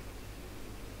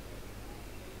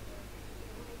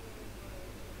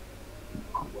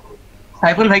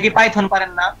 সাইফুল ভাই কি পাইথন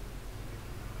পারেন না?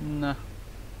 না,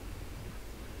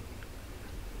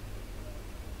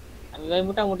 আমি ভাই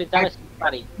মোটামুটি জাভাস্ক্রিপ্ট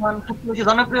পারি। খুব বেশি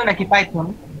জনপ্রিয় নাকি পাইথন?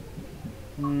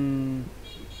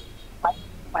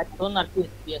 পাইথন আর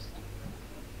পিএইচপি আছে।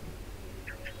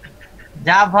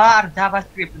 জাভা আর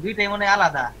জাভাস্ক্রিপ্ট দুইটাই মনে হয়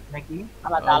আলাদা নাকি?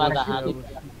 আলাদা আলাদা, হ্যাঁ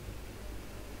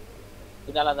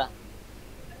দুটো আলাদা।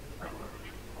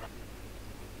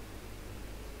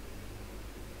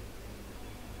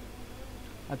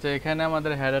 আচ্ছা এখানে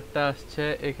আমাদের হেডারটা আসছে,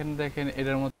 এখানে দেখেন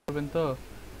এটার মতো করবেন তো,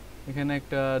 এখানে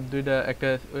একটা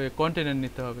কন্টেনার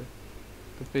নিতে হবে,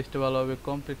 তো পেজটা ভালোভাবে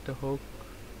কমপ্লিটটা হোক।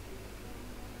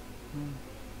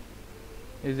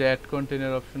 এই যে অ্যাড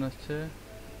কন্টেনার অপশন আসছে,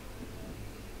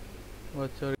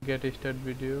 ওয়াচ গেট স্টার্ট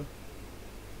ভিডিও,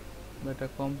 এটা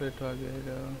কমপ্লিট হয়ে গেছে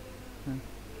এটা।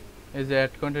 এই যে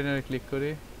অ্যাড কন্টেনারে ক্লিক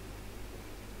করি,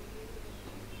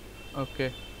 ওকে।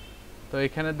 তো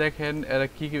এখানে দেখেন এরা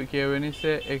কিভাবে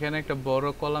নিচ্ছে, এখানে একটা বড়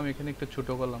কলাম, এখানে একটা ছোট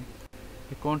কলাম।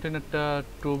 এই কন্টেনারটা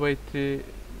 2/3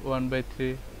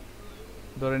 1/3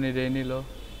 ধরে নিয়ে নিল।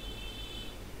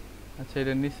 আচ্ছা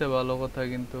এটা নিচে ভালো কথা,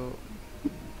 কিন্তু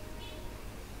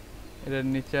এটার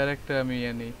নিচে আর একটা আমি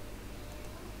নিই,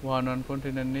 1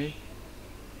 কন্টেনার নেই,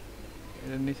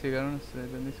 এটার নিচে কারণ আছে,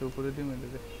 এটার নিচে উপরে দিই মেরে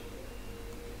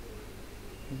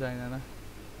যায় না।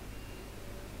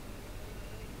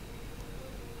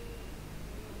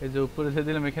 এই যে উপরে যে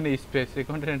দিলাম এখানে স্পেস, এই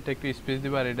কন্টেনারটা একটু স্পেস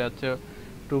দিবা, আর এটা হচ্ছে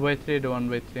 2/3 এটা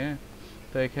 1/3। হ্যাঁ,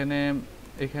 তো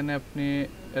এখানে আপনি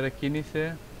এটা কি নিছে,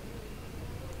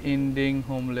 ইন্ডিং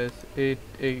হোমলেস,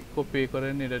 এই কপি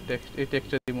করেন, এটা টেক্সট, এই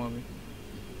টেক্সটটা দিব আমি।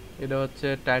 এটা হচ্ছে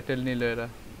টাইটেল নিল এরা,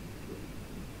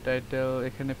 টাইটেল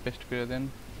এখানে পেস্ট করে দেন।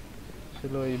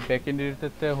 ছিল এই ব্যাক এন্ড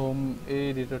এডিটরতে হোম, এই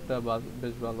এডিটরটা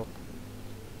বেশ ভালো,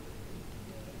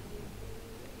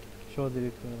 সহজ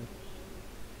এডিট করে।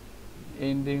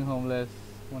 এন্ডিং হোমলেস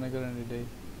মনে করেন এটাই।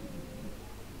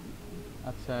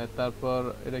 আচ্ছা তারপর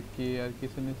এটা কি আর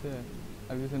কিছু নিছে?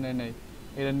 আর কিছু নেই নাই।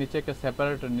 এটার নিচে একটা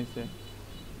সেপারেটর নিচে,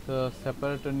 তো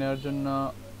সেপারেটর নেওয়ার জন্য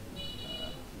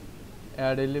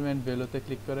অ্যাড এলিমেন্ট ভ্যালুতে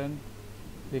ক্লিক করেন।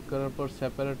 ক্লিক করার পর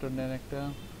সেপারেটর নেন একটা।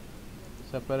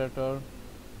 সেপারেটর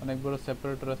অনেক বড়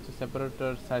সেপারেটর আসছে,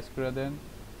 সেপারেটর সাইজ করে দেন।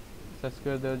 সাইজ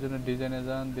করে দেওয়ার জন্য ডিজাইনে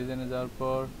যান। ডিজাইনে যাওয়ার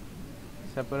পর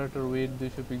সেপারেটর উইডথ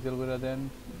 200 পিক্সেল করে দেন।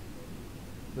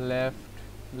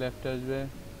 লেফট আসবে,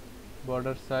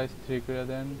 বর্ডার সাইজ 3 করে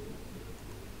দেন।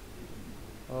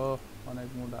 ও অনেক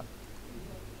মোটা,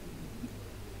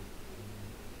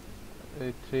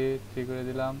 এই 3 করে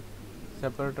দিলাম।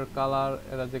 সেপারেটর কালার,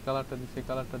 এরা যে কালারটা দিচ্ছে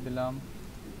কালারটা দিলাম।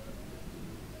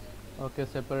 ওকে,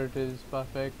 সেপারেটর ইজ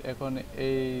পারফেক্ট। এখন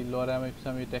এই লরে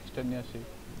আমি টেক্সটটা নিয়ে আসি।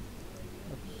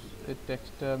 এই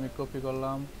টেক্সটটা আমি কপি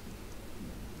করলাম।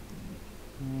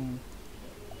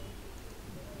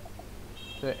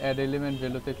 তো অ্যাড এলিমেন্ট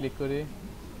ভ্যালুতে ক্লিক করি।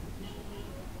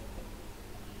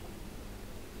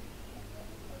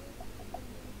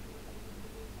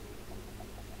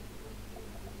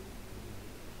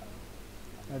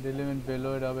 অ্যাড এলিমেন্ট ভ্যালু,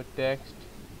 এটা হবে টেক্সট।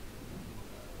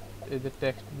 এই যে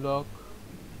টেক্সট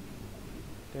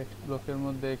ব্লকের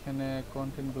মধ্যে এখানে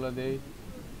কন্টেন্টগুলো দেই।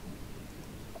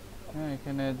 হ্যাঁ,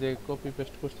 এখানে যে কপি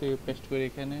পেস্ট করছি পেস্ট করি,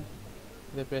 এখানে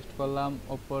যে পেস্ট করলাম।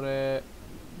 ওপরে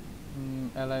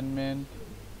অ্যালাইনমেন্ট,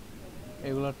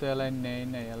 এগুলোর তো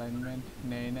অ্যালাইনমেন্ট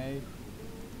নেই নাই,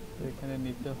 তো এখানে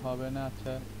নিতে হবে না।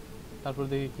 আচ্ছা, তারপর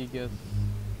দেখি কি আছে।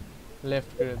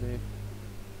 লেফট করে দিই,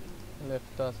 লেফট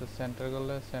তো আছে, সেন্টার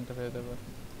করলে সেন্টার হয়ে যাবে।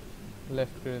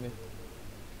 লেফট করে দিই।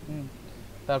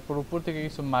 তারপর উপর থেকে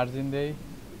কিছু মার্জিন দেই।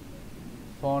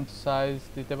 ফন্ট সাইজ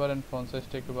দিতে পারেন, ফন্ট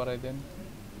সাইজটা একটু বাড়াই দেন।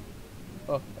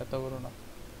 ও এত বড় না,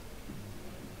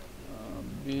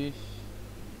 20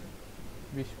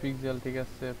 পিক্সেল, ঠিক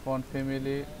আছে। ফন্ট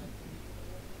ফ্যামিলি,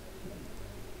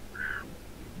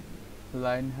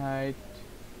 লাইন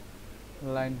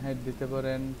হাইট দিতে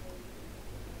পারেন।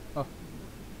 ও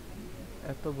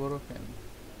এত বড় কেন,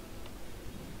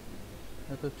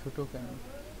 এত ছোট কেন?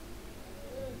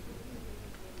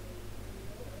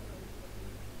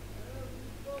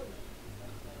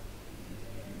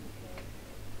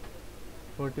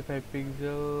 $45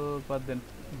 পিক্সেল বাদ দেন,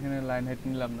 এখানে লাইন হাইট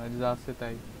নিলাম না, যা আছে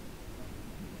তাই।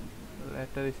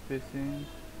 লেটার স্পেসিং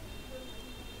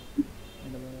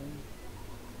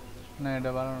না, এটা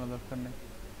বাড়ানোর দরকার নেই।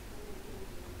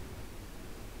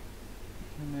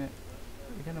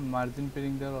 এখানে মার্জিন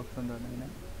পেরিং দেওয়ার অপশনটা নেই না?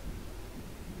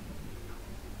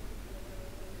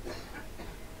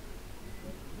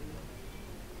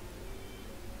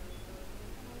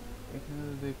 এখানে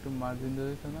যদি একটু মার্জিন দেওয়া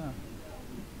যেত না?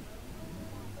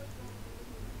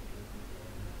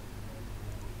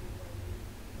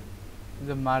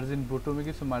 যে মার্জিন বটমে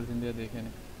কিছু মার্জিন দিয়ে দেয়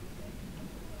এখানে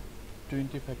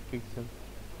 25 পিক্সেল,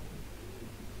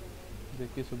 যে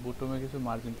কিছু বটমে কিছু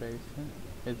মার্জিন পেয়ে গেছে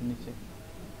এর নিচে।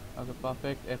 ওকে,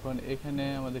 পারফেক্ট। এখন এখানে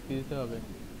আমাদের কি দিতে হবে?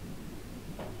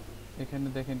 এখানে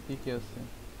দেখেন কি কি আছে,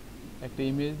 একটা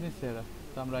ইমেজ নিচ্ছে এরা,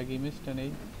 তো আমরা আগে ইমেজটা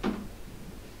নেই।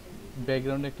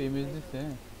 ব্যাকগ্রাউন্ডে একটা ইমেজ দিচ্ছে।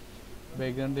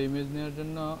 ব্যাকগ্রাউন্ডে ইমেজ নেওয়ার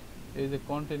জন্য এই যে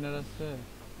কন্টেইনার আছে,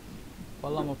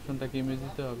 কলাম অপশনটাকে ইমেজ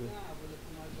দিতে হবে।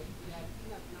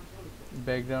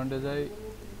 ব্যাকগ্রাউন্ডে যাই,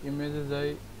 ইমেজে যাই,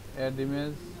 অ্যাড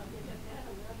ইমেজ।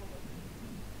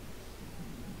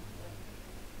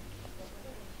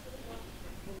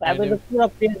 আপনি তো পুরো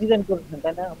পেজ ডিজাইন করেছেন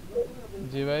তাই না?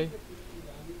 জি ভাই,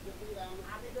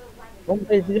 হোম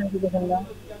পেজ ডিজাইন করেছেন না?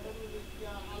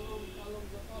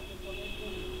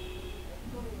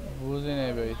 বুঝি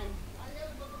নাই ভাই।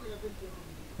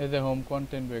 এই যে হোম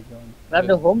কন্টেন্ট ব্যাকগ্রাউন্ড,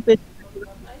 আপনি হোম পেজ,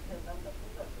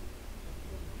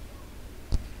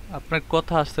 আপনার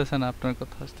কথা আসতেছে না, আপনার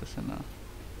কথা আসতেছে না।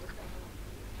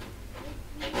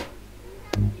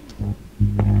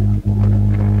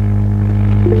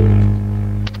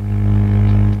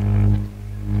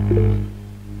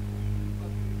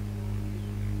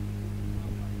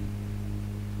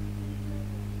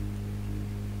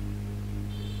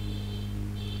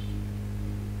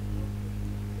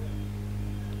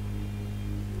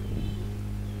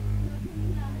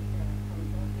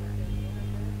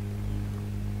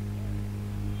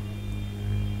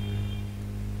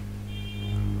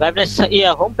 আপনি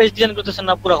হোম পেজ ডিজাইন করতেছেন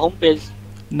না পুরো হোম পেজ?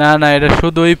 না না, এটা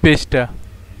শুধু ওই পেজটা,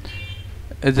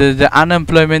 এই যে যে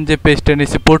আনএমপ্লয়মেন্ট যে পেজটা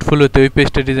নিচে পোর্টফোলিওতে, ওই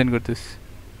পেজটা ডিজাইন করতেছি,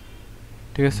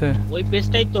 ঠিক আছে? ওই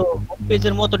পেজটাই তো হোম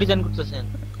পেজের মতো ডিজাইন করতেছেন?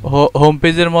 হোম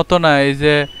পেজের মতো না, এই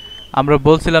যে আমরা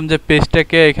বলছিলাম যে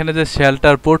পেজটাকে, এখানে যে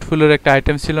শেল্টার পোর্টফোলিওর একটা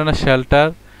আইটেম ছিল না শেল্টার,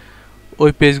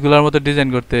 ওই পেজগুলোর মতো ডিজাইন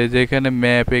করতে, যে এখানে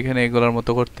ম্যাপ, এখানে এগুলোর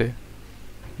মতো করতে,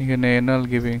 এখানে অ্যানুয়াল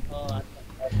গিভিং।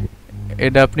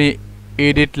 এটা আপনি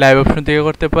এডিট লাইভ অপশন থেকে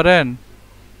করতে পারেন।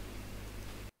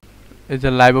 এই যে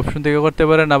লাইভ অপশন থেকে করতে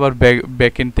পারেন, আবার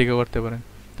ব্যাক এন্ড থেকে করতে পারেন।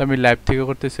 তো আমি লাইভ থেকে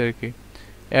করতেছি আর কি।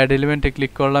 অ্যাড এলিমেন্টে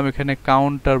ক্লিক করলাম, এখানে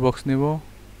কাউন্টার বক্স নিব।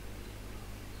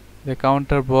 যে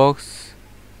কাউন্টার বক্স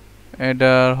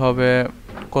এটার হবে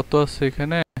কত আছে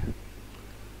এখানে,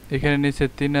 এখানে নিচে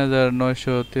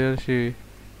 3983।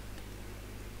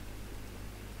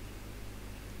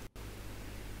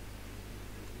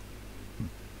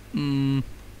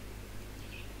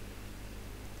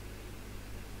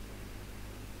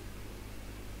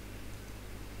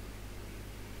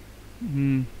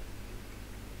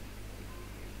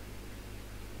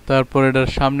 তারপর এটার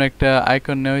সামনে একটা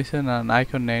আইকন নেওয়া হয়েছে, না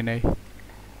আইকন নেই নাই।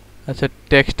 আচ্ছা,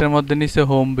 টেক্সটের মধ্যে নিচে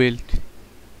হোম বিল্ড,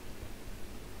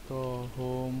 তো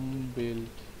home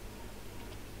build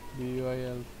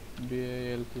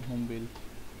BILT home build.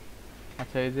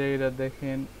 আচ্ছা, এই যে এটা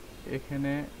দেখেন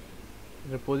এখানে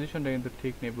পজিশনটা কিন্তু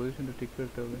ঠিক নেই, পজিশনটা ঠিক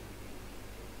করতে হবে।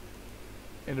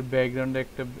 এর ব্যাকগ্রাউন্ডে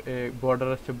একটা বর্ডার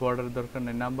আছে, বর্ডার দরকার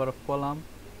নেই। নাম্বার অফ কলাম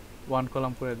 1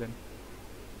 কলাম করে দেন,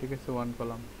 ঠিক আছে 1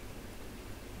 column.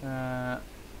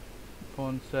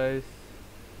 Font size,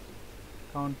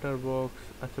 counter box,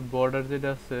 আচ্ছা বর্ডার যেটা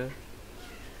আছে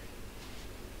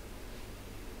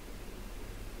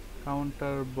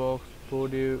কাউন্টার বক্স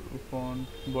বডি ফন্ট,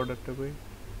 বর্ডারটা কই,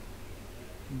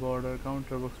 border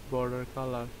counter box border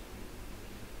colour,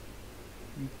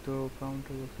 তো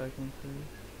counter box icon size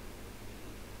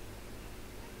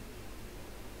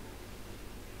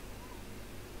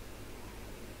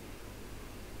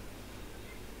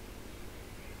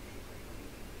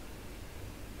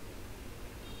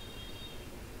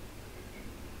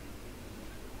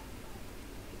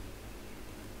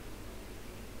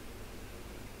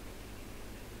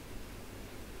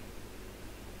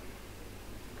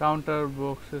counter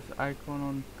boxes icon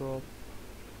on top.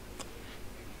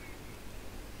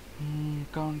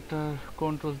 Counter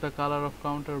controls the color of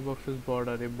counter boxes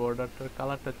border. এই বর্ডারটার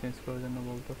কালারটা change করার জন্য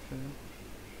বলতেছে।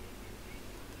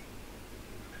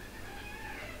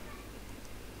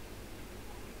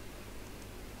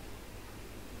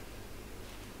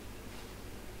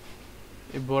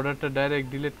 এই বর্ডারটা ডাইরেক্ট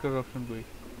ডিলিট করার অপশন কই?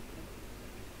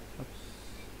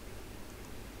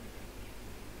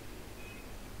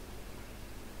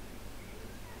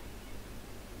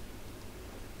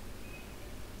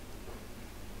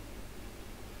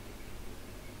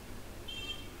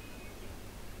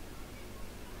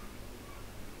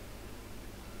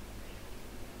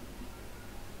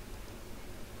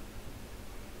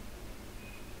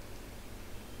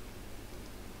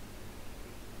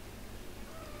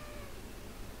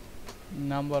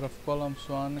 Number of columns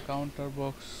 1, counter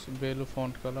box value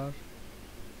font color,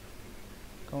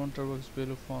 counter box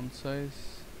value font size,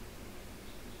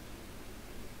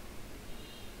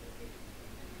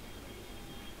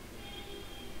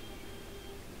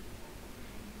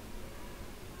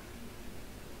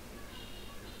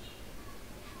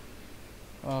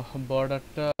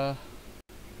 বর্ডারটা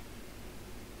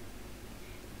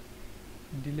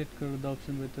ডিলিট করে দাও,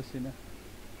 অপশন পেতেছি না।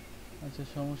 আচ্ছা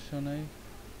সমস্যা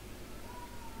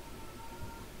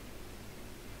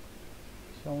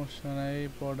নাই,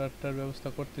 বর্ডারটার ব্যবস্থা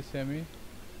করতেছি আমি।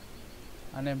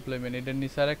 আনএমপ্লয়মেন্ট, এটার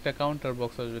নিচে আর একটা কাউন্টার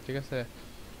বক্স আসবে, ঠিক আছে?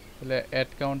 তাহলে অ্যাড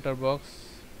কাউন্টার বক্স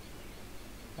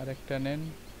আর একটা নেন,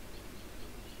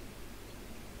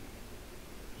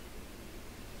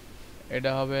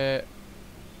 এটা হবে,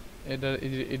 এটা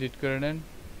এডিট করে নেন।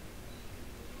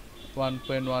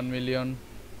 1.1 মিলিয়ন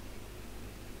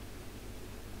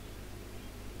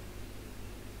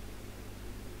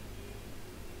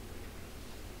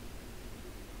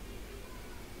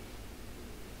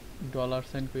ডলার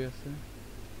সাইন কই আছে?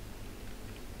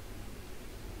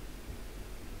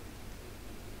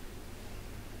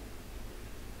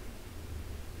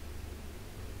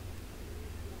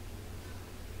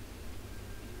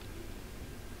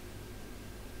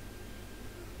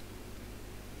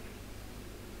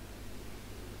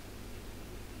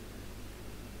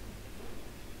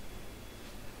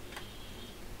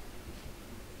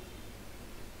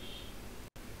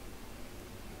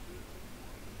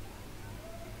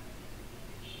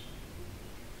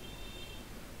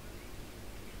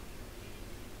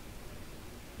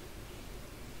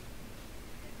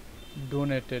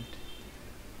 ডোনেটেড,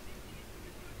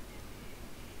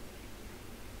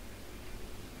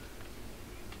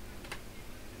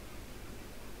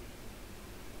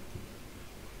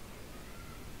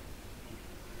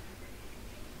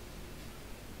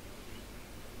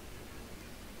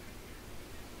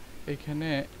 এখানে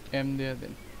এম দিয়ে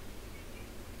দেন,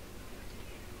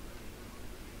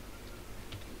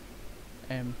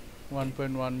 এম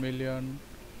 1.1 মিলিয়ন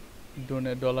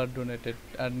ডলার ডোনেটেড।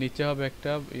 আর নিচে হবে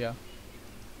একটা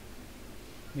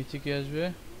নিচে কি আসবে?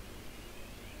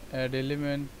 add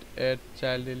element, add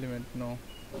child element, no,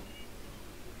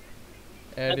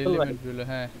 add Saiful ভাই element বলে,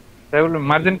 হ্যাঁ তাহলে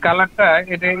মার্জিন কালারটা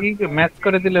এটা ম্যাচ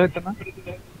করে দিলে হতো না?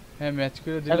 হ্যাঁ ম্যাচ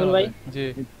করে দিলে সাইফুল ভাই হবে, জি।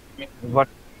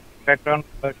 ব্যাকগ্রাউন্ড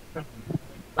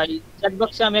ভাই চ্যাট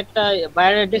বক্সে আমি একটা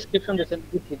বাইরের ডেসক্রিপশন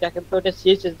দিচ্ছি, দেখেন তো এটা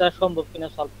সিএসএস দ্বারা সম্ভব কিনা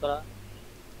সলভ করা।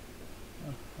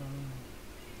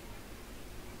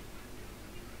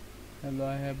 Hello,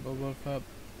 I have over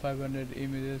 500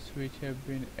 images which have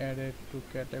been added to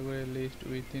category list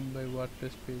within my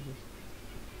WordPress pages.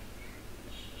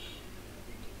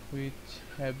 Which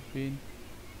have been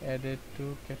added to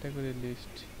category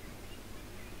list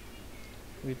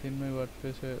within my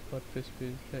WordPress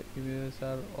page. The images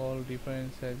are all different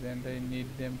size and I need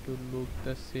them to look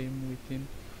the same within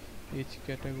each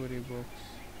category box.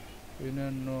 You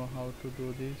don't know how to do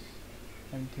this.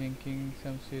 I'm thinking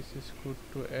some CSS code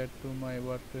to add to my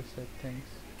WordPress site. Thanks.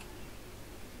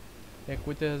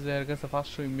 Which has there কাছে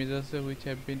 500 image আছে which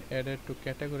have been added to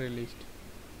category list.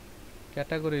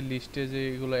 Category list এ যে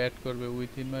এগুলো add করবে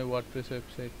within my WordPress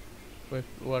website,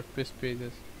 WordPress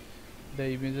pages. The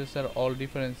images are all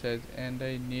different size and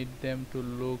I need them to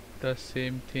look the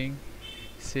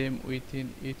same within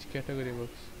each category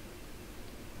box.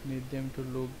 Need them to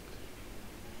look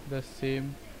the same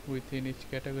within each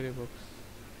category box.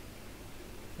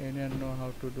 Anyone know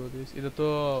how to do this? এটা তো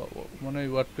মনে হয়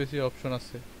ওয়ার্ডপ্রেসে option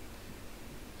আছে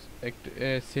একটা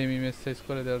same image size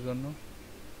করে দেওয়ার জন্য।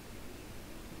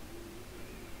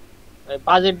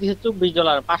 Budget দিছে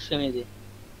 $24 500 ইমেজে।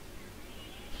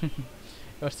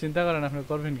 এবার চিন্তা করেন আপনি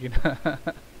করবেন কিনা।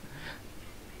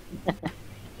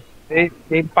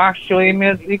 এই 500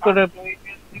 ইমেজ করে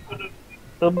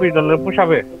 $24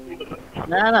 পোষাবে?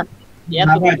 না না না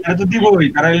ভাই, তারা তো দিবই,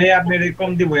 তারা এলে আপনি কম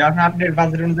দিবই, আপনি আপনার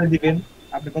বাজেট অনুযায়ী দিবেন,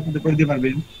 আপনি কত করে দিতে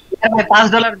পারবেন। ভাই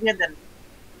 $5 দিয়ে দেন।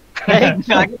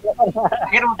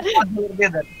 আগের মতো $5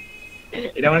 দিয়ে দেন।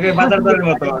 এটা আমাকে বাজার দরের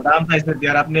মতো দাম চাইছে,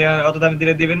 আর আপনি অত দাম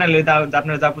দিলে দিবেন না,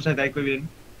 আপনার যা পোষায় তাই করবেন।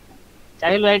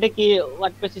 চাইলে এটা কি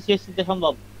ওয়ার্ডপ্রেসে সিএসএস তে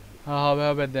সম্ভব? হ্যাঁ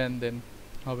হবে দেন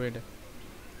হবে এটা।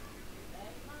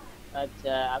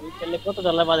 আচ্ছা আমি তাহলে কত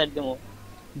ডলার বাজেট দেবো?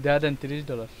 দেন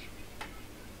 $30।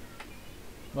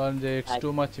 বলেন যে it's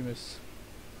too much image.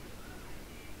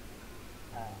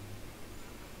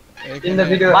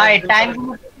 ভাই টাইম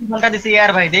ঘন্টা দিছি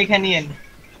यार ভাই, দেখে নিয়েন।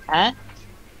 হ্যাঁ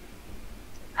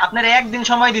আপনার একদিন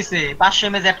সময় দিছে 500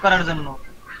 ইমেজ অ্যাড করার জন্য।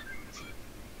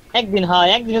 একদিন? হ্যাঁ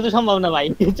একদিনে তো সম্ভব না ভাই,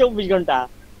 24 ঘন্টা।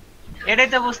 এটাই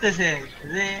তো বুঝতেছে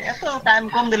যে এত টাইম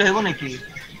কম দিলে হইব নাকি।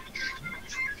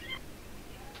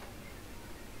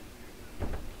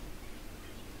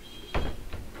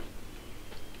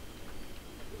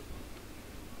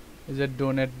 এই যে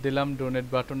ডোনেট দিলাম, ডোনেট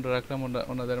বাটনটা রাখলাম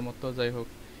ওনাদের মতো। যাই হোক,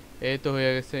 এই তো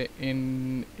হয়ে গেছে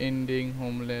এন্ডিং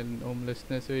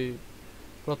হোমলেসনেস, ওই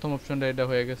প্রথম অপশনটা এটা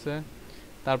হয়ে গেছে।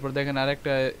 তারপর দেখেন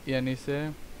আরেকটা নিচে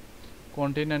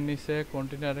কন্টেইনার নিচে,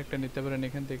 কন্টেইনার আরেকটা নিতে পারেন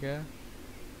এখান থেকে,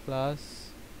 প্লাস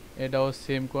এটাও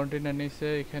সেম কন্টেইনার নিচে।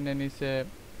 এখানে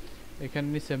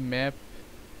নিচে ম্যাপ,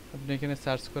 আপনি এখানে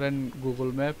সার্চ করেন গুগল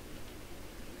ম্যাপ,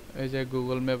 এই যে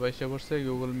গুগল ম্যাপ এসে পড়ছে,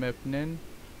 গুগল ম্যাপ নেন।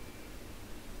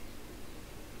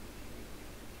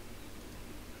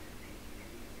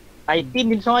 ভাই 3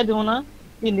 দিন সময় দেবো না?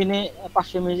 3 দিনে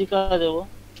 500 ইমেজ করা দেবো।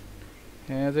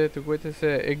 হ্যাঁ যেহেতু কইতেছে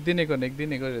একদিনই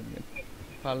করে দিবেন,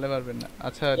 পারলে পারবেন না।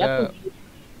 আচ্ছা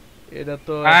এটা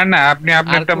তো না আপনি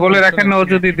একটা বলে রাখেন, ও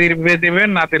যদি দিবেন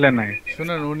না দিলে নাই।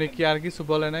 শুনুন, উনি কি আর কিছু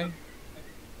বলে নাই?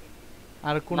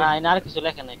 আর কোন না আর কিছু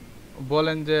লেখা নাই।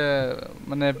 বলেন যে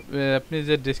মানে আপনি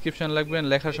যে ডেসক্রিপশন লাগবেন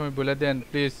লেখার সময় বলে দেন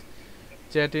please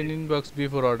chat in inbox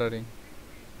before ordering.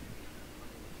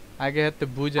 আগে হাতে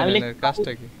বুঝে নেন এর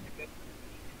কাজটা কি।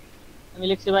 আমি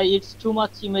লিখছি ভাই it's too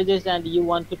much images and you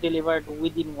want to deliver it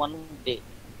within 1 day.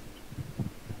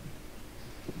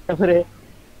 তারপরে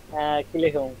কি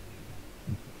লিখব?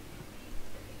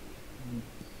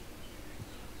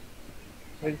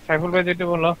 সাইফুল ভাই যেটা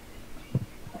বলো।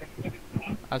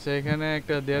 আচ্ছা এখানে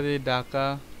একটা দেয়া দিই,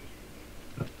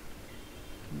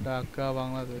 Dhaka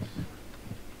Bangladesh.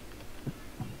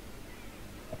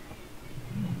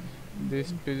 This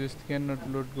pages cannot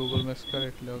load Google Maps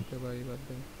correctly. Okay, bye.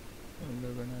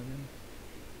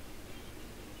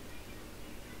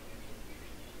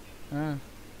 হ্যাঁ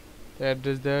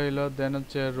অ্যাড্রেস দেওয়া হইলো, দেন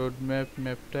হচ্ছে road map,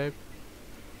 map type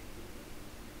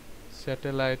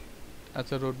satellite.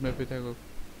 আচ্ছা রোড ম্যাপই থাকুক।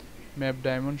 Map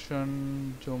dimension,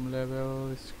 zoom level,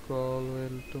 scroll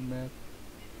well to map.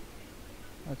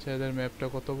 আচ্ছা এদের ম্যাপটা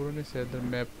কত বড় নিচ্ছে? এদের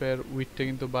ম্যাপের উইডটা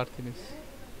কিন্তু বাড়তি নিচ্ছে,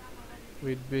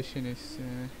 উইড বেশি নিচ্ছে।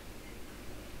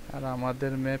 আর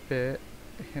আমাদের ম্যাপে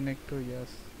এখানে একটু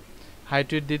হাইট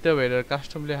উইড দিতে হবে, এটার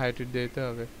কাস্টমলি হাইট উইড দিতে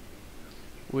হবে।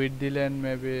 উইথ দিলেন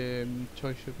মেবি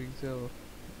 600 পিক্সেল।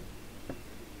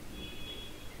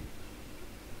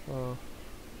 ও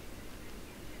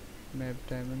map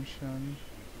dimension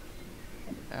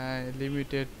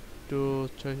limited two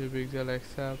 600 pixel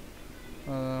accept,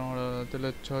 তাহলে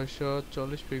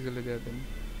 640 পিক্সেলে দিয়ে দেন।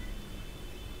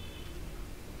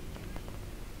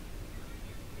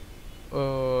 ও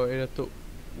এটা তো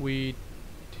উইথ,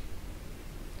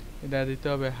 এটা দিতে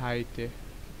হবে হাইটে।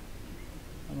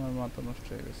 আমার মাথা নষ্ট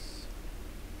হয়ে গেছে।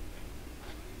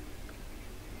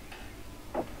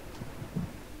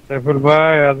 সাইফুল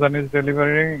ভাই, আজান ইজ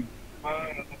ডেলিভারিং।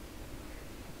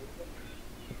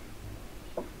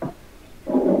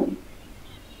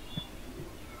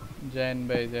 জৈন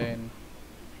ভাই জৈন।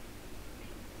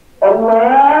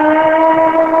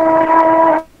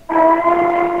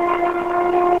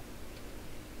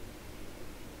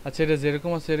 আচ্ছা, এটা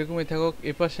যেরকম আছে এরকমই থাকুক।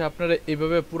 এ পাশে আপনারা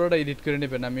এইভাবে পুরোটা এডিট করে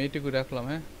নেবেন, আমি এইটুকু রাখলাম।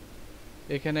 হ্যাঁ,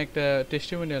 এখানে একটা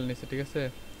টেস্টিমোনিয়াল নিচ্ছে, ঠিক আছে?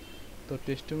 তো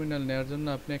টেস্টিমোনিয়াল নেওয়ার জন্য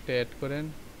আপনি একটা অ্যাড করেন,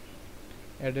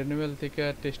 অ্যাড অ্যানিমেল থেকে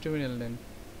টেস্টিমোনিয়াল নেন।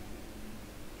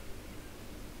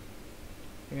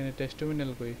 এখানে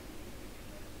টেস্টিমোনিয়াল কই,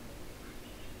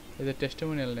 এই যে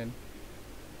টেস্টিমোনিয়াল নেন,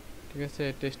 ঠিক আছে?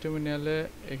 টেস্টিমোনিয়ালে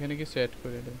এখানে কিছু অ্যাড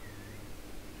করে দেন,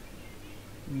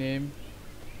 নেম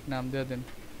নাম দিয়ে দেন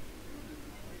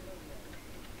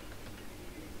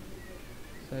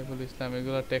সাইফুল ইসলাম।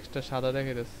 এগুলো টেক্সটটা সাদা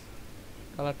দেখে যাচ্ছে,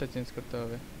 কালারটা চেঞ্জ করতে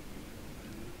হবে।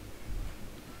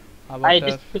 আবার ভাই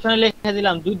ডেসক্রিপশনে লিখে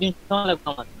দিলাম, 2 দিন সময় লাগবে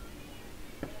আমার।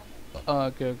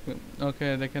 ওকে ওকে ওকে,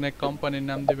 এখানে কোম্পানির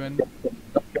নাম দিবেন।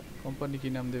 কোম্পানি কি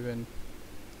নাম দিবেন?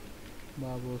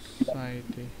 বাবু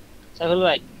সাইটি। সাইফুল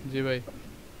ভাই। জি ভাই।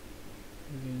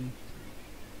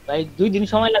 ভাই 2 দিন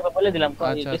সময় লাগবে বলে দিলাম।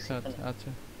 আচ্ছা আচ্ছা আচ্ছা।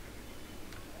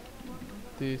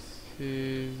 This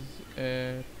is a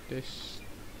testimonial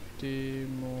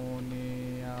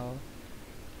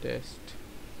test.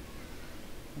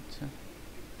 আচ্ছা,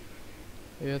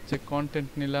 এই হচ্ছে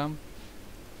কন্টেন্ট নিলাম,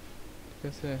 ঠিক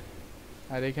আছে?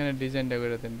 আর এখানে ডিজাইনটা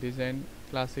করে দেন, ডিজাইন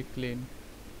ক্লাসিক ক্লিন।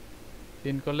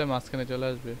 ক্লিন করলে মাঝখানে চলে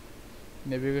আসবে।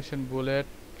 নেভিগেশন বুলেট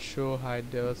শো হাইট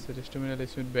দেওয়া আছে। টেস্টিমোনিয়াল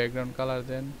স্মিথ ব্যাকগ্রাউন্ড কালার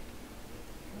দেন,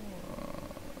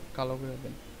 কালো করে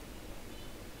দেন।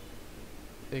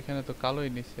 এখানে তো কালোই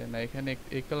নিচ্ছে না, এখানে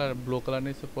এই কালার ব্লু কালার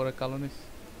নিচ্ছে, পরে কালো নিচ্ছে।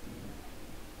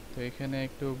 তো এখানে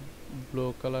একটু ব্লু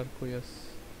কালার কই আছে?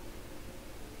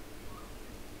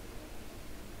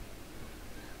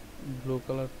 ব্লু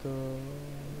কালার তো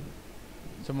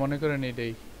আচ্ছা মনে করেন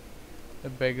এটাই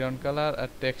ব্যাকগ্রাউন্ড কালার। আর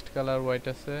টেক্সট কালার হোয়াইট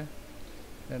আছে,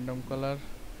 র্যান্ডম কালার।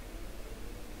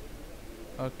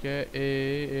 ওকে,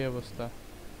 এই অবস্থা।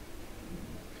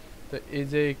 তো এই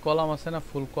যে কলাম আছে না,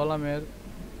 ফুল কলামের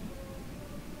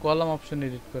কলাম অপশন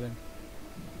এডিট করেন।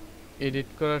 এডিট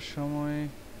করার সময়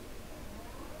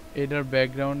এটার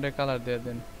ব্যাকগ্রাউন্ডে কালার দিয়ে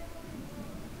দেন,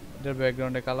 এটার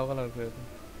ব্যাকগ্রাউন্ডে কালো কালার করে দেন।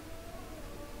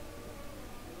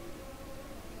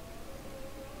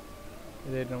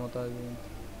 এটার মতো আসবে,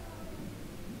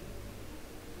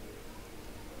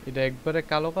 এটা একবারে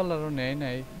কালো কালারও নেয়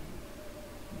নাই,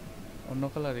 অন্য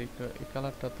কালার। এই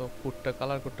কালারটা তো কোডটা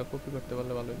কালার কোডটা কপি করতে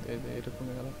পারলে ভালো হতো। এই যে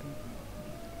এরকমই কালারটা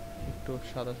একটু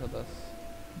সাদা সাদা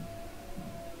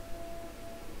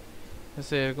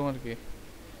আছে, এরকম আর কি।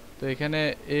 তো এখানে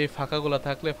এই ফাঁকাগুলা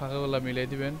থাকলে ফাঁকাগুলা মিলিয়ে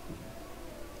দিবেন,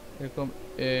 এরকম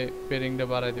পেরিংটা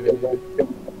বাড়াই দিবেন।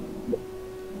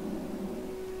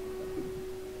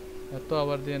 এত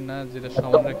আবার দিয়ে না, যেটা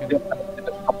সমান রাখেন।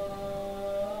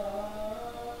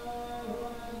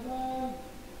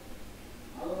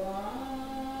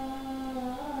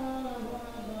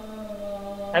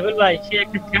 সাইফুল ভাই, সে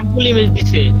একটা স্যাম্পল ইমেজ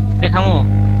দিছে, দেখামো?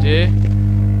 যে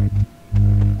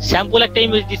স্যাম্পল একটা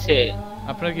ইমেজ দিছে।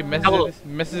 আপনার কি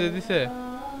মেসেজ দিছে?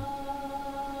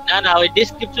 না না, ওই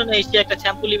ডেসক্রিপশনে এসে একটা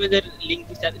স্যাম্পল ইমেজের লিংক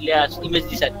দিছে, ইমেজ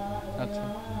দিছে। আচ্ছা,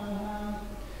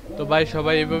 তো ভাই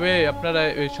সবাই এইভাবে আপনারা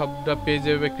এই সবটা পেজ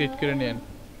এভাবে ক্রিয়েট করে নেন,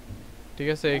 ঠিক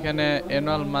আছে? এখানে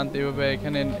অ্যানুয়াল মান্থ এইভাবে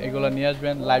এখানে এগুলো নিয়ে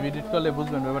আসবেন, লাইভ এডিট করলে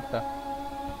বুঝবেন ব্যাপারটা।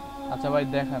 আচ্ছা ভাই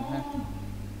দেখান, হ্যাঁ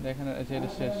দেখেন। আচ্ছা, এটা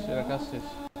শেষ, এটা কাজ শেষ।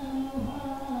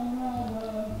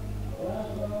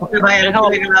 ওকে ভাই, আমি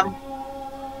চলে গেলাম।